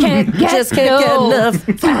enough. Can't get enough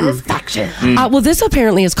satisfaction. Well, this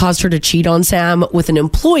apparently has caused her to cheat on Sam with an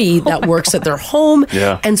employee that works at their home.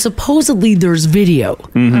 And supposedly there's video.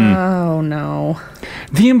 Oh, no.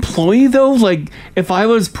 The employee, though, like, if I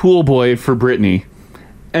was pool boy for Britney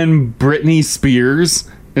and Britney Spears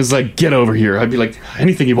is like, get over here, I'd be like,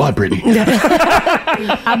 anything you want, Britney.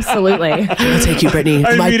 Absolutely. I'll take you, Britney.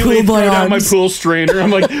 I my pool boy out my arms. pool strainer.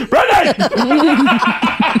 I'm like, Britney!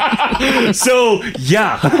 So,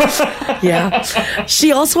 yeah.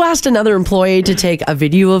 She also asked another employee to take a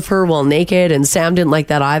video of her while naked, and Sam didn't like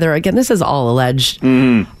that either. Again, this is all alleged.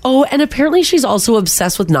 Oh, and apparently she's also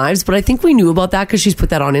obsessed with knives, but I think we knew about that because she's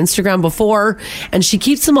put that on Instagram before, and she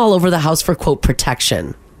keeps them all over the house for, quote,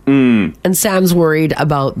 protection. And Sam's worried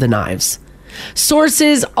about the knives.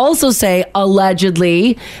 Sources also say,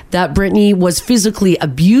 allegedly, that Britney was physically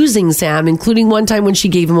abusing Sam, including one time when she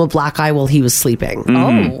gave him a black eye while he was sleeping.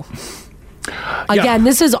 Again,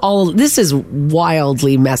 this is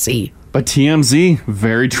wildly messy. But TMZ,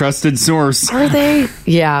 very trusted source. Are they?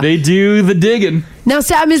 Yeah. They do the digging. Now,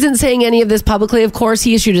 Sam isn't saying any of this publicly, of course.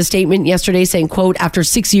 He issued a statement yesterday saying, quote, after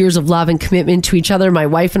 6 years of love and commitment to each other, my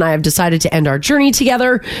wife and I have decided to end our journey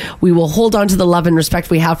together. We will hold on to the love and respect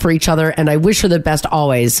we have for each other, and I wish her the best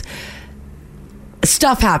always.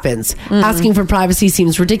 stuff happens. Asking for privacy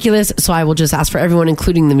seems ridiculous, so I will just ask for everyone,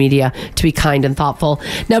 including the media, to be kind and thoughtful.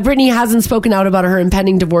 Now, Brittany hasn't spoken out about her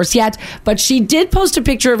impending divorce yet, but she did post a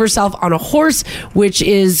picture of herself on a horse, which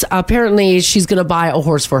is apparently she's going to buy a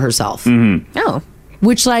horse for herself. Oh.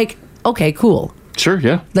 Which, like, okay, cool. Sure,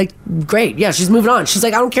 yeah. Like, great. Yeah, she's moving on. She's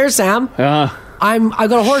like, I don't care, Sam. I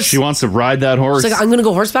got a horse. She wants to ride that horse. She's like, I'm going to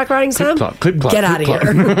go horseback riding, Sam. Clip, clop, Get out of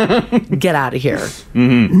here. Get out of here.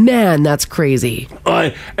 Man, that's crazy.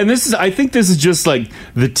 And I think this is just like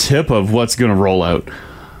the tip of what's going to roll out.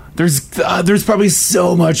 There's probably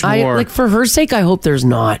so much more. Like, for her sake, I hope there's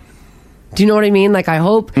not. Do you know what I mean? Like, I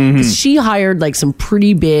hope, because she hired like some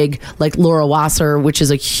pretty big, like Laura Wasser, which is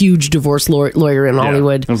a huge divorce lawyer in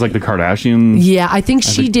Hollywood. It was like the Kardashians. Yeah, I think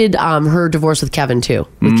she did her divorce with Kevin too,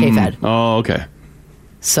 with K-Fed. Oh, okay.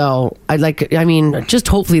 So just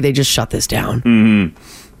hopefully they just shut this down.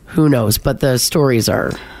 Who knows? But the stories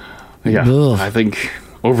are. Yeah, ugh. I think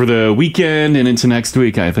over the weekend and into next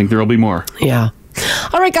week, I think there'll be more. Yeah.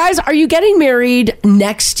 All right, guys, are you getting married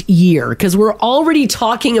next year? Because we're already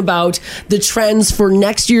talking about the trends for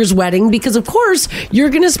next year's wedding, because, of course, you're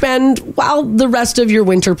going to spend, the rest of your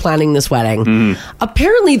winter planning this wedding.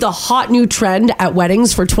 Apparently, the hot new trend at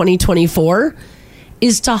weddings for 2024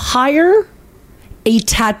 is to hire a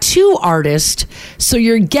tattoo artist so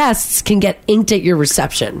your guests can get inked at your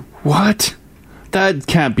reception. What? That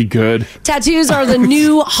can't be good. Tattoos are the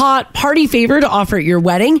new hot party favor to offer at your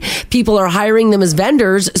wedding. People are hiring them as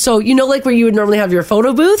vendors. So, like where you would normally have your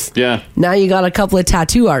photo booth? Yeah. Now you got a couple of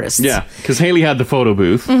tattoo artists. Yeah, because Haley had the photo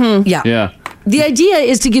booth. Yeah. Yeah. The idea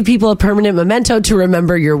is to give people a permanent memento to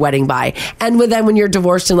remember your wedding by. And when you're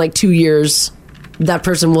divorced in like 2 years, that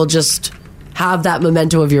person will just have that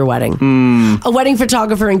memento of your wedding. A wedding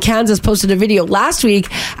photographer in Kansas posted a video last week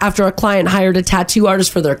after a client hired a tattoo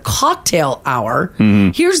artist for their cocktail hour.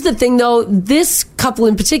 Here's the thing, though. This couple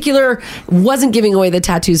in particular wasn't giving away the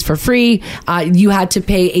tattoos for free. You had to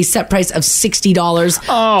pay a set price of $60.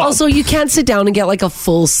 Also, you can't sit down and get like a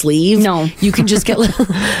full sleeve. No. You can just get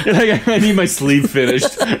I need my sleeve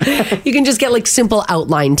finished. You can just get like simple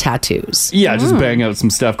outline tattoos. Yeah, just bang out some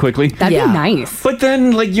stuff quickly. That'd be nice. But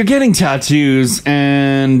then, like, you're getting tattoos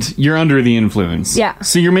and you're under the influence. Yeah.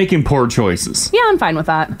 So you're making poor choices. Yeah, I'm fine with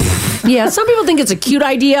that. Yeah, some people think it's a cute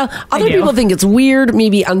idea. Other people think it's weird,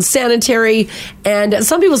 maybe unsanitary. And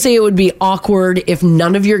some people say it would be awkward if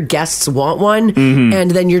none of your guests want one. And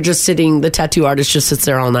then you're just the tattoo artist just sits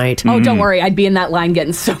there all night. Oh, don't worry. I'd be in that line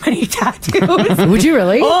getting so many tattoos. Would you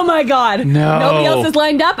really? Oh, my God. No. Nobody else is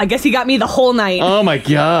lined up. I guess he got me the whole night. Oh, my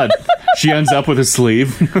God. She ends up with a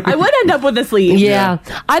sleeve. I would end up with a sleeve. Yeah.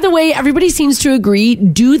 Either way, everybody seems to agree.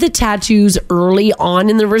 Do the tattoos early on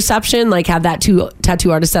in the reception. Like, have that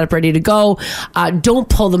tattoo artist set up ready to go. Don't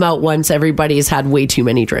pull them out once everybody's had way too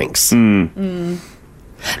many drinks.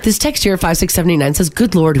 This text here, 56789, says,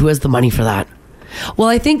 good Lord, who has the money for that? Well,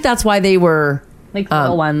 I think that's why they were... Like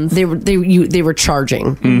little ones. They were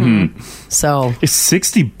charging. So... Is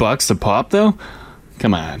 $60 a pop, though?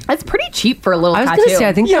 Come on. That's pretty cheap for a little tattoo. I was going to say,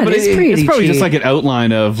 I think that is pretty cheap. It's probably just like an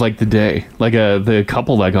outline of like the day. Like the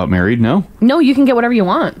couple that got married, no? No, you can get whatever you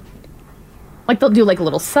want. Like they'll do like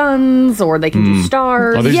little suns, or they can do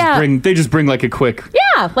stars. Oh, they just bring like a quick...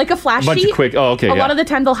 Yeah, like a flash bunch sheet. Of quick... Oh, okay, A lot of the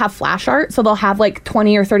time they'll have flash art, so they'll have like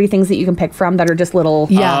 20 or 30 things that you can pick from that are just little...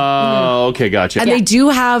 Yeah. Oh, okay, gotcha. And they do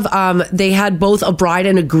have... they had both a bride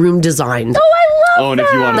and a groom designed. Oh, I love Oh, and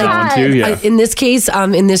if you wanted that one too, yeah. In this case,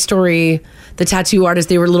 in this story... The tattoo artist,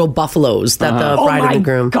 they were little buffaloes that the bride and the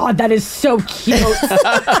groom. Oh my God, that is so cute.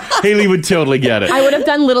 Haley would totally get it. I would have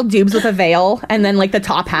done little dubes with a veil and then like the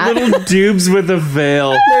top hat. Little dubes with a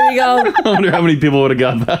veil. There you go. I wonder how many people would have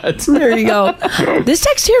got that. There you go. This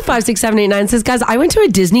text here, 56789, says, guys, I went to a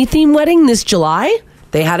Disney theme wedding this July.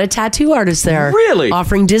 They had a tattoo artist there. Really?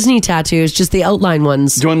 Offering Disney tattoos, just the outline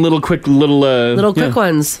ones. Doing quick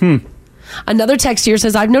ones. Another text here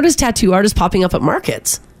says, I've noticed tattoo artists popping up at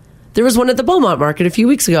markets. There was one at the Beaumont Market a few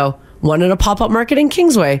weeks ago. One at a pop-up market in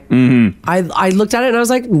Kingsway. I looked at it and I was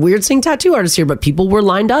like, weird seeing tattoo artists here, but people were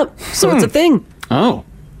lined up. So it's a thing. Oh.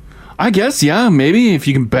 I guess, yeah, maybe if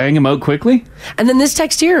you can bang them out quickly. And then this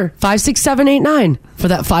text here, 56789, for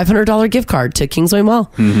that $500 gift card to Kingsway Mall.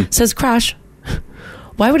 Says, Crash,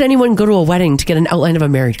 why would anyone go to a wedding to get an outline of a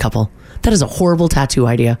married couple? That is a horrible tattoo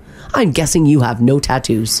idea. I'm guessing you have no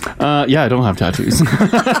tattoos. Yeah, I don't have tattoos.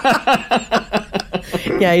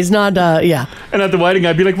 Yeah, he's not, yeah. And at the wedding,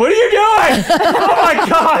 I'd be like, what are you doing? Oh my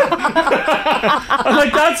God. I'm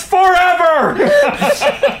like, that's forever.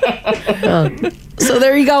 So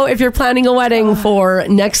there you go. If you're planning a wedding for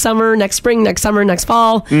next summer, next spring, next summer, next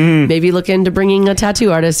fall, maybe look into bringing a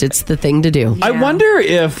tattoo artist. It's the thing to do. I wonder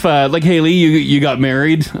if, like Haley, you got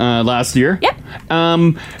married last year. Yep.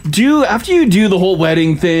 After you do the whole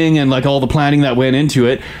wedding thing and like all the planning that went into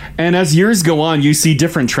it, and as years go on, you see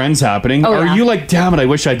different trends happening. Are you like, damn it, I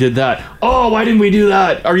wish I did that? Oh, why didn't we do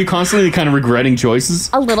that? Are you constantly kind of regretting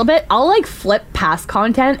choices? A little bit. I'll like flip past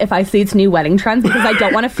content if I see it's new wedding trends because I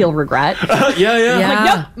don't want to feel regret. Yeah. I'm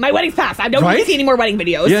like, nope, my wedding's past. I don't want to see any more wedding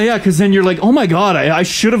videos. Yeah, because then you're like, oh my God, I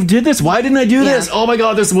should have did this. Why didn't I do this? Oh my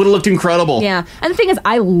God, this would have looked incredible. Yeah. And the thing is,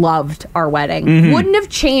 I loved our wedding. Wouldn't have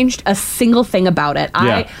changed a single thing about it.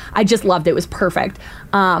 I just loved it. It was perfect.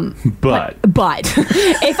 But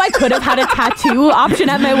if I could have had a tattoo option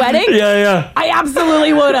at my wedding, I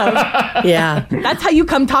absolutely would have. Yeah. That's how you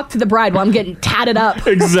come talk to the bride while I'm getting tatted up.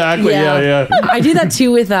 Exactly. Yeah. I do that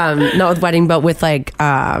too with not with wedding, but with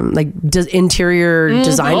interior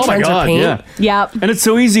design trends or paint. Yeah. And it's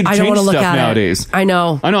so easy to I don't change want to look stuff at nowadays. I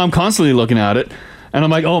know. I'm constantly looking at it. And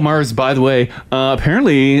I'm like, oh, Mars, by the way,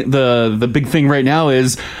 apparently the big thing right now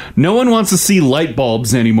is no one wants to see light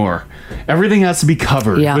bulbs anymore. Everything has to be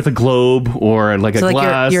covered with a globe or like a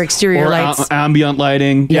glass. Your exterior or lights. Ambient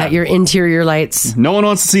lighting. Yeah, your interior lights. No one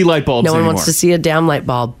wants to see light bulbs anymore. No one wants to see a damn light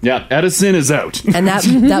bulb. Yeah, Edison is out. And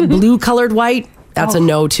that blue colored white, that's a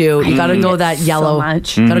no too. You got to go that yellow. So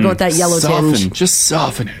much. Got to go with that yellow tinge. Just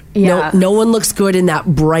soften it. Yeah. No one looks good in that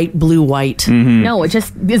bright blue white. No, it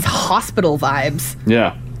just is hospital vibes.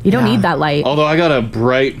 Yeah. You don't need that light. Although I got a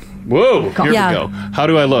bright... Whoa, here we go. How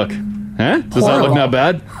do I look? Huh? Does that look not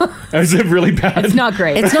bad? Is it really bad? It's not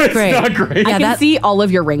great. It's not great. It's not great. I can see all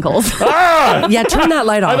of your wrinkles. Yeah, turn that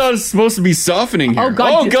light off. I thought it was supposed to be softening here. Oh,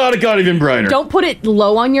 God. It got even brighter. Don't put it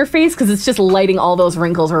low on your face because it's just lighting all those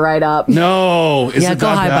wrinkles right up. No. Is it go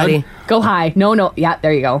that high, bad? buddy. Go high. No. Yeah,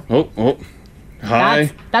 there you go. Oh.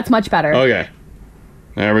 High. That's much better. Okay.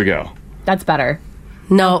 There we go. That's better.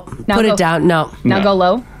 No, Now put go- it down. No. Now go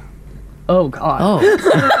low. Oh, God. Oh.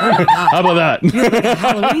 How about that? You're like a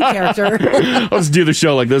Halloween character. Let's do the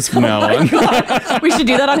show like this from now on. We should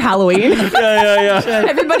do that on Halloween. Yeah.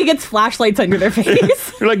 Everybody gets flashlights under their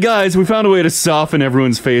face. You're like, guys, we found a way to soften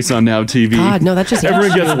everyone's face on Now TV. God, no, that just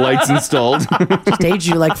Everyone gets lights installed. just aged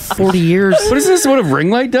you like 40 years. What is this? What a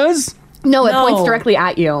ring light does? No, it points directly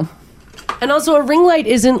at you. And also, a ring light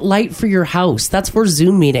isn't light for your house. That's for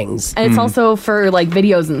Zoom meetings. And it's also for like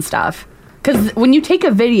videos and stuff. Because when you take a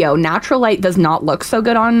video, natural light does not look so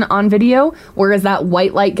good on video, whereas that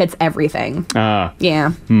white light gets everything.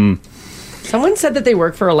 Yeah. Someone said that they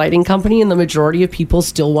work for a lighting company, and the majority of people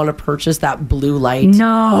still want to purchase that blue light.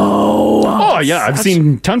 No. Oh, yeah. I've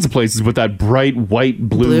seen tons of places with that bright white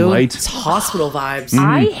blue light. It's hospital vibes.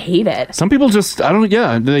 I hate it. Some people just,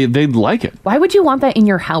 they like it. Why would you want that in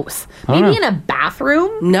your house? Maybe in a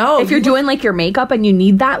bathroom? No. If you're doing like your makeup and you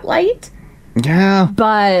need that light? Yeah.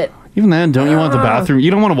 But... Even then, don't you want the bathroom?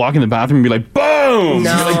 You don't want to walk in the bathroom and be like, boom!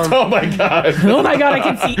 No. You're like, oh my God. Oh my God, I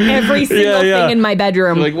can see every single thing in my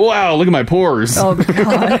bedroom. You're like, wow, look at my pores. Oh,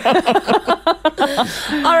 God.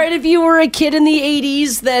 All right, if you were a kid in the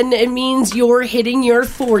 80s, then it means you're hitting your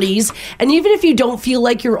 40s. And even if you don't feel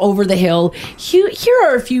like you're over the hill, here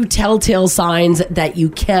are a few telltale signs that you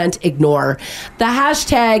can't ignore. The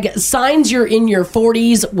hashtag signs you're in your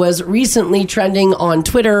 40s was recently trending on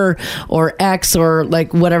Twitter or X or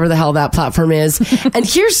like whatever the hell that platform is. And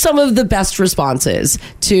here's some of the best responses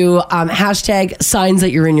to hashtag signs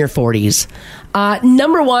that you're in your 40s.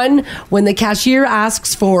 Number one, when the cashier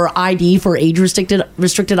asks for ID for age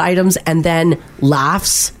restricted items and then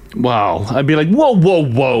laughs. Wow. I'd be like,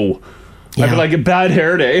 whoa. Yeah. I'd be like, a bad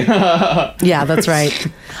hair day. Yeah, that's right.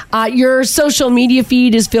 Your social media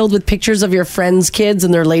feed is filled with pictures of your friends' kids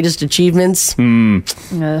and their latest achievements.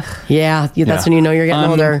 Yeah, that's when you know you're getting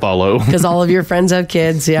older. Follow. Because all of your friends have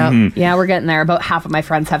kids, Yeah, we're getting there. About half of my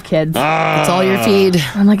friends have kids. It's all your feed.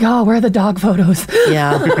 I'm like, oh, where are the dog photos?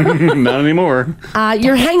 Yeah. Not anymore.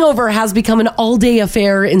 Your hangover has become an all-day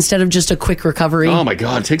affair instead of just a quick recovery. Oh my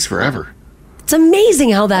God, it takes forever. It's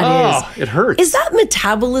amazing how that is. It hurts. Is that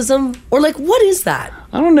metabolism? Or like, what is that?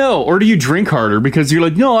 I don't know. Or do you drink harder because you're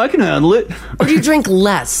like, no, I can handle it? Or do you drink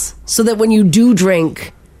less so that when you do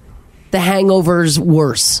drink, the hangover's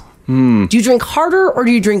worse? Do you drink harder or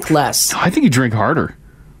do you drink less? I think you drink harder.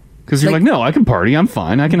 Because you're like, no, I can party. I'm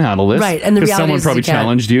fine. I can handle this. Right, and the reality someone is probably you can't.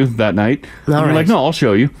 challenged you that night. And you're right. like, no, I'll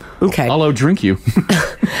show you. Okay. I'll out-drink you.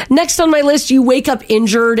 Next on my list, you wake up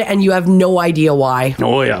injured and you have no idea why.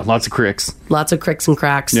 Oh, yeah. Lots of cricks. Lots of cricks and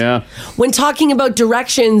cracks. Yeah. When talking about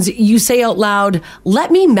directions, you say out loud, let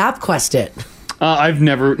me MapQuest it. I've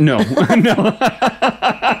never... No. No.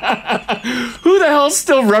 Who the hell's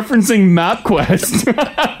still referencing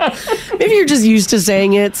MapQuest? Maybe you're just used to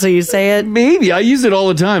saying it, so you say it. Maybe. I use it all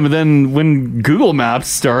the time. And then when Google Maps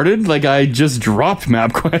started, I just dropped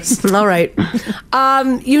MapQuest. All right.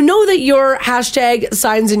 You know that your hashtag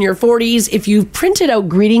signs in your 40s if you printed out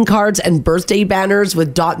greeting cards and birthday banners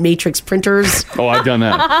with dot matrix printers. Oh, I've done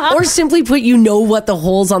that. Or simply put, you know what the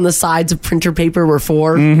holes on the sides of printer paper were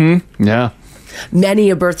for. Mm-hmm. Yeah. Many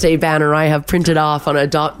a birthday banner I have printed off on a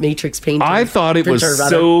dot matrix painter. I thought it was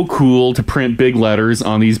so cool to print big letters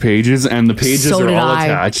on these pages, and the pages are all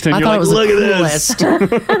attached. And I you're thought like, it was look the at coolest.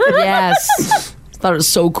 this. Yes. Thought it was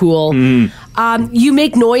so cool. You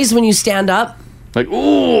make noise when you stand up. Like,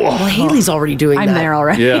 ooh. Well, Haley's already doing that. I'm there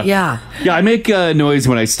already. Yeah. Yeah, I make noise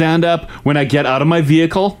when I stand up, when I get out of my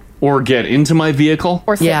vehicle, or get into my vehicle.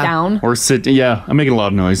 Or sit down. Or sit, I'm making a lot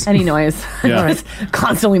of noise. Any noise. Yeah. Just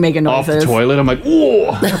constantly making Off noises. the toilet, I'm like,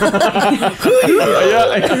 ooh.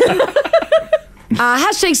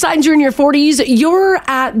 Hashtag signs you're in your 40s. You're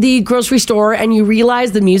at the grocery store and you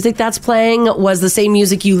realize the music that's playing was the same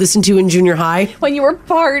music you listened to in junior high. When you were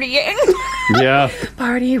partying. Yeah.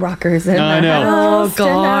 Party rockers in I the know. house Oh,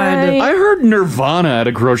 God. tonight. I heard Nirvana at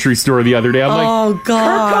a grocery store the other day. I'm like, Oh,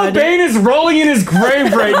 God. Kurt Cobain is rolling in his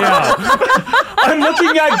grave right now. I'm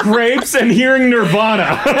looking at grapes and hearing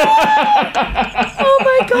Nirvana. Oh,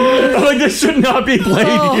 my God. I'm like, this should not be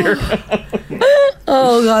played here.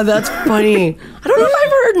 Oh, God, that's funny. I don't know if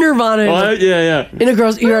I've heard Nirvana in a you're at a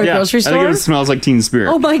grocery I store? think it smells like Teen Spirit.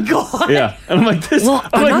 Oh, my God. Yeah. And I'm like, this. Well,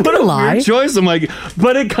 I'm not what gonna a lie. weird choice. I'm like,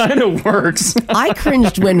 but it kind of works. I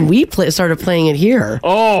cringed when we started playing it here.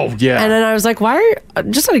 Oh, yeah. And then I was like,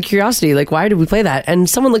 just out of curiosity, why did we play that? And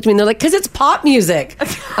someone looked at me and they're like, because it's pop music.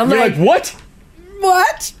 I'm You're like, what?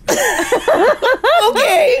 What?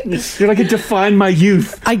 Okay. You're like, it defined my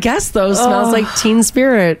youth. I guess, though, smells like Teen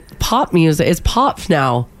Spirit. Pop music. It's pop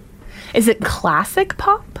now. Is it classic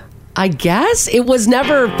pop? I guess. It was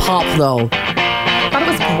never pop, though. I thought it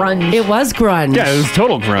was grunge. It was grunge. Yeah, it was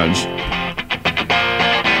total grunge.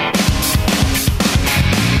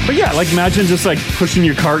 But yeah, imagine just pushing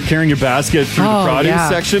your cart, carrying your basket through the produce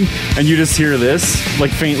section, and you just hear this,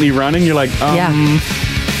 faintly running. You're like, and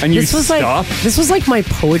you stop. This was like my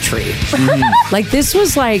poetry. This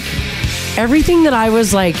was everything that I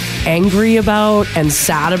was angry about and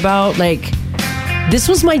sad about. This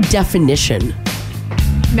was my definition.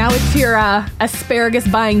 Now it's your asparagus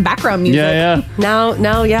buying background music. Yeah.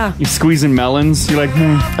 Now, yeah. You're squeezing melons. You're like,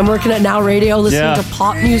 I'm working at Now Radio, listening to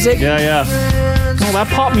pop music. Yeah. Well, that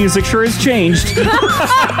pop music sure has changed.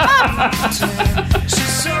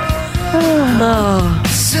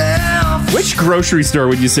 Which grocery store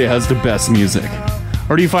would you say has the best music?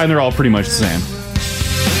 Or do you find they're all pretty much the same?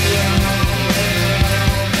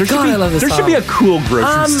 I love this There song. should be a cool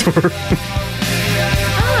grocery store.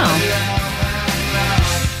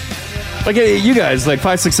 You guys,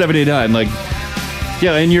 5, 6, 7, 8, 9,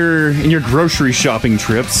 in your grocery shopping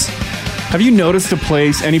trips, have you noticed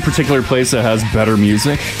any particular place that has better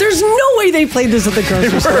music? There's no way they played this at the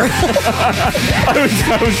grocery store.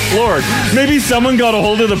 I was floored. Maybe someone got a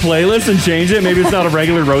hold of the playlist and changed it. Maybe it's not a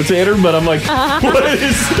regular rotator, but I'm like, what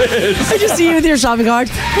is this? I just see you with your shopping cart.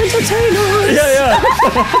 Entertainers. Yeah.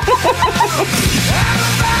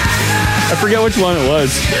 I forget which one it was.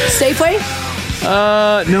 Safeway?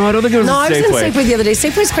 No, I don't think it was No, a I was in Safeway. Safeway the other day.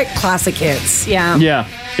 Safeway's quite classic hits. Yeah. Yeah.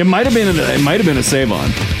 It might have been a Save-On.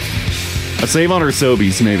 A Save-On or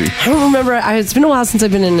Sobeys, maybe. I don't remember. It's been a while since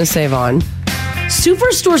I've been in a Save-On.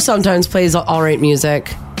 Superstore sometimes plays all right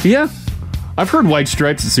music. Yeah. I've heard White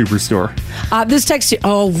Stripes at Superstore. This text.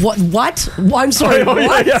 Oh, what? I'm sorry.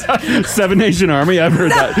 What? Yeah. Seven Nation Army. I've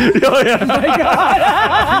heard that. Oh, yeah. Oh my God.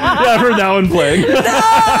 Yeah, I've heard that one playing. No!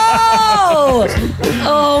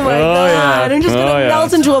 Oh my God. Yeah. I'm just going to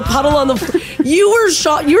melt into a puddle on the floor. You were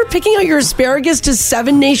picking out your asparagus to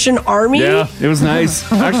Seven Nation Army? Yeah, it was nice.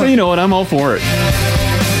 Actually, you know what? I'm all for it.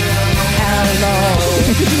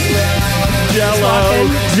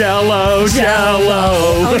 Jello.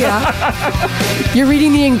 Oh, yeah. You're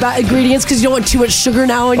reading the ingredients because you don't want too much sugar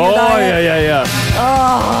now in your diet? Oh, yeah.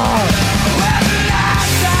 Oh.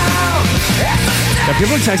 Now,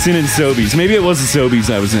 people are texting in Sobeys. Maybe it was the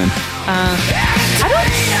Sobeys I was in.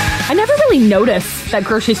 I never really notice that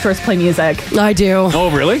grocery stores play music. I do. Oh,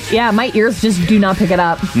 really? Yeah, my ears just do not pick it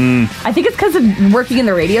up. I think it's because of working in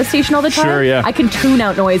the radio station all the time. Sure, yeah. I can tune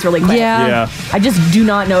out noise really quick. Yeah. I just do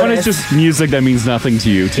not notice. Well, it's just music that means nothing to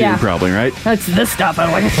you, too, probably, right? That's this stuff. I'm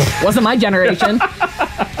like, wasn't my generation.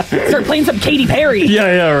 Start playing some Katy Perry.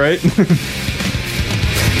 Yeah, right.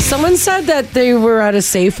 Someone said that they were at a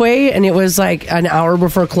Safeway and it was an hour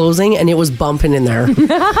before closing and it was bumping in there.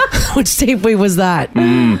 Which Safeway was that?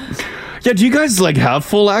 Yeah, do you guys like have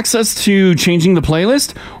full access to changing the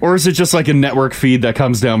playlist, or is it just like a network feed that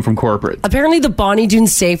comes down from corporate? Apparently, the Bonnie Doon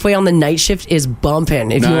Safeway on the night shift is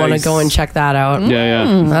bumping. If you want to Nice. go and check that out,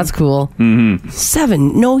 Yeah. that's cool. Mm-hmm.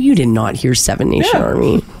 7. No, you did not hear Seven Nation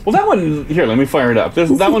Army. Well, that one here. Let me fire it up.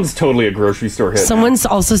 That one's totally a grocery store hit. Someone's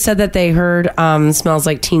also said that they heard "Smells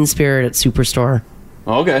Like Teen Spirit" at Superstore.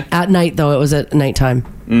 Okay. At night, though, it was at nighttime.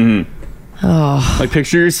 Mm-hmm. Oh, Like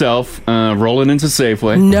picture yourself rolling into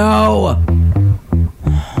Safeway. no!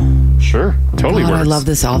 Sure, totally God, works. I love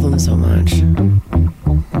this album so much.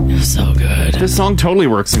 It's so good. This song totally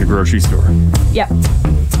works in a grocery store, Yep.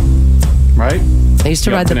 right? I used to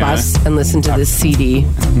Yeah, ride the banana. bus and listen to this CD.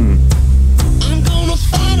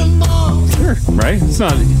 Sure, right? It's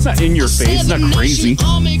not in your face. It's not crazy.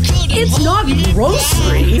 It's not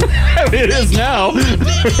grocery. It is now.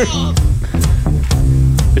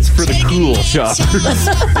 It's for the cool shoppers.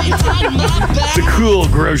 It's a cool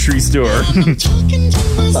grocery store.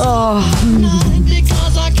 Oh.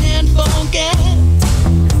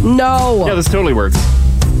 No. Yeah, this totally works.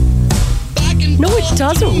 No, it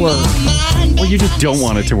doesn't work. Well, you just don't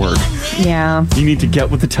want it to work. Yeah. You need to get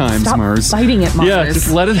with the times, Stop Mars. fighting it, Mars. Yeah,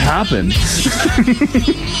 just let it happen.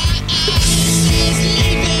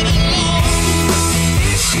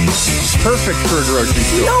 Perfect for a grocery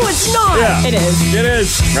store. No, it's not. Yeah. It is. It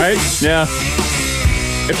is, right? Yeah.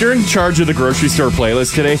 If you're in charge of the grocery store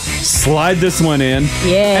playlist today, slide this one in.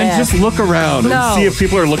 Yeah. And just look around No. and see if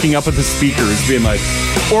people are looking up at the speakers, being like,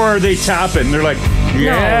 or are they tapping? They're like,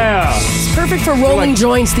 yeah. It's perfect for rolling Like,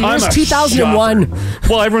 joints. The I'm year's a 2001. shopper.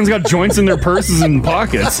 Well, everyone's got joints in their purses and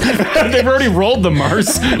pockets. They've already rolled them,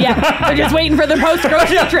 Mars. Yeah. They're just waiting for their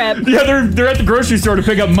post-grocery trip. Yeah, they're at the grocery store to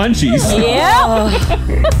pick up munchies. Yeah.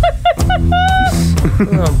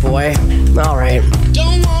 Oh, boy. All right.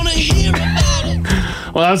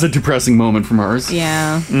 Well, that was a depressing moment from ours.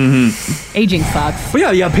 Yeah. Mm-hmm. Aging sucks. But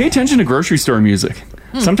yeah, pay attention to grocery store music.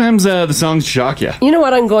 Sometimes the songs shock you. You know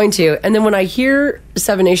what? I'm going to. And then when I hear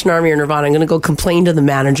Seven Nation Army or Nirvana, I'm going to go complain to the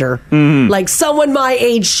manager. Like someone my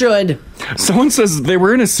age should. Someone says they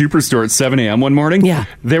were in a superstore at 7 a.m. one morning. Yeah.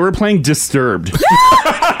 They were playing Disturbed.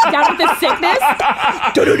 Down with the sickness?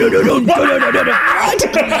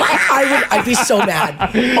 I'd be so mad.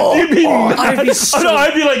 I'd be so No,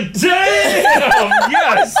 I'd be like, damn!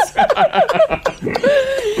 Yes!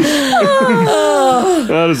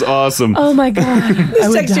 That is awesome. Oh my God.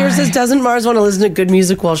 This text here says, doesn't Mars want to listen to good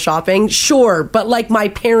music while shopping? Sure, but like my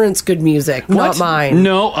parents' good music, not mine.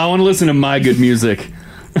 No, I want to listen to my good music.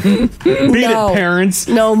 Beat it, parents.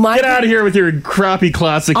 No, Get out of here with your crappy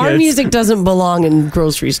classic Our hits. music doesn't belong in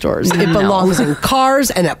grocery stores. It belongs in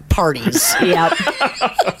cars and at parties. Yep.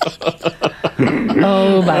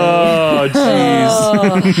 Oh, buddy.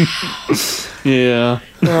 Oh, jeez. Yeah.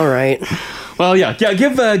 All right. Well, yeah.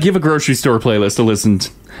 Give a grocery store playlist a listen.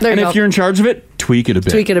 There you And go. if you're in charge of it, tweak it a bit.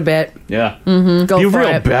 Tweak it a bit. Yeah. Go Be for real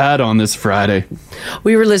it. bad on this Friday.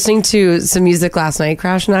 We were listening to some music last night,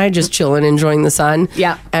 Crash and I, just chilling, enjoying the sun.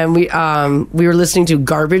 Yeah. And we were listening to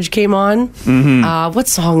Garbage came on. Mm-hmm. What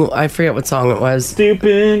song? I forget what song it was.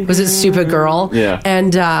 Stupid. Was it Stupid Girl? Yeah.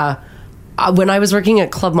 And when I was working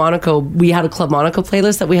at Club Monaco, we had a Club Monaco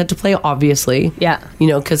playlist that we had to play, obviously. Yeah. You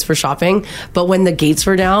know, because for shopping. But when the gates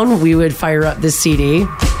were down, we would fire up this CD.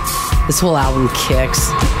 This whole album kicks.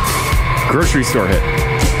 Grocery store hit.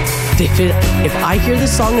 If I hear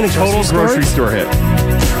this song in a Total grocery store hit.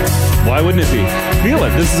 Why wouldn't it be? Feel it.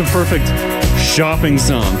 This is a perfect shopping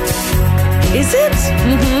song. Is it?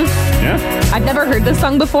 Mm-hmm. Yeah. I've never heard this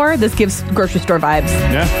song before. This gives grocery store vibes.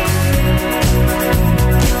 Yeah.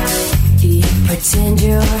 Pretend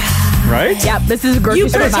you're high. Right? Yep, this is a grocery You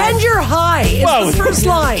store pretend vibe. you're high. It's the first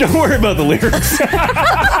line. Don't worry about the lyrics.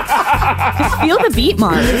 Just feel the beat,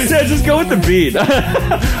 Mars. Yeah, just go with the beat.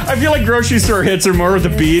 I feel like grocery store hits are more with the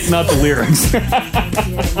beat, not the lyrics.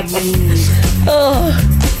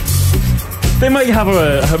 They might have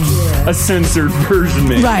a censored version,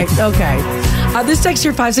 maybe. Right, okay. This text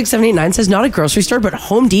here, 56789, says not a grocery store, but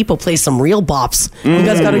Home Depot plays some real bops. You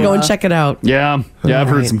guys got to go and check it out. Yeah, I've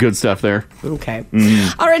heard right. some good stuff there. Okay.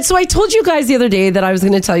 All right, so I told you guys the other day that I was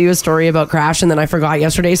going to tell you a story about Crash, and then I forgot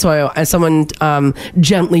yesterday, so someone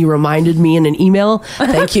gently reminded me in an email.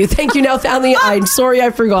 Thank you. Thank you, now family. I'm sorry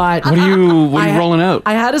I forgot. What are you rolling out?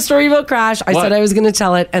 I had a story about Crash. I said I was going to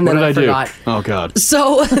tell it, and then I forgot. do? Oh, God.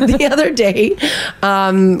 So the other day,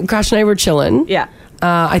 Crash and I were chilling. Yeah.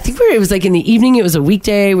 I think it was like in the evening. It was a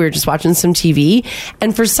weekday. We were just watching some TV.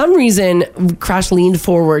 And for some reason, Crash leaned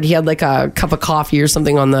forward. He had like a cup of coffee or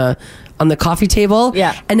something on the coffee table.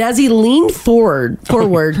 Yeah. And as he leaned forward,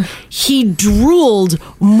 he drooled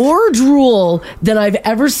more drool than I've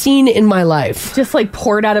ever seen in my life. Just like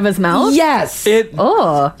poured out of his mouth? Yes. It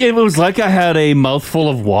was like I had a mouthful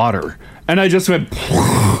of water. And I just went,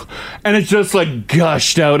 and it just like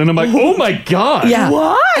gushed out. And I'm like, oh my God. Yeah.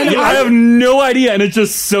 Why? I have no idea. And it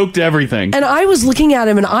just soaked everything. And I was looking at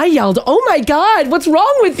him and I yelled, oh my God, what's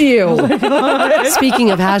wrong with you?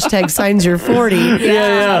 Speaking of hashtag signs you're 40.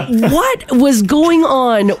 Yeah. What was going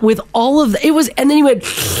on with all of it was, and then he went,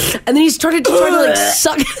 and then he started to try to like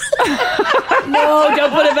suck. No,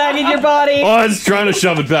 don't put it back in your body. Oh, I was trying to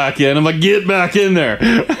shove it back in. I'm like, get back in there.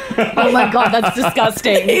 Oh my God, that's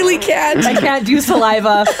disgusting. Haley can't. I can't do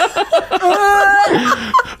saliva.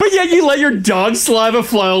 But yeah, you let your dog saliva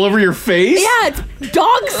fly all over your face? Yeah, it's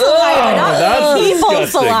dog saliva, not people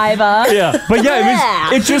disgusting. saliva. Yeah, but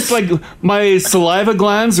yeah, it's just like my saliva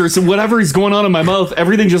glands or whatever is going on in my mouth,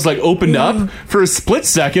 everything just like opened up for a split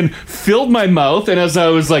second, filled my mouth, and as I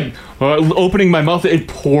was like opening my mouth, it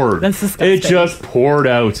poured. That's disgusting. It just poured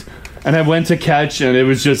out. And I went to catch, and it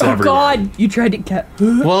was just everywhere. Oh, God. You tried to catch.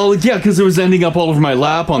 Well, yeah, because it was ending up all over my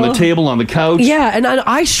lap, on the table, on the couch. Yeah, and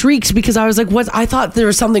I shrieked because I was like, "What?" I thought there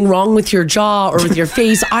was something wrong with your jaw or with your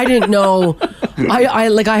face. I didn't know.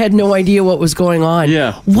 I had no idea what was going on.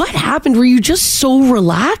 Yeah. What happened? Were you just so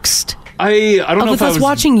relaxed? I don't know with if I us was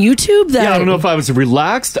watching YouTube. Then? Yeah, I don't know if I was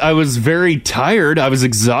relaxed. I was very tired. I was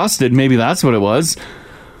exhausted. Maybe that's what it was.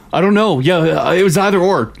 I don't know. Yeah, it was either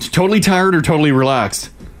or. Totally tired or totally relaxed.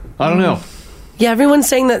 I don't know. Yeah, everyone's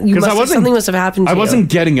saying that something must have happened to you. I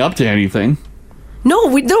wasn't getting up to anything. No,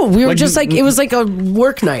 we were just like, it was like a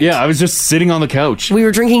work night. Yeah, I was just sitting on the couch. We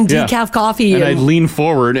were drinking decaf coffee. And I leaned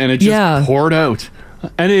forward and it just poured out.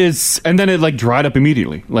 And then it like dried up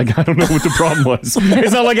immediately. Like, I don't know what the problem was.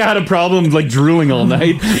 It's not like I had a problem like drooling all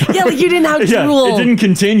night. Yeah, like you didn't have drool. It didn't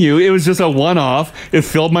continue. It was just a one-off. It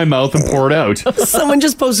filled my mouth and poured out. Someone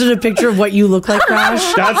just posted a picture of what you look like,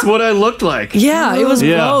 Crash. That's what I looked like. Yeah, it was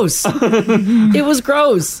gross. It was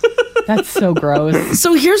gross. That's so gross.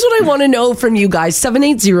 So here's what I want to know from you guys.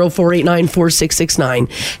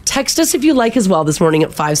 780-489-4669. Text us if you like as well this morning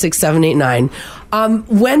at 56789.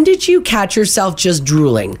 When did you catch yourself just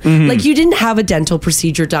drooling? Mm-hmm. Like you didn't have a dental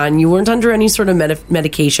procedure done. You weren't under any sort of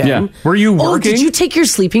medication. Yeah. Were you working? Oh, did you take your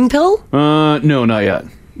sleeping pill? No, not yet.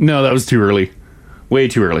 No, that was too early. Way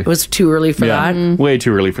too early. It was too early for that? Way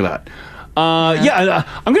too early for that.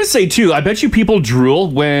 I'm going to say too, I bet you people drool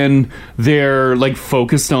when they're like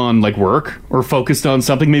focused on like work or focused on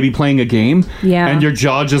something, maybe playing a game. Yeah. And your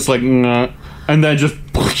jaw just like, and then just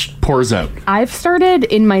pours out. I've started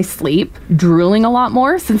in my sleep drooling a lot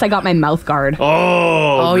more since I got my mouth guard.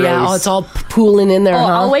 Oh, yeah. Oh, it's all pooling in there, huh?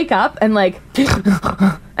 I'll wake up and like,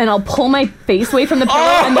 and I'll pull my face away from the pillow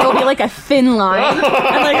and there'll be like a thin line. I'm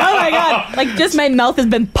like, oh my God. Like just my mouth has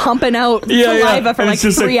been pumping out saliva for and like it's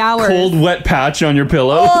just 3 hours. Cold, wet patch on your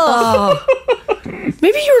pillow. Oh.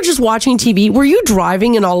 Maybe you were just watching TV. Were you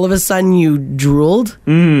driving and all of a sudden you drooled?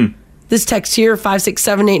 This text here,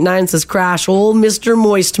 56789, says, Crash, old Mr.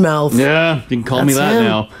 Moist Mouth. Yeah, you can call me that him.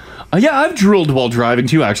 now. Yeah, I've drooled while driving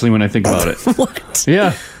too, actually, when I think about it. What?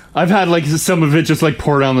 Yeah. I've had like some of it just like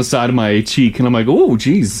pour down the side of my cheek, and I'm like, oh,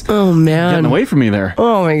 geez. Oh, man. Getting away from me there.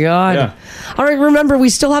 Oh, my God. Yeah. All right, remember, we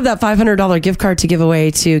still have that $500 gift card to give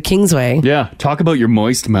away to Kingsway. Yeah, talk about your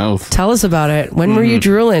moist mouth. Tell us about it. When were you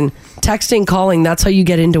drooling? Texting, calling, that's how you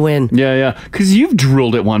get in to win. Yeah. Because you've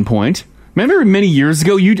drooled at one point. Remember many years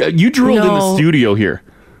ago, you drooled in the studio here.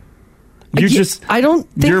 I don't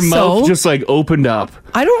think your mouth just like opened up.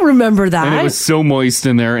 I don't remember that. And it was so moist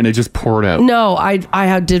in there and it just poured out. No, I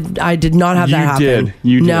did not have that happen.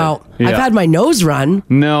 You did. No. Yeah. I've had my nose run.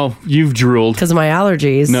 No, you've drooled. Because of my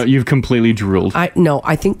allergies. No, you've completely drooled.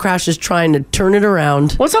 I think Crash is trying to turn it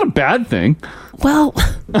around. Well, it's not a bad thing. Well,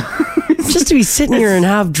 just to be sitting here and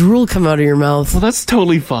have drool come out of your mouth. Well, that's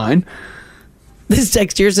totally fine. This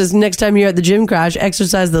text here says, next time you're at the gym, Crash,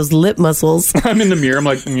 exercise those lip muscles. I'm in the mirror. I'm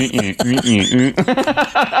like,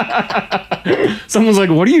 someone's like,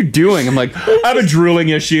 what are you doing? I'm like, I have a drooling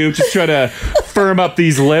issue. Just try to firm up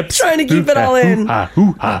these lips. Trying to keep it all in.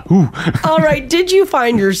 All right. Did you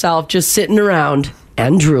find yourself just sitting around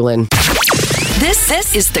and drooling?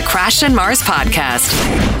 This is the Crash and Mars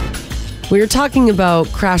podcast. We were talking about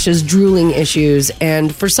Crash's drooling issues,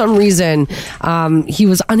 and for some reason, he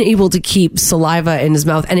was unable to keep saliva in his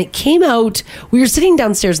mouth, and it came out. We were sitting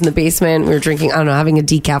downstairs in the basement. We were drinking, having a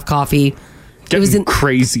decaf coffee,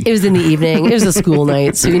 crazy. It was in the evening. It was a school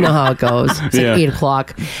night, so you know how it goes. It's like 8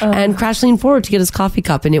 o'clock. And Crash leaned forward to get his coffee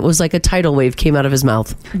cup, and it was like a tidal wave came out of his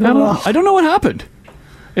mouth. I don't know what happened.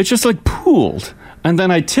 It just like pooled. And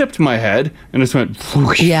then I tipped my head, and it just went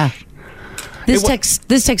whoosh. Yeah. This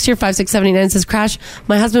text here, 56789, says, Crash,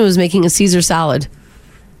 my husband was making a Caesar salad.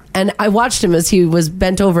 And I watched him as he was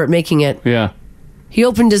bent over at making it. Yeah. He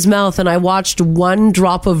opened his mouth, and I watched one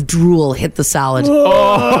drop of drool hit the salad.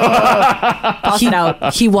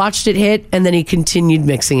 He watched it hit, and then he continued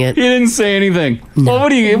mixing it. He didn't say anything. No.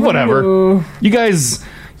 Well, whatever. You guys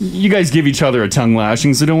give each other a tongue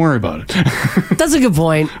lashing, so don't worry about it. That's a good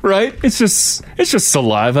point. Right? It's just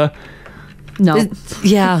saliva. No.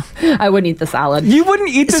 Yeah. I wouldn't eat the salad. You wouldn't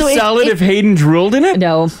eat the salad if Hayden drooled in it?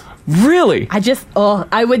 No. Really?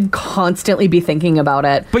 I would constantly be thinking about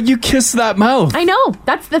it. But you kiss that mouth. I know.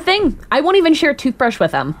 That's the thing. I won't even share a toothbrush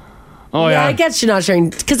with him. Oh, yeah. I guess you're not sharing,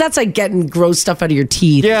 because that's like getting gross stuff out of your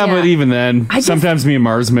teeth. Yeah, but even then, sometimes me and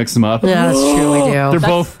Mars mix them up. Yeah, that's true, we do. They're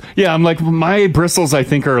both, I'm like, my bristles, I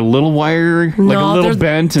think, are a little wiry, like a little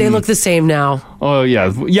bent. They look the same now. Oh,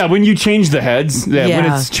 yeah. Yeah, when you change the heads, when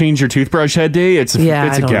it's change your toothbrush head day, it's a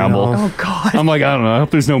gamble. Oh, God. I'm like, I don't know. I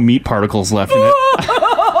hope there's no meat particles left in it.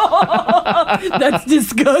 That's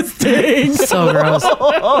disgusting. So gross.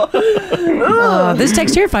 This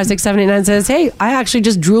text here, 56789, says, hey, I actually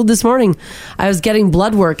just drooled this morning. I was getting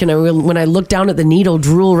blood work, and when I looked down at the needle,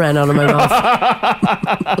 drool ran out of my mouth.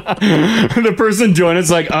 The person joining it's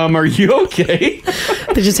like, are you okay?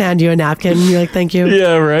 They just hand you a napkin, and you're like, thank you.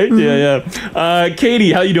 Yeah, right? Mm-hmm. Yeah.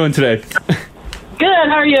 Katie, how you doing today? Good,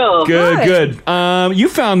 how are you? Good. You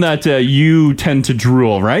found that you tend to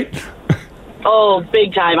drool, right? Oh,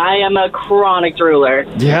 big time. I am a chronic drooler.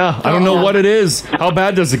 Yeah, I don't know what it is. How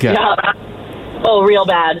bad does it get? Yeah. Oh, real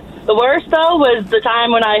bad. The worst, though, was the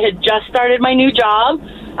time when I had just started my new job.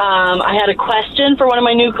 I had a question for one of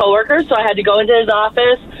my new coworkers, so I had to go into his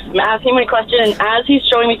office. I'm asking him a question, and as he's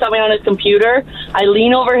showing me something on his computer, I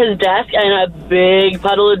lean over his desk, and a big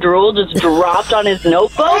puddle of drool just dropped on his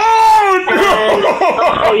notebook. Oh,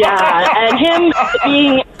 no! And, and him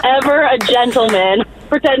being ever a gentleman,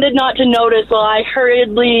 pretended not to notice while I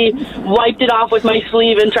hurriedly wiped it off with my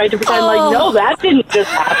sleeve and tried to pretend like, no, that didn't just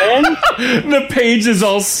happen. The page is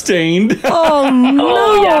all stained. Oh,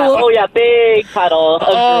 no. Oh, yeah. Big puddle of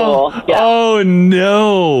drool. Yeah. Oh,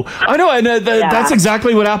 no. I know, and that's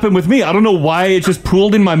exactly what happened with me. I don't know why it just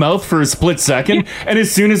pooled in my mouth for a split second, and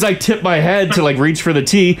as soon as I tipped my head to, like, reach for the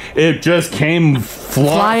tea, it just came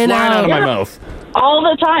flying out of my mouth. All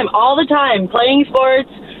the time. Playing sports,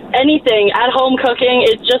 anything, at home cooking,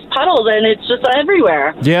 it's just puddles and it's just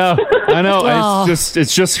everywhere. Yeah, I know. It's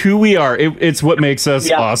just who we are. It's what makes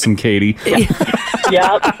us awesome, Katie.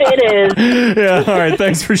 Yep, it is. Yeah, all right.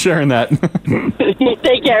 Thanks for sharing that.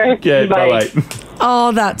 Take care. Okay, bye-bye.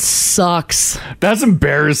 Oh, that sucks. That's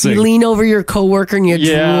embarrassing. You lean over your coworker and you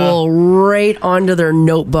drool right onto their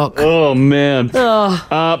notebook. Oh, man.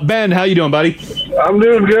 Ben, how you doing, buddy? I'm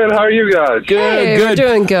doing good. How are you guys? Good. We're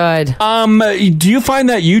doing good. Do you find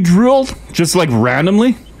that you drooled just like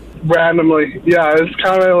randomly? Randomly. Yeah, it's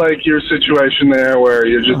kind of like your situation there where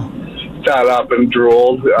you just sat up and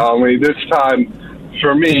drooled. This time,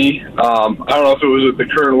 for me, I don't know if it was with the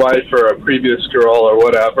current wife or a previous girl or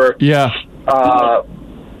whatever. Yeah.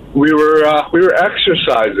 We were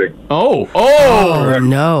exercising. Oh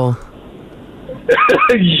no.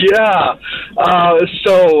 Yeah.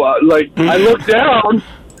 So I look down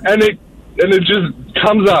and it just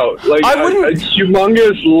comes out like a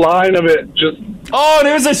humongous line of it just. Oh,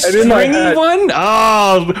 there's a stringy one?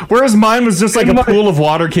 Oh, whereas mine was just like a pool of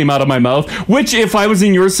water came out of my mouth, which if I was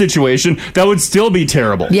in your situation, that would still be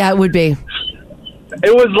terrible. Yeah, it would be.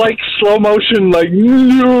 It was like slow motion, like in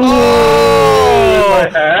my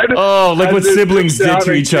head. Oh, like what siblings did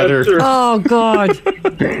to each other. Oh, God.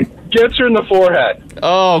 Gets her in the forehead.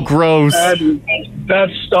 Oh, gross. And that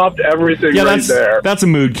stopped everything there. That's a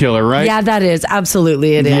mood killer, right? Yeah, that is.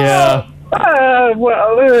 Absolutely, it is. Yeah. I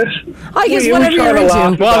guess whatever you're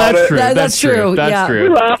into. Well, that's true. That's true. That's true. We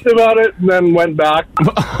laughed about it and then went back.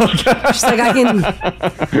 She's like, I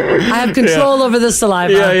have control over the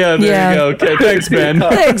saliva. Yeah, there you go. Okay, thanks, Ben.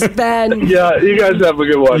 Thanks, Ben. Yeah, you guys have a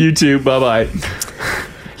good one. You too. Bye-bye.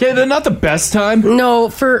 Yeah, they're not the best time. No,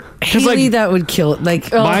 for Haley, that would kill it.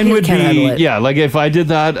 Like, mine would be, like if I did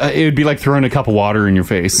that, it would be like throwing a cup of water in your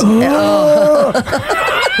face.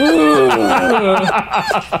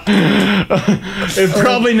 It's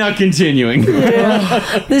probably not continuing.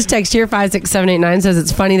 This text here, 56789, says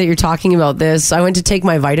it's funny that you're talking about this. I went to take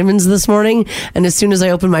my vitamins this morning, and as soon as I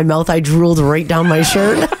opened my mouth, I drooled right down my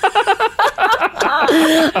shirt.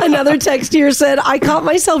 Another text here said, I caught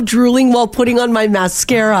myself drooling while putting on my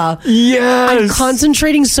mascara. Yes. I'm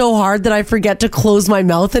concentrating so hard that I forget to close my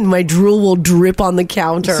mouth and my drool will drip on the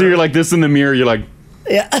counter. So you're like this in the mirror. You're like,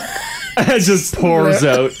 yeah. It just pours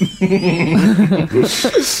out.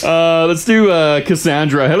 Let's do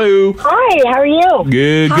Cassandra. Hello. Hi, how are you?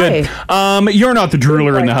 Good, good. You're not the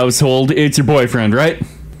drooler in the household. It's your boyfriend, right?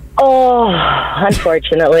 Oh,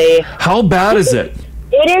 unfortunately. How bad is it?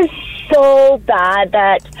 It is so bad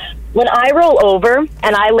that when I roll over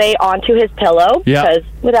and I lay onto his pillow, Yeah. because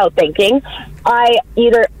without thinking, I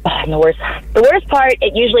either, the worst part,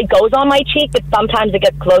 it usually goes on my cheek, but sometimes it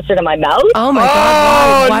gets closer to my mouth. Oh my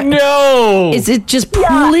God. Why? No. Is it just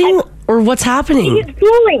pooling or what's happening? He's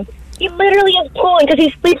pooling. He literally is pooling because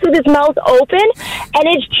he sleeps with his mouth open and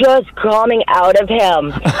it's just coming out of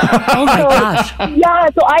him. Oh my gosh. Yeah,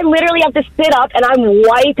 so I literally have to sit up and I'm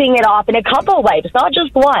wiping it off in a couple wipes, not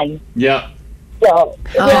just one. Yeah. So,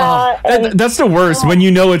 yeah. And, That's the worst when you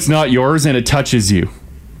know it's not yours and it touches you.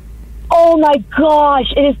 oh my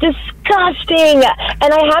gosh, it is disgusting.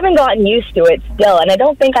 And I haven't gotten used to it still, and I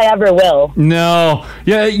don't think I ever will. No.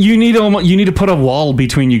 Yeah, you need to put a wall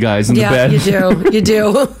between you guys in the bed. You do. You do.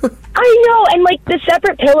 I know, and like the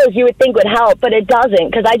separate pillows you would think would help, but it doesn't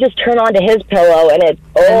because I just turn onto his pillow and it's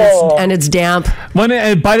and it's damp. By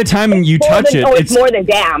the time you touch it, it's more than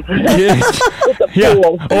damp. It's a yeah.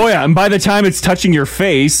 pool. Oh yeah, and by the time it's touching your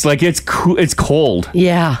face, like it's cold.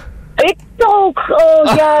 Yeah. It's so cold,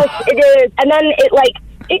 yes, it is. And then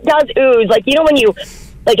it does ooze, like you know when you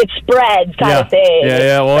it spreads kind of thing.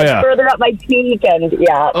 Yeah, oh Like, yeah. further up my cheek and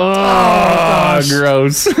yeah. Oh,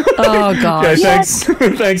 gross. Oh gosh. Okay, thanks.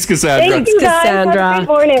 Thanks, Cassandra. Thank you guys. Have a great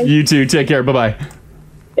morning. You too. Take care. Bye-bye.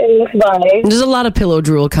 Thanks, bye. There's a lot of pillow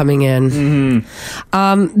drool coming in.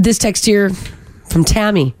 This text here from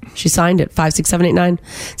Tammy. She signed it, 56789.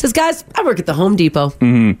 Says, guys, I work at the Home Depot.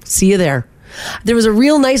 See you there. There was a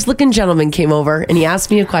real nice looking gentleman came over and he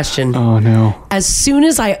asked me a question. Oh no. As soon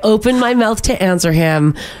as I opened my mouth to answer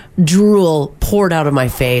him, drool poured out of my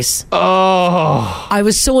face. Oh. I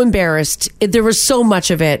was so embarrassed. There was so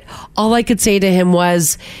much of it. All I could say to him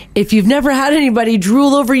was, if you've never had anybody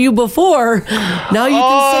drool over you before, now you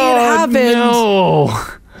can say it happened. No.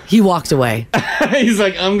 He walked away. He's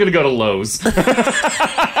like, I'm gonna go to Lowe's.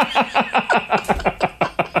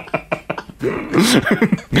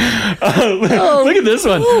 Look at this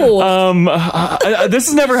one. This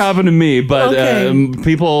has never happened to me, but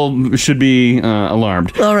people should be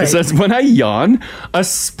alarmed. All right. It says, when I yawn, a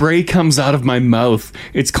spray comes out of my mouth.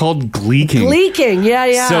 It's called gleeking. Gleeking,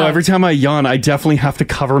 yeah. So every time I yawn, I definitely have to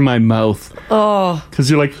cover my mouth. Oh. Because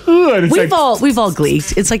you're like, ugh, and it's We've all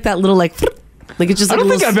gleeked. It's like that little like it's just I like don't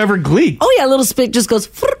think I've ever gleeked. Oh yeah, a little spit just goes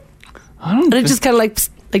and it just kind of like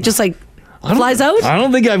flies out. I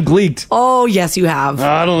don't think I've gleeked. Oh yes, you have.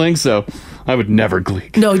 I don't think so. I would never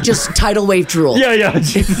gleek. No, just tidal wave drool. Yeah,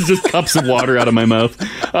 just cups of water out of my mouth.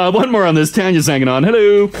 One more on this. Tanya's hanging on.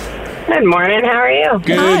 Hello. Good morning. How are you?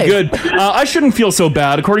 Good. I shouldn't feel so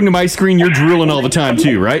bad. According to my screen, you're drooling all the time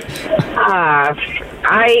too, right?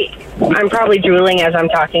 I'm probably drooling as I'm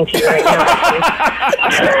talking to you right now.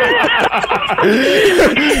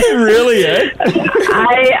 Really, eh?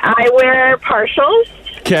 I wear partials.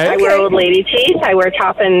 Okay. I wear old lady teeth. I wear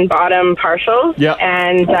top and bottom partials. Yeah.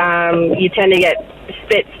 And you tend to get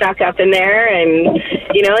spit stuck up in there, and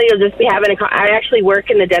you'll just be having I actually work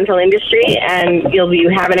in the dental industry, and you'll be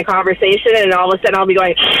having a conversation, and all of a sudden I'll be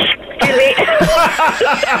going, excuse me.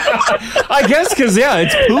 I guess because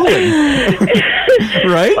it's pooling,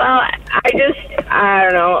 right? Well, I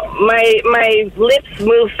don't know. My lips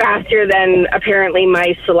move faster than apparently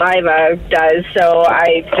my saliva does, so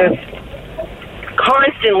I just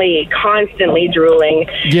constantly drooling.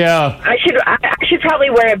 Yeah. I should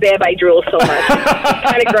probably wear a bib. I drool so much.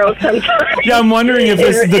 It's kind of gross sometimes. Yeah, I'm wondering if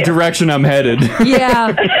this is the direction I'm headed.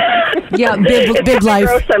 Yeah, bib life.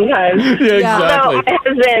 Gross sometimes. Yeah, exactly. No, my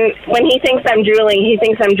husband, when he thinks I'm drooling, he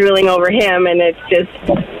thinks I'm drooling over him, and it's just.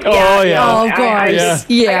 Oh yeah. Oh gosh.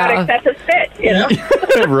 I got excessive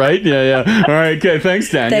spit. Right. Yeah. All right. Okay.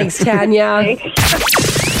 Thanks, Tanya. Thanks, Tanya.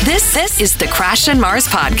 This is the Crash and Mars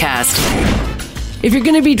podcast. If you're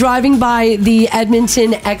going to be driving by the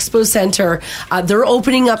Edmonton Expo Center, they're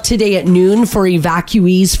opening up today at noon for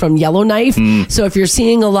evacuees from Yellowknife. So if you're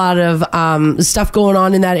seeing a lot of stuff going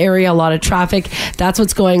on in that area, a lot of traffic, that's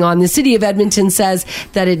what's going on. The city of Edmonton says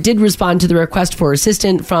that it did respond to the request for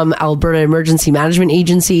assistance from Alberta Emergency Management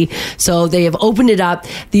Agency. So they have opened it up.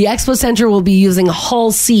 The Expo Center will be using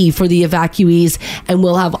Hall C for the evacuees and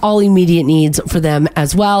will have all immediate needs for them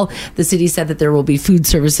as well. The city said that there will be food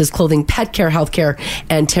services, clothing, pet care, healthcare, shelter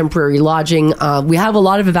and temporary lodging. We have a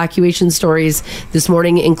lot of evacuation stories this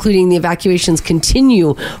morning, including the evacuations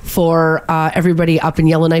continue for everybody up in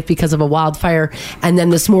Yellowknife because of a wildfire. And then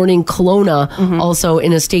this morning, Kelowna also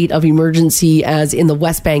in a state of emergency as in the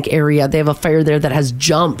West Bank area. They have a fire there that has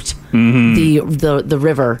jumped the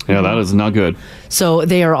river. Yeah, that is not good. So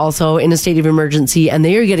they are also in a state of emergency, and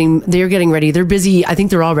they are getting ready. They're busy. I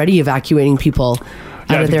think they're already evacuating people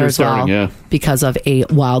out of there as well because of a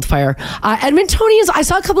wildfire. Edmontonians, I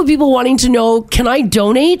saw a couple of people wanting to know, can I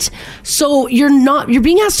donate? So you're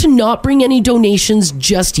being asked to not bring any donations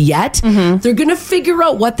just yet. They're going to figure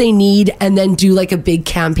out what they need and then do like a big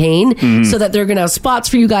campaign so that they're going to have spots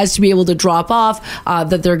for you guys to be able to drop off,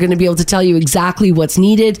 that they're going to be able to tell you exactly what's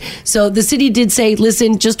needed. So the city did say,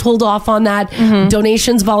 listen, just hold off on that.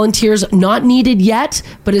 Donations, volunteers, not needed yet,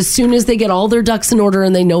 but as soon as they get all their ducks in order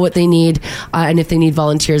and they know what they need, and if they need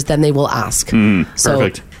volunteers, then they will ask. So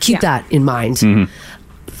Perfect. keep that in mind.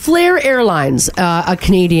 Flair Airlines, a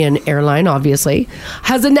Canadian airline, obviously,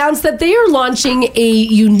 has announced that they are launching a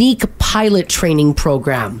unique pilot training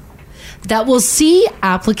program that will see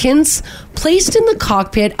applicants placed in the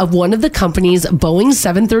cockpit of one of the company's Boeing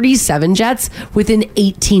 737 jets within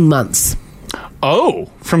 18 months. Oh,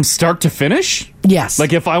 from start to finish? Yes.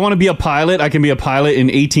 Like if I want to be a pilot, I can be a pilot in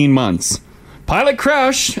 18 months. Pilot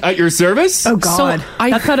Crash at your service? Oh, God.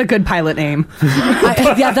 That's not a good pilot name.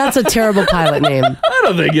 Yeah, that's a terrible pilot name. I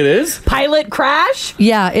don't think it is. Pilot Crash?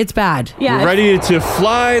 Yeah, it's bad. Yeah. Ready to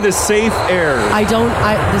fly the safe air.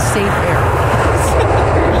 The safe air.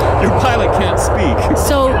 Your pilot can't speak.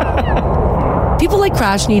 So people like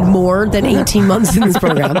Crash need more than 18 months in this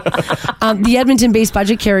program. The Edmonton-based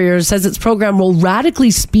budget carrier says its program will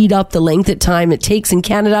radically speed up the length of time it takes in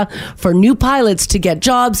Canada for new pilots to get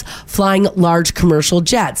jobs flying large commercial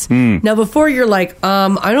jets. Now, before you're like,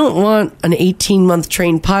 I don't want an 18-month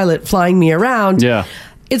trained pilot flying me around. Yeah.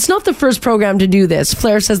 It's not the first program to do this.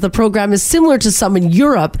 Flair says the program is similar to some in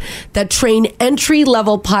Europe that train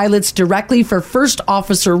entry-level pilots directly for first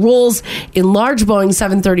officer roles in large Boeing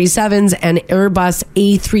 737s and Airbus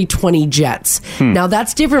A320 jets. Now,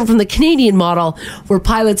 that's different from the Canadian model, where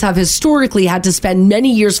pilots have historically had to spend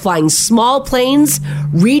many years flying small planes,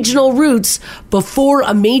 regional routes, before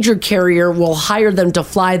a major carrier will hire them to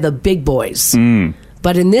fly the big boys.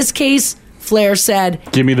 But in this case, Flair said,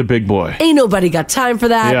 give me the big boy. Ain't nobody got time for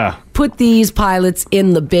that. Yeah. Put these pilots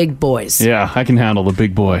in the big boys. Yeah, I can handle the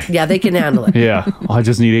big boy. Yeah, they can handle it. Yeah, I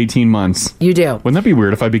just need 18 months. You do. Wouldn't that be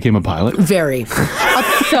weird if I became a pilot? Very.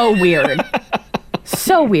 So weird.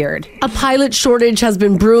 So weird. A pilot shortage has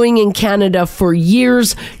been brewing in Canada for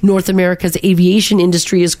years. North America's aviation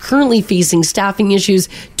industry is currently facing staffing issues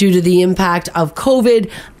due to the impact of COVID,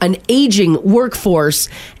 an aging workforce,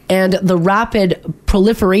 and the rapid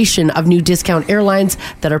proliferation of new discount airlines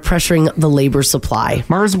that are pressuring the labor supply.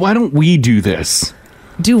 Mars, why don't we do this?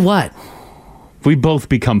 Do what? We both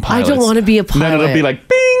become pilots. I don't want to be a pilot. Then it'll be like,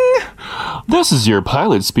 bing! This is your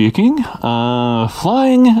pilot speaking.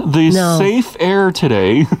 Flying the safe air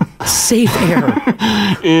today. Safe air.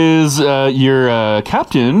 Is your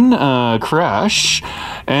captain, Crash,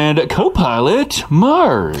 and co-pilot,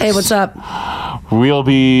 Mars. Hey, what's up? We'll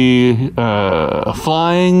be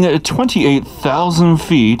flying 28,000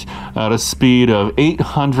 feet at a speed of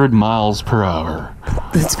 800 miles per hour.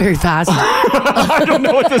 That's very fast. I don't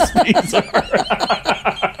know what the speeds are.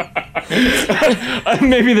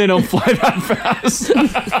 Maybe they don't fly that fast.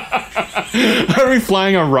 Are we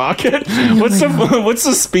flying a rocket? What's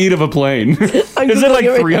the speed of a plane? Is it like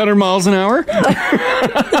 300 miles an hour?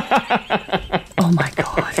 Oh my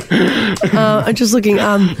God. I'm just looking.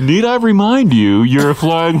 Need I remind you, you're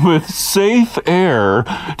flying with safe air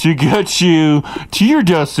to get you to your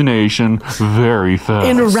destination very fast.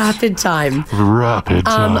 In rapid time. Rapid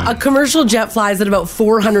time. A commercial jet flies at about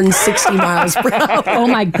 460 miles per hour. Oh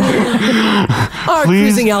my God. Our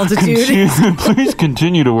cruising altitude. Please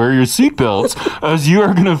continue to wear your seatbelts, as you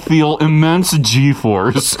are going to feel immense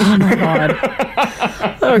G-force. Oh my God.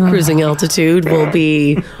 Our cruising altitude will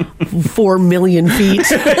be 4 million feet.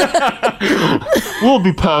 We'll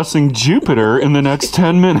be passing Jupiter in the next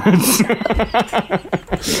 10 minutes.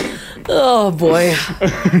 Oh boy. I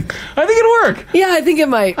think it'll work. Yeah, I think it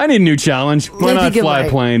might. I need a new challenge. Why not fly a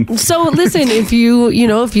plane? So listen, if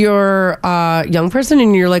you're a young person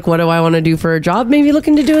and you're like, what do I want to do for a job? Maybe look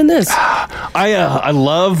into doing this. I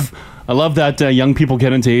love I love that young people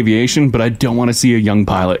get into aviation, but I don't want to see a young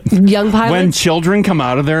pilot. Young pilots? When children come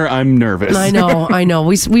out of there, I'm nervous. I know.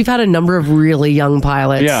 We've had a number of really young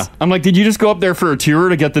pilots. Yeah. I'm like, did you just go up there for a tour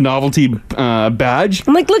to get the novelty badge?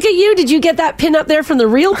 I'm like, look at you. Did you get that pin up there from the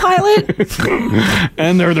real pilot?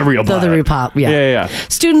 And they're the real pilot. The real pilot, yeah. Yeah.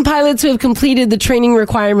 Student pilots who have completed the training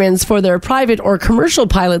requirements for their private or commercial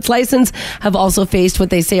pilot's license have also faced what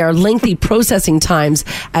they say are lengthy processing times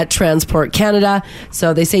at Transport Canada.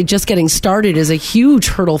 So they say just getting started is a huge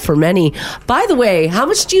hurdle for many. By the way, how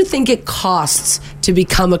much do you think it costs to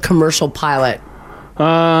become a commercial pilot?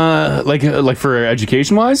 Like for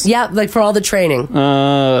education wise? Yeah, like for all the training.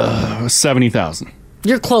 $70,000.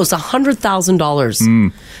 You're close,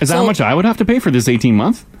 $100,000. Is that how much I would have to pay for this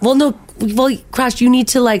 18-month? Well, no. Well, Crash, you need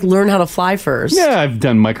to learn how to fly first. Yeah, I've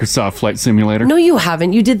done Microsoft Flight Simulator. No, you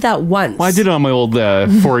haven't. You did that once. Well, I did it on my old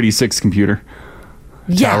 486 computer.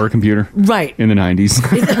 Yeah. Tower computer. Right. In the 90s.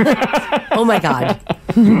 Oh, my God.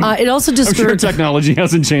 It also discourages... I'm sure technology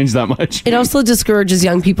hasn't changed that much. It also discourages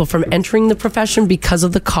young people from entering the profession because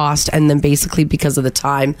of the cost and then basically because of the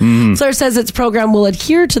time. Flair says its program will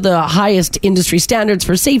adhere to the highest industry standards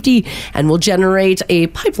for safety and will generate a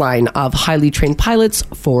pipeline of highly trained pilots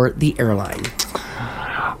for the airline.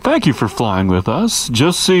 Thank you for flying with us.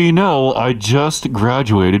 Just so you know, I just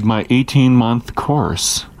graduated my 18-month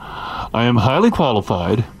course. I am highly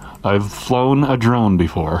qualified. I've flown a drone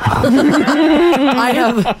before. I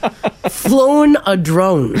have flown a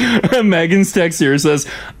drone. Megan's text here says,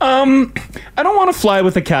 I don't want to fly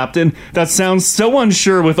with a captain. That sounds so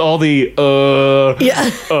unsure with all the,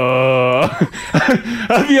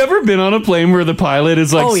 Have you ever been on a plane where the pilot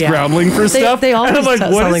is scrambling for stuff? They always and I'm like,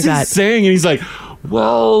 what is he saying? And he's like,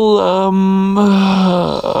 well,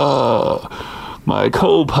 my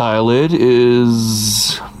co-pilot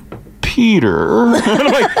is Peter. And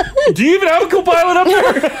I'm like, do you even have a co-pilot up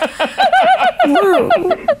there?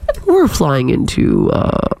 We're flying into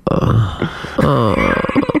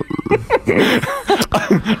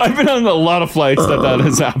I've been on a lot of flights that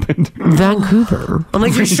has happened. Vancouver. I'm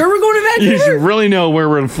like, you're sure we're going to Vancouver? You should really know where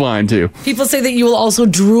we're flying to. People say that you will also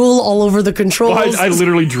drool all over the controls. Well, I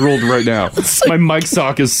literally drooled right now. My mic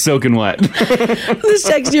sock is soaking wet. This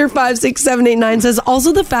text here 56789 says,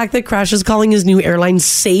 also the fact that Crash is calling his new airline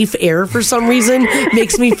Safe Air for some reason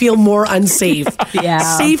makes me feel more unsafe. Yeah.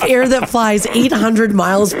 Safe Air that flies 800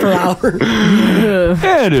 miles per hour.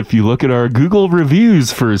 And if you look at our Google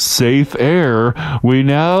reviews for Safe Air, we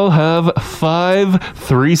now have 5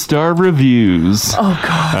 3-star reviews. Oh,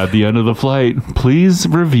 God. At the end of the flight, please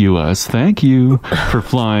review us. Thank you for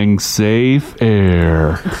flying Safe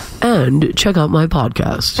Air. And check out my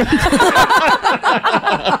podcast.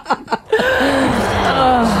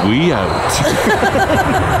 We out.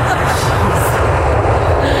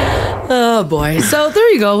 Oh, boy. So there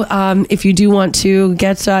you go. If you do want to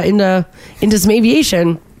get into some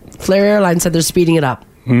aviation, Flair Airlines said they're speeding it up.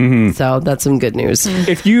 Mm-hmm. So that's some good news.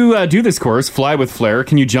 If you do this course, fly with Flair,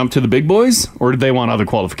 can you jump to the big boys, or do they want other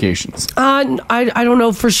qualifications? I don't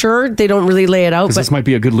know for sure. They don't really lay it out. Because this might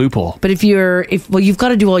be a good loophole. But you've got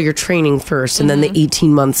to do all your training first, and then the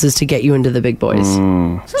 18 months is to get you into the big boys.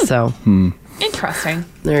 So Interesting.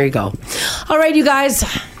 there you go. All right, you guys.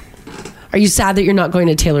 Are you sad that you're not going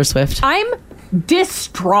to Taylor Swift? I'm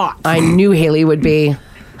distraught. I knew Haley would be.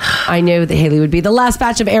 The last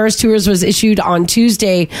batch of Eras tours was issued on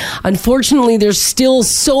Tuesday. Unfortunately, there's still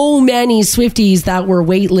so many Swifties that were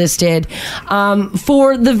waitlisted.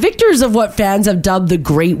 For the victors of what fans have dubbed the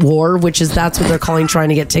Great War, that's what they're calling trying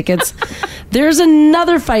to get tickets, there's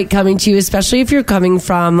another fight coming to you, especially if you're coming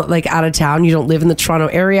from out of town, you don't live in the Toronto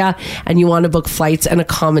area, and you want to book flights and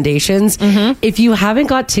accommodations. If you haven't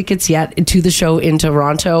got tickets yet to the show in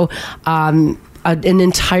Toronto, an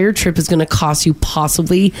entire trip is going to cost you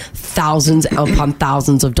possibly thousands upon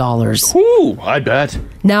thousands of dollars. Ooh, I bet.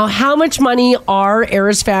 Now, how much money are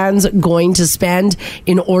Eras fans going to spend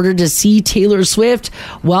in order to see Taylor Swift?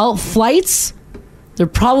 Well, flights, they're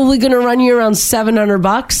probably going to run you around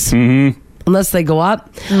 $700, unless they go up.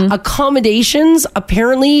 Accommodations,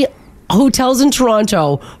 apparently, hotels in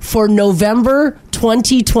Toronto for November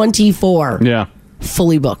 2024. Yeah.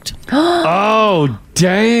 Fully booked. Oh,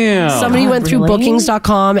 damn. Somebody went through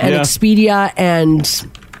bookings.com and Expedia, and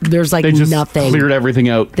there's they just nothing. Cleared everything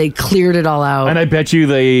out. They cleared it all out. And I bet you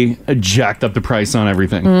they jacked up the price on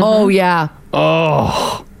everything. Oh, yeah.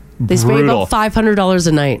 Oh, they spent about $500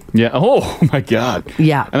 a night. Yeah. Oh, my God.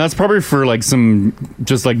 Yeah. And that's probably for some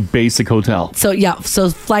just basic hotel. So, yeah.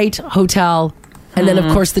 So, flight, hotel, and then,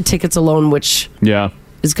 of course, the tickets alone, which... Yeah.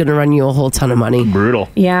 is going to run you a whole ton of money. Brutal.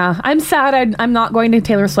 Yeah, I'm sad. I'm not going to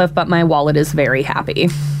Taylor Swift, but my wallet is very happy.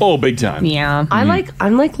 Oh, big time. Yeah, I'm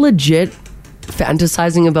like legit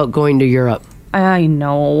fantasizing about going to Europe. I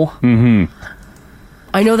know.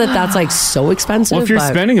 I know that's like so expensive. Well, if you're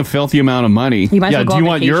spending a filthy amount of money, You might as well go do you on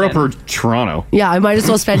want vacation. Europe or Toronto? Yeah, I might as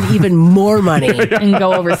well spend even more money and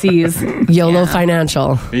go overseas. YOLO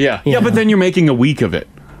financial. Yeah, but then you're making a week of it.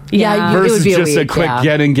 Yeah, it versus would be just a week, quick yeah.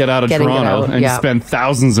 get in, get out of Get in, get Toronto out, and yeah. spend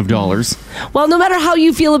thousands of dollars. Well, no matter how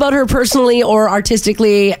you feel about her personally or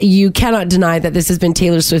artistically, you cannot deny that this has been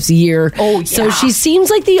Taylor Swift's year. Oh, yeah. So she seems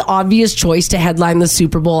like the obvious choice to headline the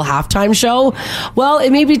Super Bowl halftime show. Well, it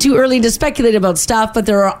may be too early to speculate about stuff, but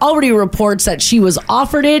there are already reports that she was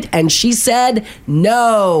offered it and she said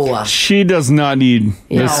no. She does not need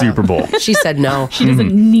the Super Bowl. She said no. She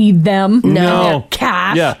doesn't need them. No.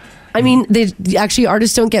 Cash. Yeah. I mean,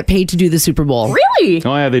 artists don't get paid to do the Super Bowl. Really?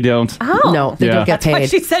 Oh yeah, they don't. Oh. No, they don't get That's why paid.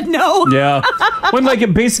 she said no. Yeah. When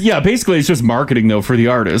basically it's just marketing though for the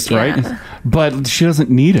artist, right? But she doesn't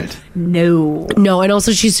need it. No. No, and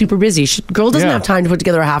also she's super busy. Girl doesn't Yeah. have time to put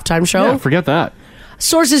together a halftime show. Yeah, forget that.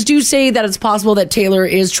 Sources do say that it's possible that Taylor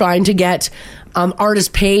is trying to get artists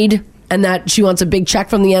paid and that she wants a big check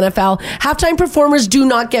from the NFL. Halftime performers do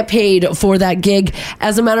not get paid for that gig.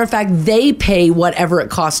 As a matter of fact, they pay whatever it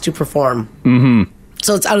costs to perform. Mm-hmm.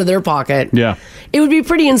 So it's out of their pocket. Yeah. It would be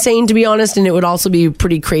pretty insane, to be honest, and it would also be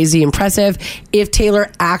pretty crazy impressive if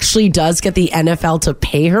Taylor actually does get the NFL to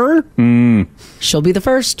pay her. She'll be the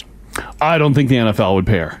first. I don't think the NFL would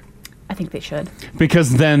pay her. I think they should.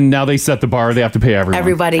 Because then now they set the bar, they have to pay everyone.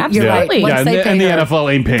 Everybody. You're Absolutely. right. Yeah, Once they pay and the her.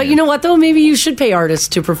 NFL ain't paying. But you know what, though? Maybe you should pay artists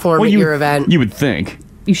to perform at your event. You would think.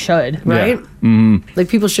 You should. Right? Yeah. Mm-hmm. Like,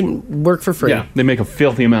 people shouldn't work for free. Yeah, they make a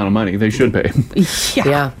filthy amount of money. They should pay.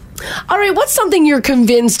 Yeah. All right, what's something you're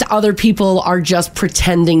convinced other people are just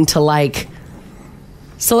pretending to like?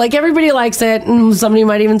 So, like, everybody likes it, and somebody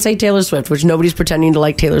might even say Taylor Swift, which nobody's pretending to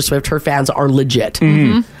like Taylor Swift. Her fans are legit.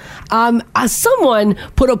 Someone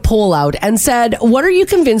put a poll out and said, what are you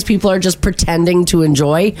convinced people are just pretending to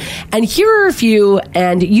enjoy? And here are a few,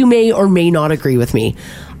 and you may or may not agree with me.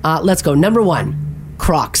 Let's go. Number one,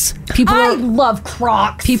 Crocs. I love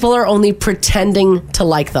Crocs. People are only pretending to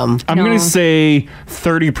like them. I'm going to say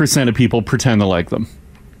 30% of people pretend to like them.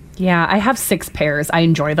 Yeah, I have 6 pairs. I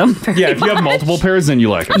enjoy them very Yeah, if you have much. multiple pairs, then you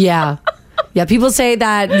like it. Yeah. Yeah, people say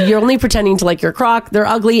that you're only pretending to like your Croc. They're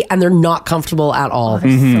ugly and they're not comfortable at all.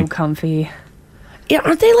 They're so comfy. Yeah,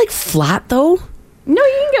 aren't they like flat though? No,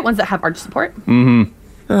 you can get ones that have arch support. Mm-hmm.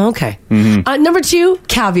 Oh, okay. Number 2,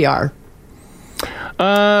 caviar.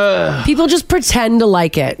 People just pretend to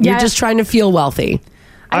like it. You're Yeah. just trying to feel wealthy.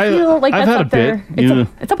 I feel like I've that's had up a bit, there. yeah.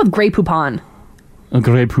 It's up with Grey Poupon. A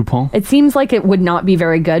Grey Poupon? It seems like it would not be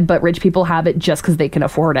very good, but rich people have it just because they can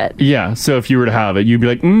afford it. Yeah, so if you were to have it, you'd be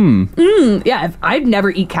like, Yeah, I'd never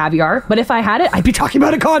eat caviar, but if I had it, I'd be talking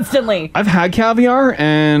about it constantly. I've had caviar,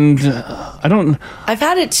 and I don't... I've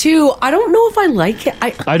had it too. I don't know if I like it.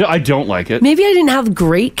 I don't like it. Maybe I didn't have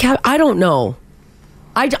great I don't know.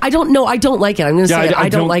 I don't know. I don't like it. I'm going to say I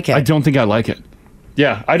don't like it. I don't think I like it.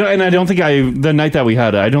 Yeah, I don't think the night that we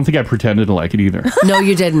had it, I don't think I pretended to like it either. No,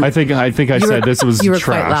 you didn't. I think I said this was You were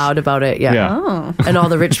trash. quite loud about it, yeah. Yeah. And all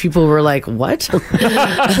the rich people were like, what?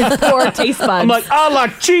 Poor taste buds. I'm like, I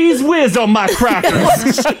like cheese whiz on my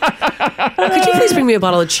crackers. Could you please bring me a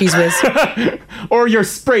bottle of Cheese Whiz? Or your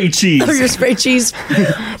spray cheese. Or your spray cheese?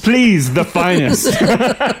 Please, the finest.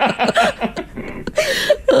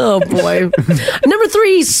 Oh, boy. Number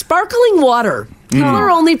 3, sparkling water. People are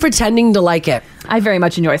only pretending to like it. I very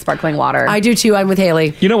much enjoy sparkling water. I do too. I'm with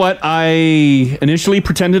Haley. You know what? I initially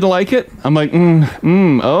pretended to like it. I'm like,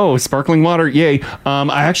 oh, sparkling water, yay.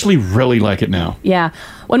 I actually really like it now. Yeah.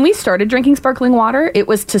 When we started drinking sparkling water, it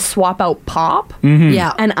was to swap out pop.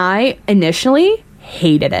 Yeah. And I initially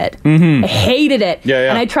hated it. I hated it. Yeah, yeah.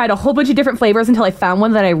 And I tried a whole bunch of different flavors until I found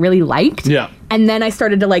one that I really liked. Yeah. And then I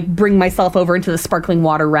started to like bring myself over into the sparkling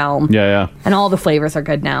water realm. Yeah. And all the flavors are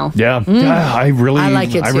good now. Yeah. I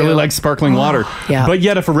like it I too. really like sparkling water. Yeah. But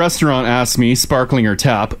yet if a restaurant asks me sparkling or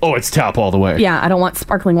tap, it's tap all the way. Yeah, I don't want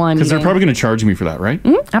sparkling wine. Because they're probably going to charge me for that, right?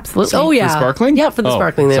 Absolutely. Oh, yeah. For sparkling? Yeah, for the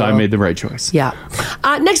sparkling. They So I will. made the right choice. Yeah.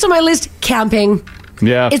 Next on my list, camping.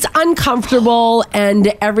 Yeah. It's uncomfortable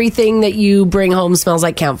and everything that you bring home smells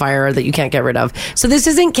like campfire that you can't get rid of. So this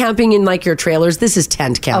isn't camping in like your trailers. This is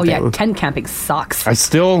tent Oh, camping. yeah. Tent camping sucks. I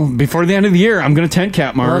still, before the end of the year, I'm going to tent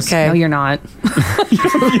camp, Mars. Okay. No, you're not.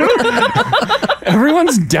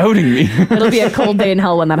 Everyone's doubting me. It'll be a cold day in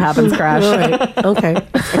hell when that happens, Crash. Right. Okay.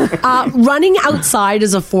 Running outside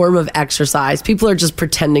is a form of exercise. People are just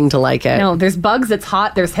pretending to like it. No, there's bugs, it's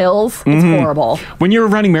hot, there's hills. It's horrible. When you were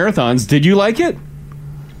running marathons, did you like it?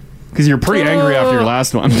 Because you're pretty angry after your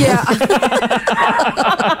last one. Yeah.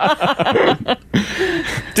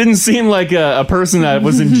 Didn't seem like a person that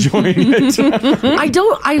was enjoying it.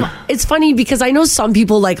 It's funny because I know some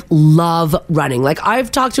people like love running. Like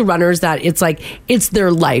I've talked to runners that it's like, it's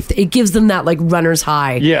their life. It gives them that like runner's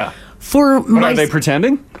high. Yeah. But are they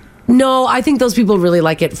pretending? No, I think those people really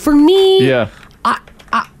like it. For me, Yeah.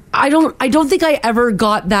 I don't think I ever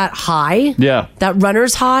got that high. Yeah. That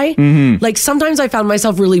runner's high. Mhm. Like sometimes I found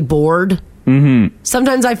myself really bored. Mm-hmm.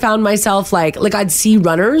 Sometimes I found myself like I'd see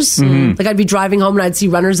runners. Mhm. Like I'd be driving home and I'd see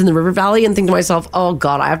runners in the river valley and think to myself, oh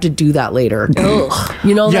God, I have to do that later. Ugh.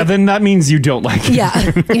 You know? Yeah, like- then that means you don't like it.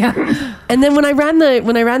 yeah. Yeah. And then when I ran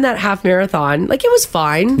that half marathon, like it was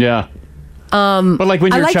fine. Yeah. But like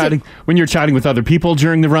when I you're liked chatting, when you're chatting with other people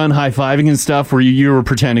during the run, high fiving and stuff, were you were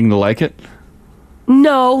pretending to like it?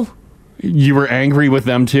 No. You were angry with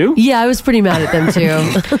them too? Yeah, I was pretty mad at them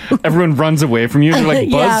too. Everyone runs away from you. They're like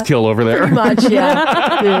Yeah, buzzkill over there. Pretty much,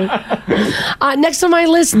 yeah. Next on my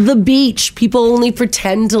list, the beach. People only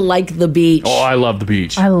pretend to like the beach. Oh, I love the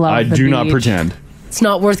beach. I do not pretend. It's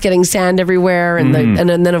not worth getting sand everywhere, and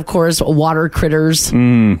and then of course water critters.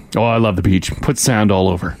 Oh, I love the beach. Put sand all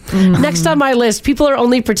over. Next on my list, people are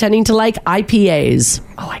only pretending to like IPAs.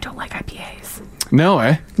 Oh, I don't like IPAs. No,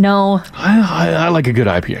 eh? No. I like a good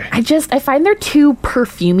IPA. I find they're too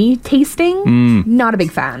perfumey tasting. Not a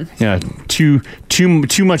big fan. Yeah, too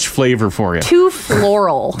much flavor for you. Too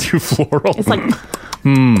floral. Too floral. It's like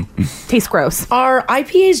tastes gross. Are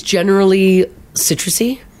IPAs generally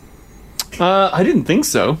citrusy? I didn't think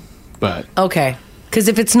so, but Okay. Because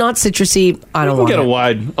if it's not citrusy, I don't you want can get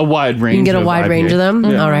it. a wide range. You can get a of wide IPA. range of them?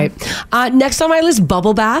 Yeah. All right. Next on my list,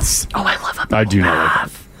 bubble baths. Oh, I love a I do not like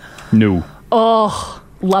that. No. Oh,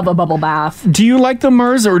 love a bubble bath. Do you like them,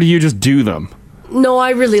 Mars, or do you just do them? No,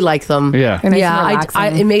 I really like them. Yeah. They're nice Yeah, and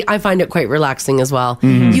relaxing. I find it quite relaxing as well.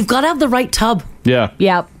 Mhm. You've got to have the right tub. Yeah.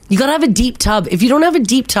 Yep. You got to have a deep tub. If you don't have a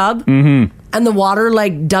deep tub and the water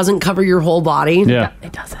like doesn't cover your whole body, Yeah.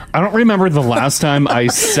 It doesn't. I don't remember the last time I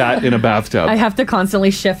sat in a bathtub. I have to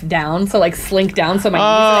constantly shift down, so like slink down, so my knees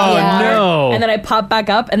are in the water, no. and then I pop back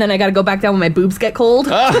up, and then I got to go back down when my boobs get cold.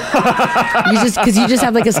 because you just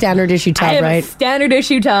have like a standard issue tub, I have right? a standard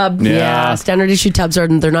issue tub. Yeah. Standard issue tubs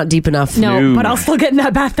they're not deep enough. No, but I'll still get in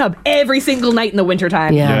that bathtub every single night in the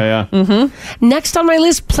wintertime. Yeah. Yeah. Next on my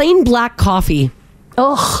list, plain black coffee.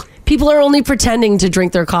 Ugh. People are only pretending to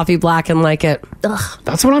drink their coffee black and like it. Ugh.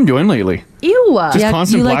 That's what I'm doing lately. Ew. Just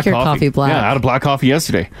constant you black like your coffee black. Yeah, I had a black coffee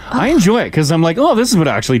yesterday. I enjoy it because I'm like, oh, this is what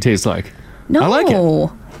it actually tastes like. No. I like it.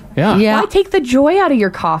 Yeah. Why take the joy out of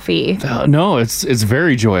your coffee? No, it's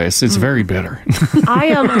very joyous. It's very bitter.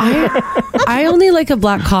 I only like a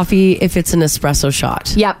black coffee if it's an espresso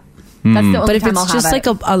shot. Yep. That's the only But if time it's I'll just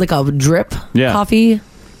have like a drip Yeah. coffee,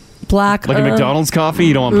 black. Like a McDonald's coffee,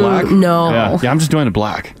 you don't want black? no. Yeah, I'm just doing it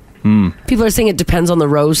black. People are saying it depends on the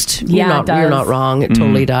roast. Yeah, it does. You're not wrong. It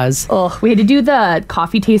totally does. Oh, we had to do the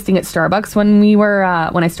coffee tasting at Starbucks when we were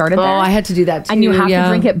when I started there. Oh, I had to do that too. And you have yeah. to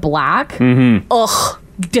drink it black. Mm-hmm. Ugh,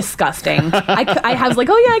 disgusting. I was like,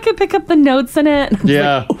 oh yeah, I could pick up the notes in it.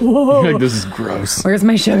 Yeah. Like, whoa. You're like, this is gross. Where's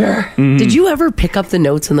my sugar? Mhm. Did you ever pick up the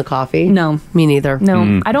notes in the coffee? No, me neither.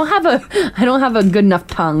 No, I don't have a good enough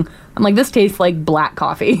tongue. I'm like, this tastes like black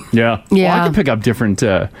coffee. Yeah. Yeah. Well, I can pick up different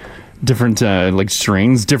like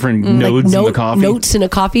strains, different nodes in the coffee. Notes in a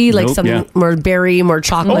coffee, like Nope, something yeah. more berry, more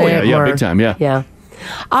chocolate. Oh, yeah, more, big time, yeah. Yeah.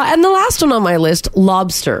 And the last one on my list,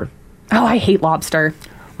 lobster. Oh, I hate lobster.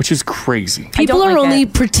 Which is crazy. People are only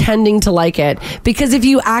pretending to like it because if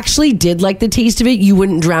you actually did like the taste of it, you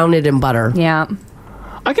wouldn't drown it in butter. Yeah.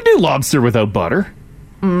 I could do lobster without butter.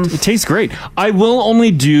 It tastes great. I will only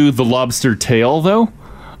do the lobster tail though.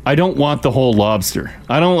 I don't want the whole lobster.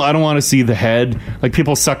 I don't want to see the head. Like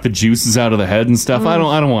people suck the juices out of the head and stuff. I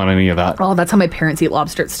don't want any of that. Oh, that's how my parents eat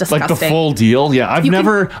lobster. It's disgusting. Like the full deal. Yeah, I've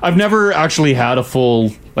never actually had a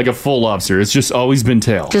full lobster. It's just always been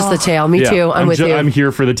tail. Just the tail. Me too. I'm with you. I'm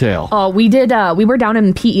here for the tail. Oh, we did. We were down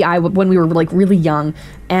in PEI when we were like really young,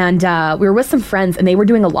 and we were with some friends, and they were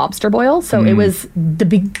doing a lobster boil. So it was the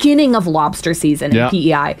beginning of lobster season in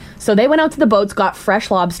PEI. So they went out to the boats, got fresh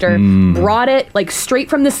lobster, brought it like straight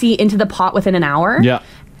from the sea into the pot within an hour. Yeah.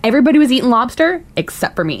 Everybody was eating lobster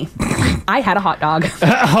except for me. I had a hot dog.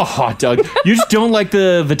 A hot dog. You just don't like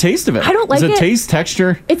the taste of it. I don't like Is it. it. Taste,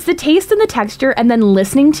 texture? It's the taste and the texture, and then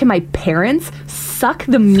listening to my parents suck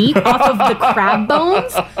the meat off of the crab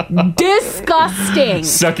bones. Disgusting.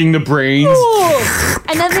 Sucking the brains. Ooh.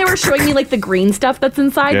 And then they were showing me like the green stuff that's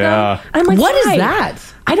inside Yeah. them. I'm like, What is why? that?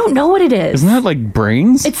 I don't know what it is. Isn't that like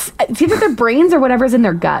brains? It's either their brains or whatever's in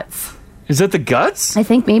their guts. Is that the guts? I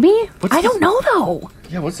think maybe. I don't know though.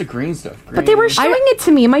 Yeah, what's the green stuff? But they were showing it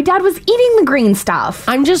to me. My dad was eating the green stuff.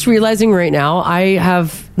 I'm just realizing right now I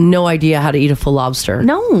have no idea how to eat a full lobster.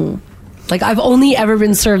 No. Like, I've only ever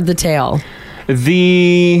been served the tail.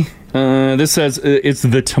 This says it's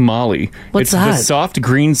the tamale. What's it's that? the soft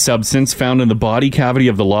green substance found in the body cavity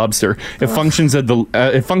of the lobster. It functions as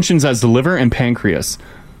the liver and pancreas.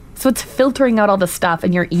 So it's filtering out all the stuff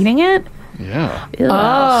and you're eating it? Yeah. Ugh.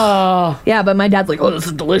 Oh. Yeah, but my dad's like, oh, this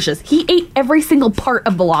is delicious. He ate every single part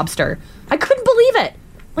of the lobster. I couldn't believe it.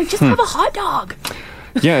 Like, just have a hot dog.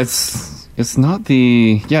 Yeah, it's not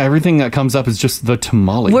the... Yeah, everything that comes up is just the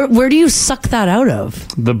tamale. Where do you suck that out of?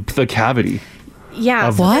 The cavity. Yeah.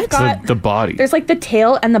 Of What? the body. There's like the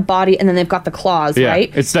tail and the body, and then they've got the claws, Yeah,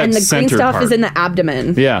 right? it's that and the green center stuff part. is in the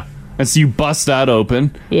abdomen. Yeah. And so you bust that open,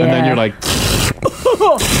 and then Yeah. you're like...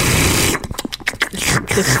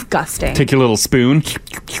 Disgusting. Take your little spoon.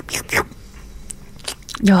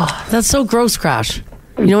 Oh, that's so gross, Crash.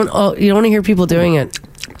 You don't want to hear people doing it.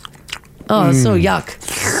 Oh, it's so yuck.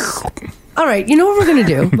 All right, you know what we're going to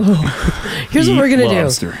do? Here's what we're going to do.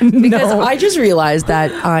 Because I just realized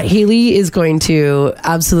that Haley is going to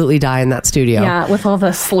absolutely die in that studio. Yeah, with all the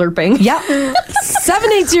slurping. Yep.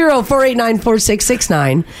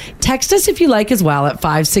 780-489-4669. Text us if you like as well at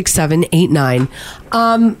 56789.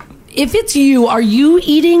 If it's you, are you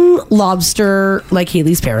eating lobster like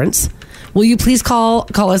Haley's parents? Will you please call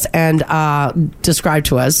us and describe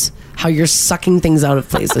to us how you're sucking things out of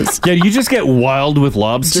places? Yeah, do you just get wild with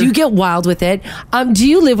lobster? Do you get wild with it? Do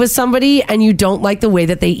you live with somebody and you don't like the way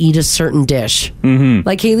that they eat a certain dish? Mm-hmm.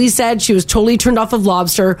 Like Haley said, she was totally turned off of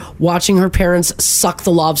lobster watching her parents suck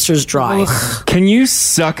the lobsters dry. Can you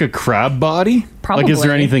suck a crab body? Probably. Like, is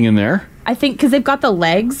there anything in there? I think because they've got the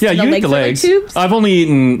legs. Yeah, the you eat the are like legs. tubes. I've only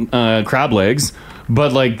eaten crab legs,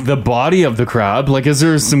 but like the body of the crab, like, is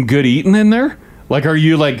there some good eating in there? Like, are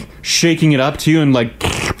you like shaking it up to you and like...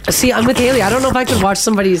 See, I'm with Haley. I don't know if I could watch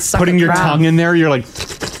somebody suck putting a your crab. tongue in there, you're like...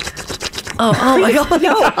 Oh my God,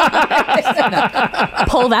 no.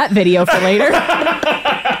 Pull that video for later.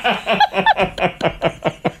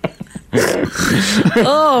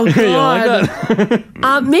 Oh You God.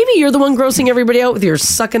 like Maybe you're the one grossing everybody out with your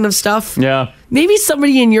sucking of stuff. Yeah. Maybe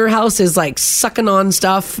somebody in your house is like sucking on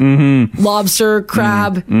stuff, lobster,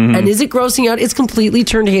 crab, and is it grossing you out? It's completely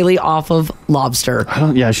turned Haley off of lobster.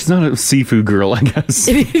 Yeah, she's not a seafood girl, I guess.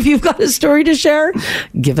 If you've got a story to share,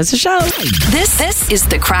 give us a shout. This is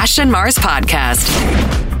the Crash and Mars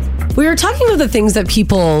podcast. We were talking about the things that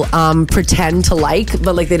people pretend to like,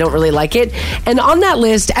 but like they don't really like it. And on that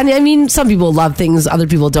list, and I mean, some people love things, other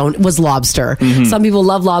people don't, was lobster. Some people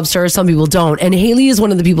love lobster, some people don't. And Haley is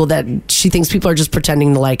one of the people that she thinks people are just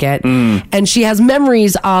pretending to like it. And she has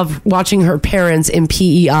memories of watching her parents in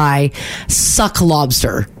PEI suck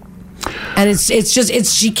lobster. And it's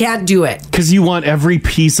she can't do it. Because you want every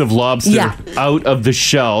piece of lobster out of the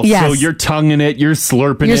shell. Yes. So you're tonguing it, you're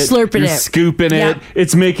slurping You're it, slurping you're it. scooping Yeah. it.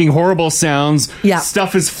 It's making horrible sounds. Yeah.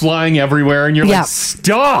 Stuff is flying everywhere, and you're Yeah. like,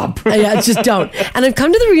 stop. Yeah, just don't. And I've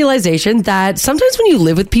come to the realization that sometimes when you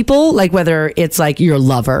live with people, like whether it's like your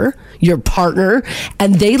lover, your partner,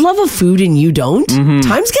 and they love a food and you don't,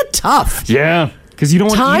 times get tough. Yeah. Because you don't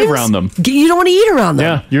want to eat around them. You don't want to eat around them.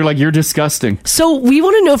 Yeah. You're like, you're disgusting. So we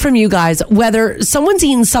want to know from you guys whether someone's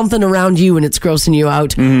eating something around you and it's grossing you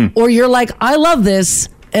out, or you're like, I love this,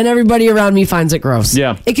 and everybody around me finds it gross.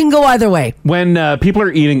 Yeah. It can go either way. When people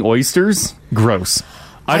are eating oysters, gross.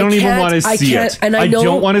 I don't even want to see it. And I know-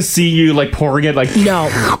 don't want to see you like pouring it like... No,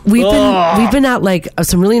 we've been at like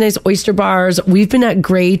some really nice oyster bars. We've been at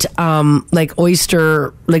great like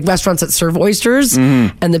oyster like restaurants that serve oysters,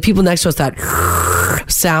 and the people next to us that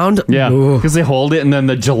sound. Yeah, because they hold it and then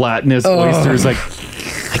the gelatinous oysters like...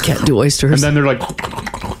 I can't do oysters. And then they're like...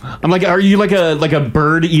 I'm like, are you like a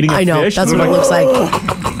bird eating a fish? I know, that's And what they're it looks like.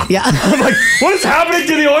 Yeah. I'm like, what is happening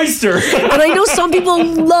to the oyster? And I know some people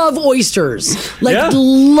love oysters. Like, Yeah?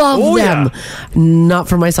 love Oh, them. yeah. Not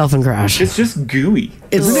for myself and Crash. It's just gooey.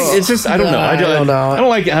 It's just, I don't know. I don't know. I don't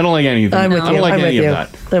like anything. I'm with I don't you. like I'm any with of you. that.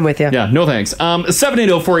 I'm with you. Yeah, no thanks.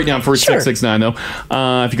 780-489-4669 though.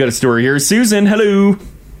 If you got a story here. Susan, hello.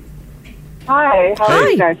 Hi. How are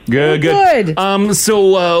you guys? Good.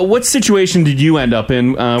 So what situation did you end up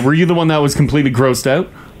in? Were you the one that was completely grossed out?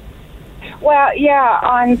 Well, yeah.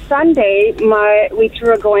 On Sunday, we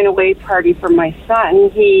threw a going away party for my son.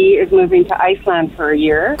 He is moving to Iceland for a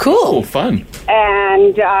year. Cool, fun.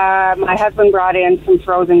 And my husband brought in some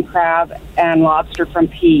frozen crab and lobster from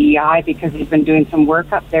PEI because he's been doing some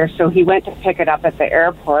work up there. So he went to pick it up at the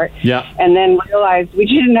airport. Yeah. And then realized we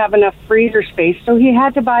didn't have enough freezer space, so he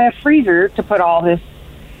had to buy a freezer to put all his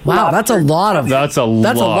Wow, that's a lot of. That's a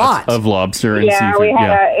lot of lobster and Yeah, seafood. we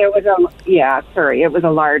had it was a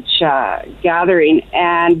large gathering,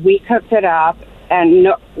 and we cooked it up, and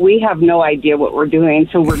we have no idea what we're doing,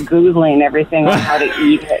 so we're Googling everything on how to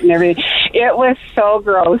eat it and everything. It was so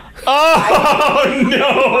gross. Oh,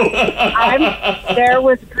 no! There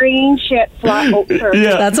was green shit flying.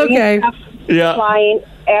 Yeah. That's okay. Yeah. Flying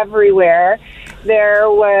everywhere. There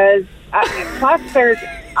was, plus there's,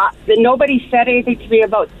 nobody said anything to me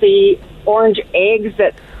about the orange eggs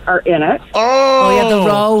that are in it. Oh, yeah, the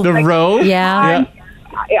roe. The roe? Yeah.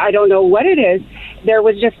 I don't know what it is. There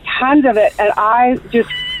was just tons of it, and I just,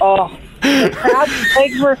 the crab's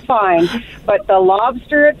legs were fine, but the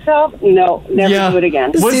lobster itself, no, never do it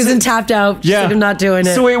again. Susan tapped out. She's like, I'm not doing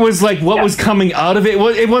it. So it was like what was coming out of it.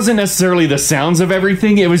 It wasn't necessarily the sounds of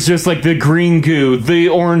everything. It was just like the green goo, the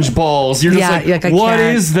orange balls. You're just like, what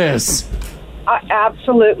is this?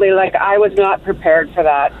 Absolutely. Like, I was not prepared for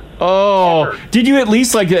that. Oh, did you at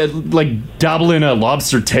least like dabble in a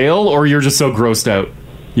lobster tail, or you're just so grossed out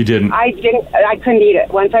you didn't? I couldn't eat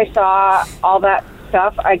it. Once I saw all that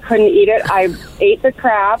stuff, I couldn't eat it. I ate the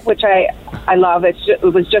crab, which I love. It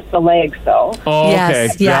was just the legs, though. Oh, okay.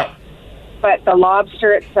 Yeah. But the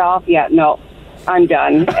lobster itself, no, I'm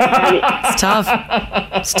done. It's tough.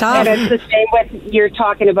 It's tough. And it's the same with, you're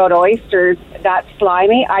talking about oysters. That's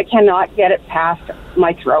slimy. I cannot get it past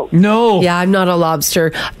my throat. No. Yeah, I'm not a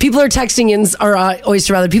lobster. People are texting in, or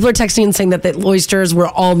oyster rather. People are texting in saying that the oysters were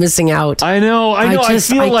all missing out. I know. I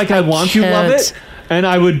feel like I want to love it. And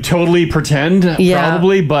I would totally pretend,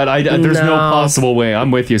 probably, but there's no possible way. I'm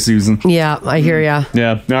with you, Susan. Yeah, I hear ya.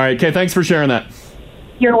 Yeah. All right. Okay, thanks for sharing that.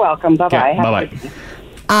 You're welcome. Bye-bye. Okay,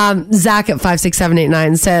 bye-bye. Zach at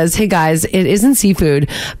 56789 says, hey guys, it isn't seafood,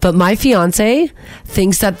 but my fiance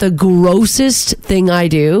thinks that the grossest thing I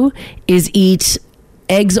do is eat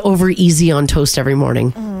eggs over easy on toast every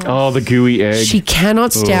morning. Oh, the gooey egg. She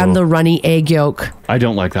cannot stand the runny egg yolk. I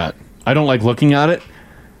don't like that. I don't like looking at it.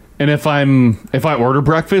 And if I order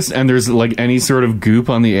breakfast and there's like any sort of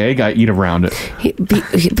goop on the egg, I eat around it.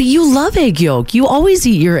 But you love egg yolk. You always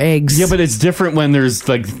eat your eggs. Yeah, but it's different when there's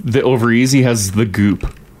like the over easy has the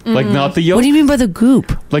goop. Like not the yolk. What do you mean by the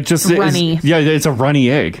goop? Like just runny. It's a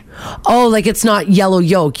runny egg. Oh, like it's not yellow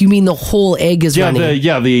yolk. You mean the whole egg is runny?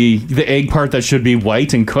 The egg part that should be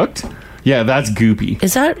white and cooked. Yeah, that's goopy.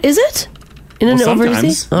 Is it? In an over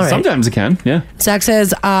easy? All right. Sometimes it can, yeah. Zach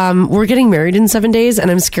says, we're getting married in 7 days,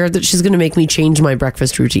 and I'm scared that she's going to make me change my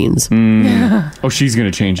breakfast routines. Oh, she's going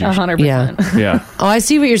to change it. 100%. Yeah. Oh, I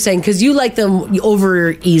see what you're saying, because you like them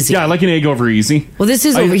over easy. Yeah, I like an egg over easy. Well, this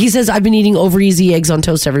is over. He says, I've been eating over easy eggs on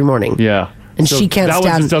toast every morning. Yeah. And she can't that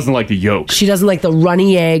stand... one just doesn't like the yolk. She doesn't like the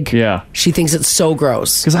runny egg. Yeah. She thinks it's so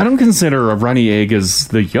gross. Because I don't consider a runny egg as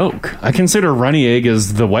the yolk. I consider runny egg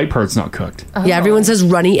as the white part's not cooked. Oh. Yeah, everyone says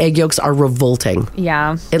runny egg yolks are revolting.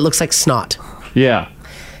 Yeah. It looks like snot. Yeah.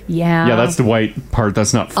 Yeah. Yeah, that's the white part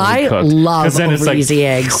that's not fully cooked. I love over easy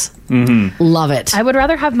eggs. Love it. I would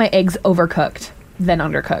rather have my eggs overcooked than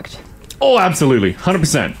undercooked. Oh, absolutely.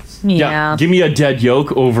 100%. Yeah. Give me a dead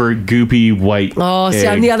yolk over goopy white see,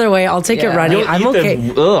 I'm egg. the other way. I'll take it runny. You'll I'm eat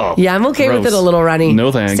okay. Yeah, I'm okay with it a little runny.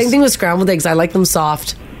 No thanks. Same thing with scrambled eggs. I like them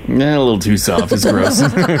soft. A little too soft. It's gross.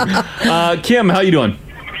 Kim, how you doing?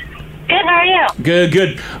 Good, how are you?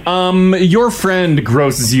 Good. Your friend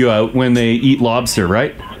grosses you out when they eat lobster,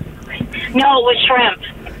 right? No, it was shrimp.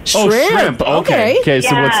 Oh, shrimp. Okay,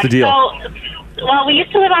 so what's the deal? Well, we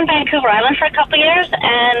used to live on Vancouver Island for a couple of years,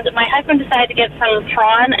 and my husband decided to get some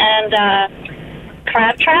prawn and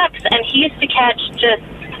crab traps, and he used to catch just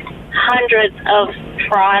hundreds of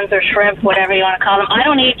prawns or shrimp, whatever you want to call them. I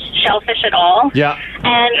don't eat shellfish at all. Yeah.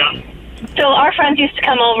 And so our friends used to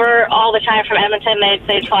come over all the time from Edmonton.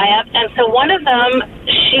 They'd fly up, and so one of them,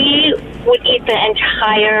 she would eat the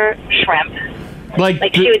entire shrimp. Like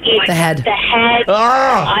she would eat the head,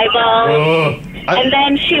 eyeballs, and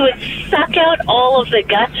then she would suck out all of the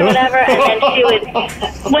guts or whatever, and then she would,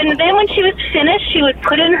 when she was finished, she would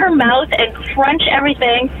put it in her mouth and crunch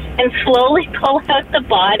everything and slowly pull out the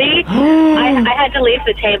body. I had to leave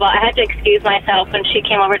the table. I had to excuse myself when she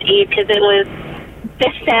came over to eat because it was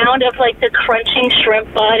the sound of like the crunching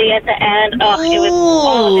shrimp body at the end. It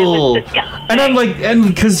was disgusting. And I'm like,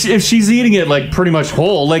 because if she's eating it like pretty much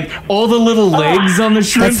whole, like all the little legs on the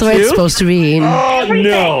shrimp That's the way it's supposed to be eaten. Oh,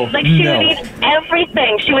 no. Like she would eat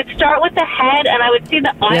everything. She would start with the head, and I would see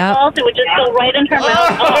the eyeballs. It would just go right in her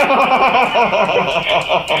mouth.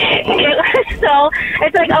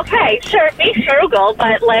 It's like, okay, sure, be frugal,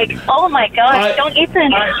 but like, oh my gosh, don't eat the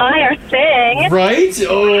entire thing. Right?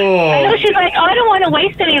 Oh. I know she he's like, oh, I don't want to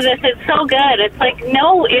waste any of this. It's so good. It's like,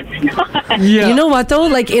 no, it's not. Yeah. You know what though?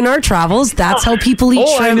 Like in our travels, that's how people eat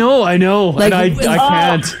shrimp. I know. Like and I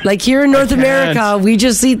can't. Like here in North America, we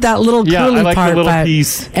just eat that little curly I like part. the little but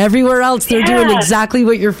piece. everywhere else, they're doing exactly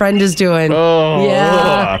what your friend is doing. Oh,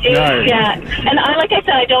 yeah. Yeah. And like I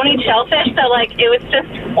said, I don't eat shellfish, so like it was just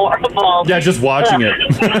horrible. Yeah, just watching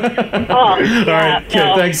it. All right.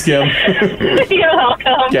 Okay, thanks, Kim. You're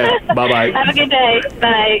welcome. Okay, bye-bye. Have a good day.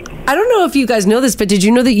 Bye. I don't know if you guys know this, but did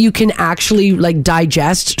you know that you can actually like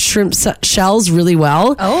digest shrimp shells really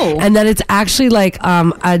well? Oh. And that it's actually like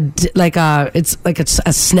it's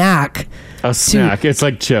a snack. A snack. It's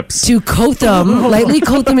like chips. To coat them, lightly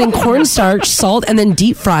coat them in cornstarch, salt, and then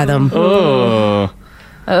deep fry them. Oh.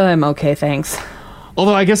 I'm okay, thanks.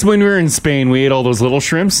 Although I guess when we were in Spain, we ate all those little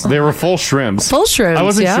shrimps. They were full shrimps. Full shrimps, I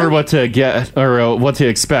wasn't yeah. sure what to get or what to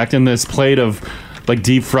expect, and this plate of like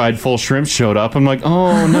deep fried full shrimp showed up. I'm like,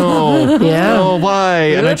 oh no, Yeah. oh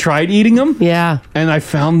why? And I tried eating them. Yeah, and I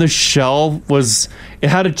found the shell it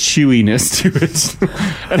had a chewiness to it,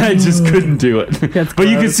 and I just couldn't do it. But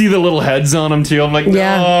you could see the little heads on them too. I'm like,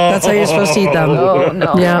 Yeah, no. that's how you're supposed to eat them. Oh,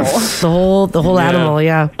 no. Yeah, the whole animal.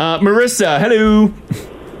 Yeah. Marissa, hello.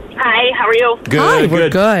 Hi, how are you? Good. Hi, we're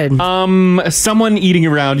good. Someone eating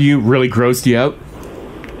around you really grossed you out.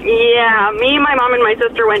 Yeah, me, my mom, and my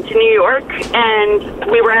sister went to New York, and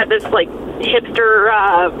we were at this, like, hipster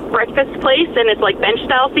breakfast place, and it's, like,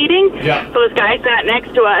 bench-style seating. Yeah. So this guy sat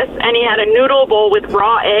next to us, and he had a noodle bowl with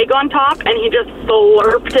raw egg on top, and he just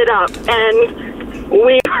slurped it up. And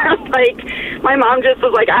we were like, my mom just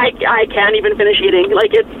was like, I can't even finish eating.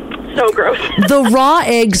 Like, it's so gross. The raw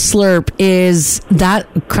egg slurp is that.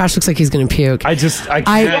 Crash looks like he's gonna puke. I can't.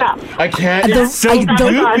 It's so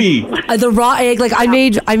goopy. The raw egg, like I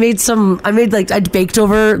baked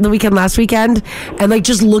over the last weekend, and like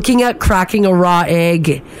just looking at cracking a raw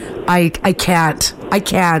egg, I can't.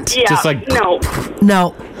 Yeah, Just like no.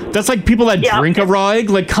 That's like people that drink a raw egg.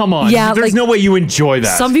 Like, come on. Yeah, there's like, no way you enjoy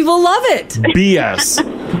that. Some people love it. BS.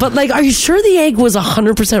 But like, are you sure the egg was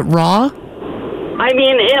 100% raw? I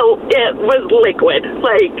mean, it was liquid.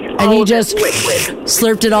 Like, And you just liquid.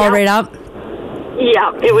 slurped it all right up?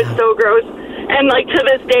 Yeah, it was so gross. And, like, to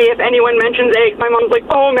this day, if anyone mentions eggs, my mom's like,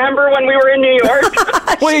 oh, remember when we were in New York?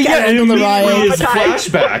 Well, yeah, handle the raw egg. it's a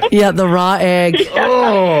flashback. Yeah, the raw egg.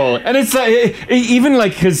 Oh, and it's like, even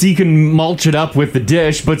like, because he can mulch it up with the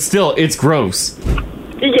dish, but still, it's gross.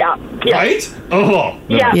 Yeah. Right? Oh.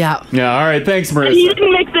 No. Yeah. Yeah, all right. Thanks, Marissa. He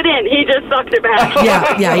didn't mix it in. He just sucked it back.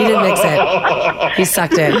 Yeah, he didn't mix it. He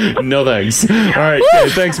sucked it. No thanks. All right. Okay,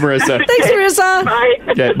 thanks, Marissa. Thanks, Marissa. Bye.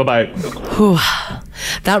 Okay, bye-bye. Whew.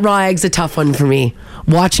 That raw egg's a tough one for me.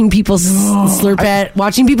 Watching people slurp it,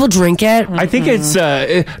 watching people drink it. I think it's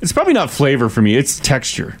probably not flavor for me. It's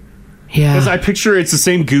texture. Yeah. Because I picture it's the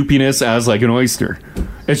same goopiness as like an oyster.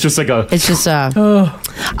 It's just like a... It's just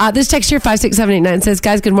this text here 56789 says,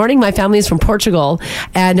 guys, good morning. My family is from Portugal,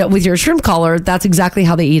 and with your shrimp collar, that's exactly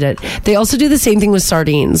how they eat it. They also do the same thing with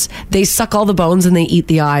sardines. They suck all the bones and they eat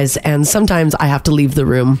the eyes, and sometimes I have to leave the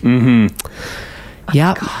room. Mm-hmm.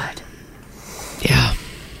 Yep. Oh, God. Yeah.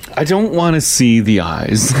 I don't want to see the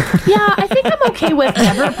eyes. Yeah, I think I'm okay with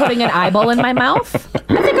never putting an eyeball in my mouth.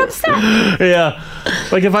 I think I'm set. Yeah.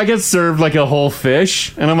 Like if I get served like a whole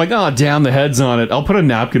fish and I'm like, oh, damn, the head's on it. I'll put a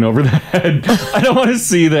napkin over the head. I don't want to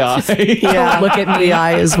see the eye. Yeah, look at me. The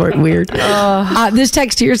eye is weird. This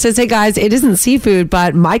text here says, hey guys, it isn't seafood,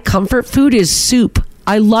 but my comfort food is soup.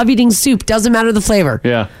 I love eating soup. Doesn't matter the flavor.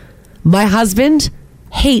 Yeah. My husband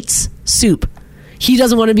hates soup. He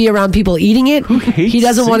doesn't want to be around people eating it. He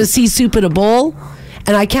doesn't want to see soup in a bowl.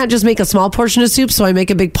 And I can't just make a small portion of soup, so I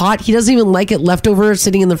make a big pot. He doesn't even like it leftover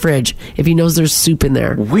sitting in the fridge if he knows there's soup in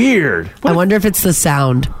there. Weird. I wonder if it's the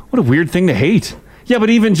sound. What a weird thing to hate. Yeah,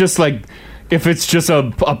 but even just like, if it's just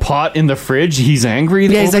a pot in the fridge, he's angry.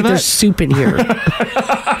 Yeah, he's over like, that? there's soup in here.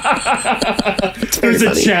 There's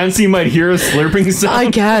a chance he might hear a slurping sound. I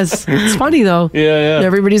guess. It's funny, though. Yeah.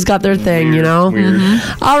 Everybody's got their thing, Weird, you know? weird.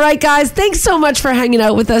 Mm-hmm. All right, guys. Thanks so much for hanging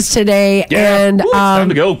out with us today. Yeah. And Ooh, it's time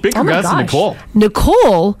to go. Big congrats to Nicole.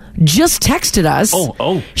 Nicole just texted us.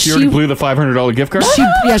 Oh. She already blew the $500 gift card?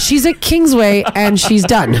 She's at Kingsway, and she's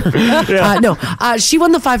done. She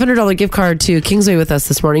won the $500 gift card to Kingsway with us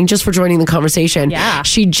this morning just for joining the conversation. Yeah.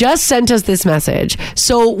 She just sent us this message.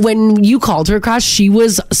 So when you called her, Crash, she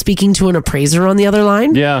was speaking to an appraiser on the other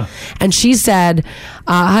line. Yeah. And she said,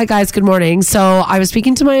 hi guys, good morning. So I was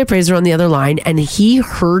speaking to my appraiser on the other line, and he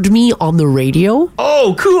heard me on the radio.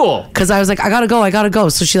 Oh, cool. Because I was like, I gotta go.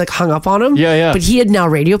 So she like hung up on him. Yeah. But he had now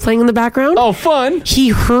radio playing in the background. Oh, fun. He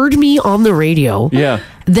heard me on the radio. Yeah.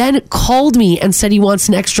 then called me and said he wants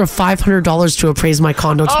an extra $500 to appraise my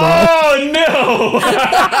condo tomorrow. Oh, no!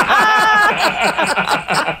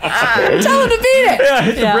 Tell him to beat it. Yeah,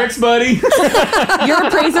 hit the bricks, buddy. Your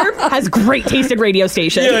appraiser has great taste at radio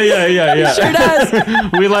station. Yeah. Sure does.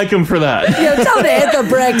 We like him for that. Yeah, tell him to hit the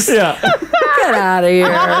bricks. Yeah. Get out of here.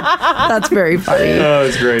 That's very funny. Oh,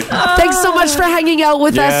 it's great. Thanks so much for hanging out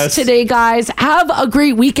with us today, guys. Have a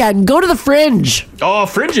great weekend. Go to the Fringe. Oh,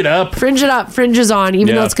 fringe it up. Fringe it up. Fringe is on.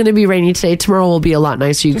 Even though it's going to be rainy today, tomorrow will be a lot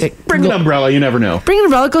nicer. You can Bring an umbrella. You never know. Bring an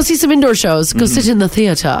umbrella. Go see some indoor shows. Go sit in the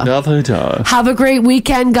theater. Have a great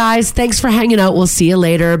weekend, guys. Thanks for hanging out. We'll see you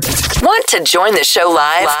later. Want to join the show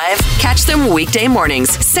live? Catch them weekday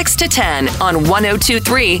mornings, 6 to 10 on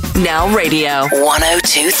 102.3 Now Radio.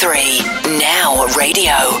 102.3 Now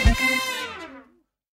Radio.